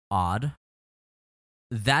odd,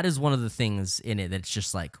 that is one of the things in it that's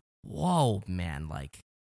just like, whoa, man, like,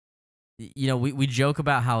 you know, we joke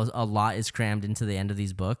about how a lot is crammed into the end of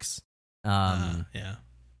these books. Yeah.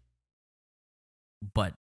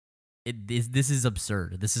 But this is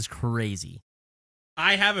absurd. This is crazy.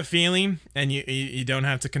 I have a feeling, and you don't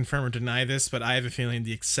have to confirm or deny this, but I have a feeling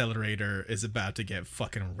the accelerator is about to get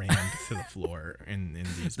fucking rammed to the floor in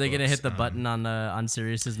these They're books. gonna hit the button on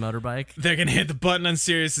Sirius's motorbike. They're gonna hit the button on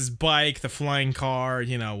Sirius's bike, the flying car,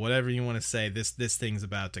 you know, whatever you want to say. This thing's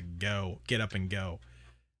about to get up and go.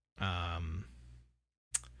 I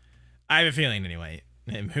have a feeling anyway.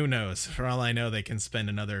 And who knows? For all I know, they can spend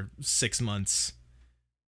another 6 months.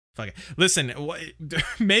 Fuck it. Listen,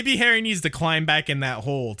 maybe Harry needs to climb back in that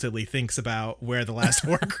hole till he thinks about where the last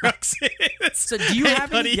Horcrux is. So do you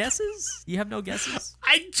have buddy. any guesses? You have no guesses?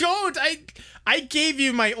 I don't. I gave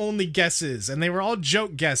you my only guesses, and they were all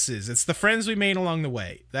joke guesses. It's the friends we made along the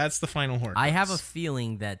way. That's the final Horcrux. I have a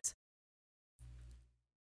feeling that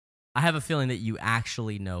you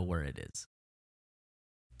actually know where it is.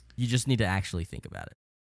 You just need to actually think about it.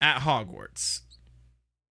 At Hogwarts.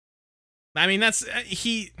 I mean, that's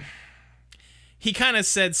he kind of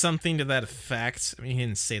said something to that effect. I mean, he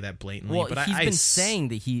didn't say that blatantly, Well, but he's been saying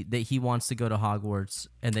that he wants to go to Hogwarts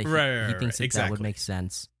and that he thinks that would make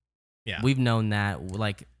sense. Yeah, we've known that.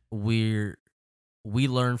 Like we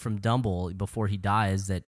learned from Dumble before he dies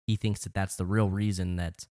that he thinks that that's the real reason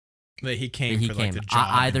that he came. Like, the job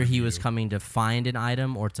either he interview. was coming to find an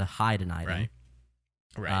item or to hide an item.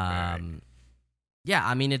 Right. Yeah,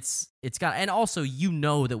 I mean it's got, and also you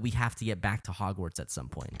know that we have to get back to Hogwarts at some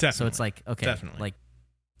point. Definitely. So it's like, okay, Definitely. like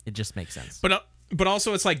it just makes sense. But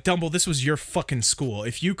also it's like, Dumble, this was your fucking school.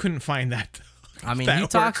 If you couldn't find that, I mean, that he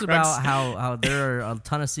talks Horcrux- about how there are a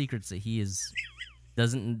ton of secrets that he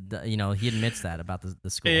doesn't, you know, he admits that about the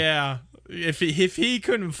school. Yeah. If he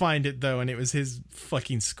couldn't find it though, and it was his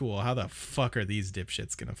fucking school, how the fuck are these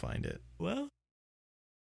dipshits gonna find it? Well,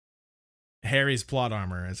 Harry's plot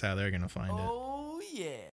armor is how they're gonna find it. oh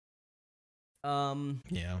yeah.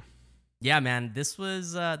 Yeah. Yeah, man, this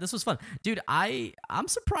was fun, dude. I'm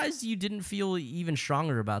surprised you didn't feel even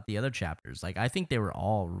stronger about the other chapters. Like, I think they were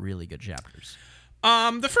all really good chapters.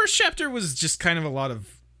 The first chapter was just kind of a lot of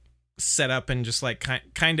setup and just like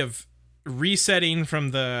kind of resetting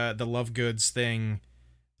from the Lovegoods thing,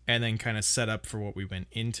 and then kind of set up for what we went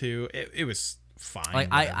into. It was fine. Like,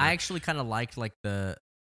 I actually kind of liked like the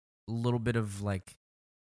little bit of like,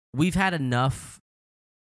 we've had enough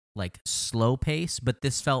like slow pace, but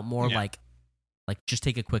this felt more like just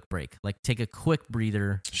take a quick break, like take a quick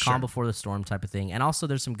breather, Sure. calm before the storm type of thing. And also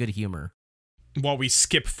there's some good humor while we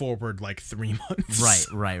skip forward like 3 months.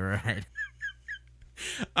 Right.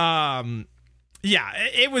 Yeah,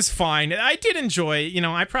 it was fine. I did enjoy, you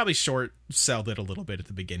know, I probably short sold it a little bit at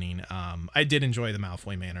the beginning. I did enjoy the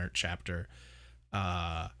Malfoy Manor chapter.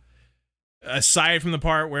 Aside from the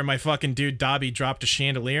part where my fucking dude Dobby dropped a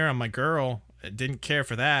chandelier on my girl, I didn't care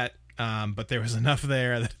for that. But there was enough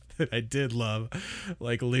there that I did love.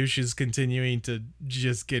 Like Lucius continuing to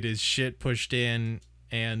just get his shit pushed in,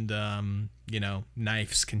 and you know,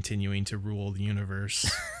 knives continuing to rule the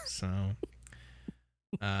universe. So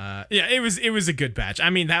yeah, it was a good batch. I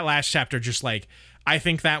mean, that last chapter, just like, I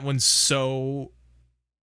think that one was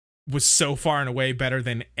so far and away better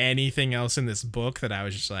than anything else in this book that I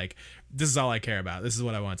was just like, this is all I care about. This is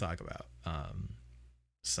what I want to talk about.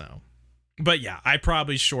 So, but yeah, I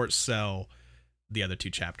probably short sell the other 2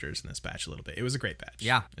 chapters in this batch a little bit. It was a great batch.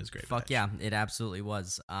 Yeah, it was a great. Fuck batch. yeah, it absolutely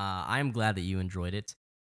was. I'm glad that you enjoyed it.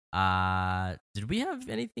 Did we have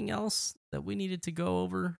anything else that we needed to go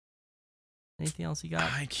over? Anything else you got?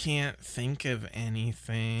 I can't think of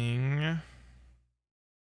anything.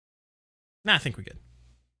 Nah, I think we're good.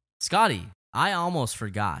 Scotty, I almost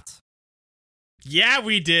forgot. Yeah,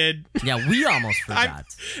 we did. Yeah, we almost forgot.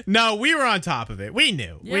 No, we were on top of it. We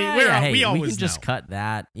knew. Hey, we always we can just know. cut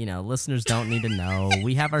that. You know, listeners don't need to know.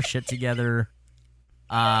 We have our shit together.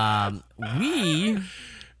 We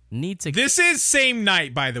need to. This is same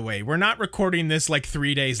night, by the way. We're not recording this like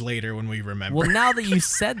 3 days later when we remember. Well, now that you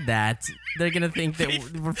said that, they're gonna think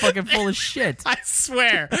that we're fucking full of shit. I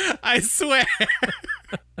swear.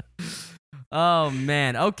 Oh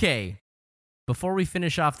man. Okay. Before we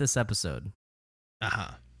finish off this episode,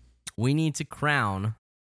 we need to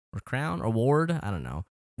award. I don't know.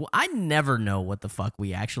 Well, I never know what the fuck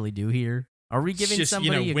we actually do here. Are we giving just,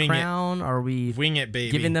 somebody a crown? Are we wing it,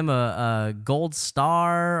 baby? Giving them a gold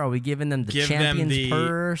star? Are we giving them the champion's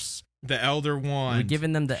purse? The Elder Wand. Are we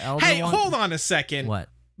giving them the Elder Wand? Hey, Wand? hold on a second. What?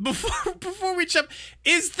 Before we jump,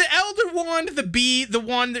 is the Elder Wand the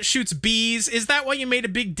one that shoots bees? Is that why you made a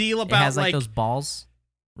big deal about? It has like those balls,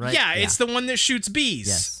 right? Yeah, it's the one that shoots bees.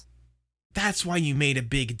 Yes. That's why you made a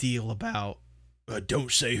big deal about.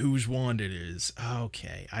 Don't say whose wand it is.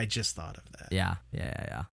 Okay, I just thought of that. Yeah.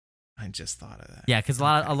 I just thought of that. Yeah, because a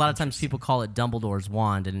lot of times people call it Dumbledore's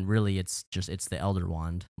wand, and really it's the Elder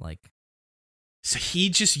Wand. Like, so he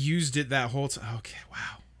just used it that whole time. Okay,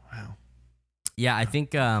 wow. Yeah, I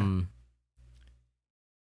think Dumbledore.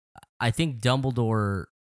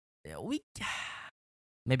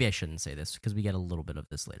 Maybe I shouldn't say this because we get a little bit of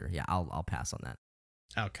this later. Yeah, I'll pass on that.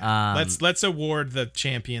 Okay, let's award the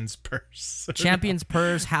Champion's Purse. Champion's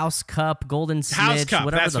Purse, House Cup, Golden Snitch, Cup,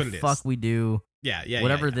 whatever that's the what fuck we do. Yeah.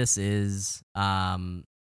 Whatever this is.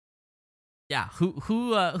 Yeah.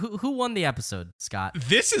 Who won the episode, Scott?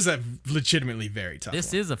 This is a legitimately very tough.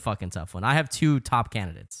 This one. is a fucking tough one. I have 2 top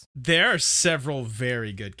candidates. There are several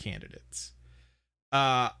very good candidates.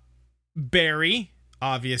 Barry,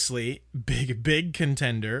 obviously, big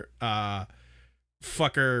contender.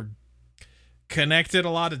 Fucker connected a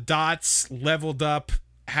lot of dots, leveled up,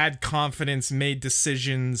 had confidence, made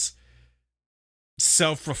decisions,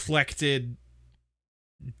 self-reflected,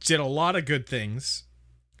 did a lot of good things.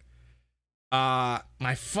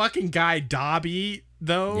 My fucking guy Dobby,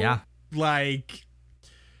 though, yeah, like,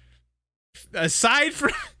 aside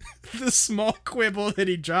from the small quibble that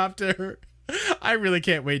he dropped to her, I really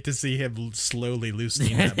can't wait to see him slowly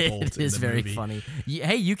loosening that bolt. It is very funny.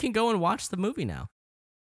 Hey, you can go and watch the movie now.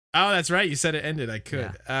 Oh, that's right. You said it ended. I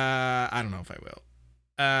could. Yeah. I don't know if I will.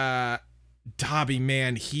 Dobby,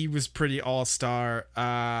 man, he was pretty all-star.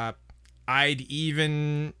 I'd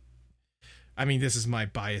even... I mean, this is my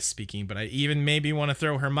bias speaking, but I even maybe want to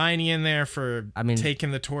throw Hermione in there for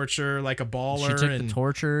taking the torture like a baller. She took the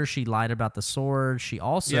torture. She lied about the sword. She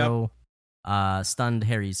also stunned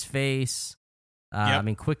Harry's face. I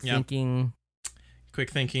mean, quick thinking. Quick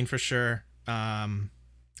thinking for sure. But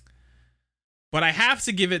I have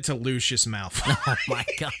to give it to Lucius Malfoy. Oh my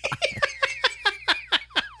god.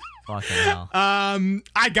 Fucking hell.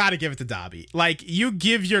 I gotta give it to Dobby. Like, you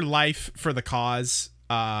give your life for the cause.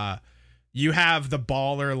 You have the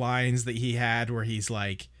baller lines that he had where he's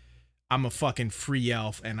like, I'm a fucking free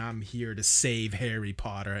elf and I'm here to save Harry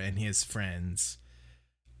Potter and his friends.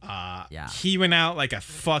 He went out like a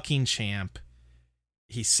fucking champ.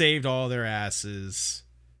 He saved all their asses.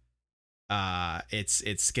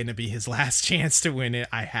 It's gonna be his last chance to win it.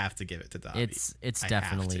 I have to give it to Dobby. It's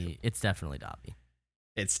definitely Dobby.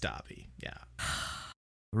 It's Dobby, yeah.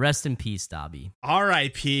 Rest in peace, Dobby.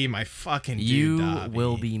 R.I.P. my fucking dude, you Dobby.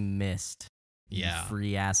 will be missed. Yeah. You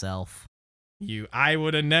free ass elf. I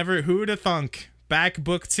would have never, who'd have thunk? Back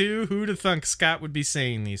book 2, who'd have thunk Scott would be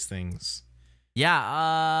saying these things?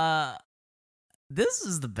 Yeah, this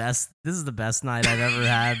is the best night I've ever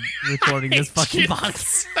had recording this fucking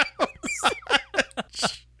box.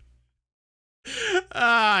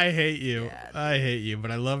 I hate you. Yeah, I hate you,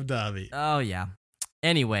 but I love Dobby. Oh yeah.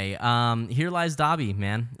 Anyway, here lies Dobby,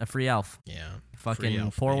 man, a free elf. Yeah. Fucking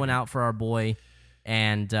elf, pour one out for our boy,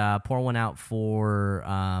 and pour one out for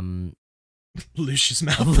Lucius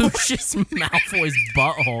Malfoy. Lucius Malfoy's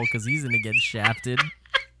butthole, because he's gonna get shafted.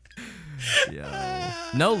 Yo.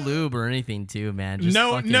 No lube or anything, too, man. Just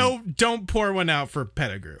don't pour one out for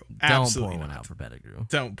Pettigrew. Absolutely don't pour one out for Pettigrew.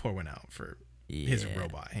 Don't pour one out for his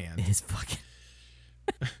robot hand. His fucking.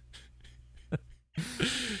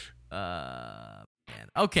 Man.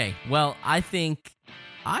 Okay, well, I think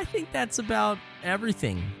that's about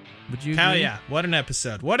everything. Would you? Hell agree? yeah! What an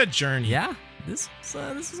episode! What a journey! Yeah, this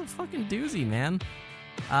is a fucking doozy, man.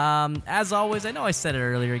 As always, I know I said it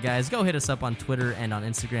earlier, guys. Go hit us up on Twitter and on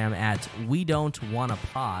Instagram at We Don't Wanna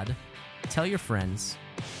Pod. Tell your friends.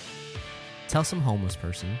 Tell some homeless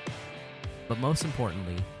person. But most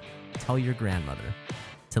importantly, tell your grandmother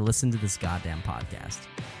to listen to this goddamn podcast.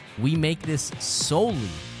 We make this solely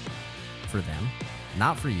for them,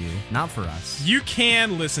 not for you, not for us. You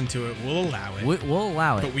can listen to it. We'll allow it. We'll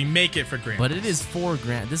allow it. But we make it for grandmas. But it is for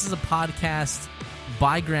grand. This is a podcast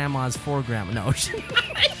by grandmas for grandma. No.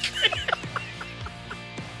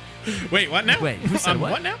 Wait, what now? Wait, who said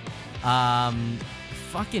what now?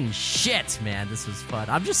 Fucking shit, man. This was fun.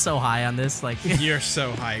 I'm just so high on this. Like, You're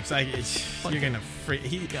so hyped. You're gonna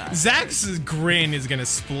freak. Zach's grin is gonna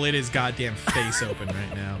split his goddamn face open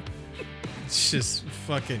right now. It's just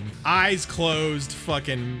fucking eyes closed,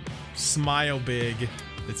 fucking smile big.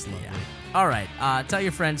 It's lovely. yeah. All right. Tell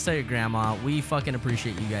your friends, tell your grandma. We fucking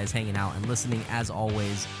appreciate you guys hanging out and listening as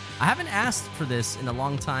always. I haven't asked for this in a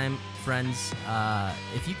long time, friends.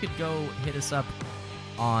 If you could go hit us up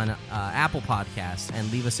on Apple Podcasts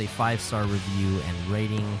and leave us a 5-star review and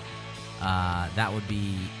rating, that would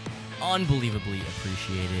be unbelievably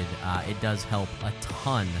appreciated. It does help a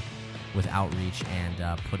ton with outreach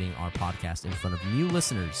and putting our podcast in front of new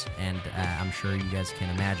listeners, and I'm sure you guys can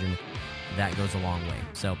imagine that goes a long way.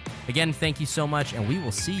 So again, thank you so much, and we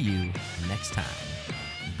will see you next time.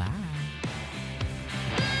 Bye.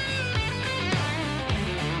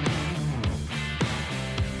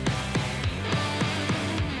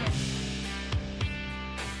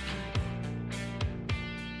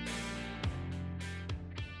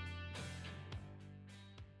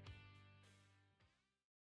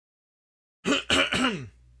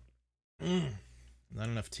 Not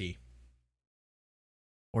enough tea.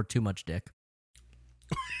 Or too much dick.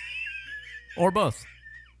 Or both.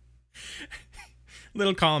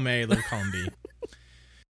 Little column A, little column B.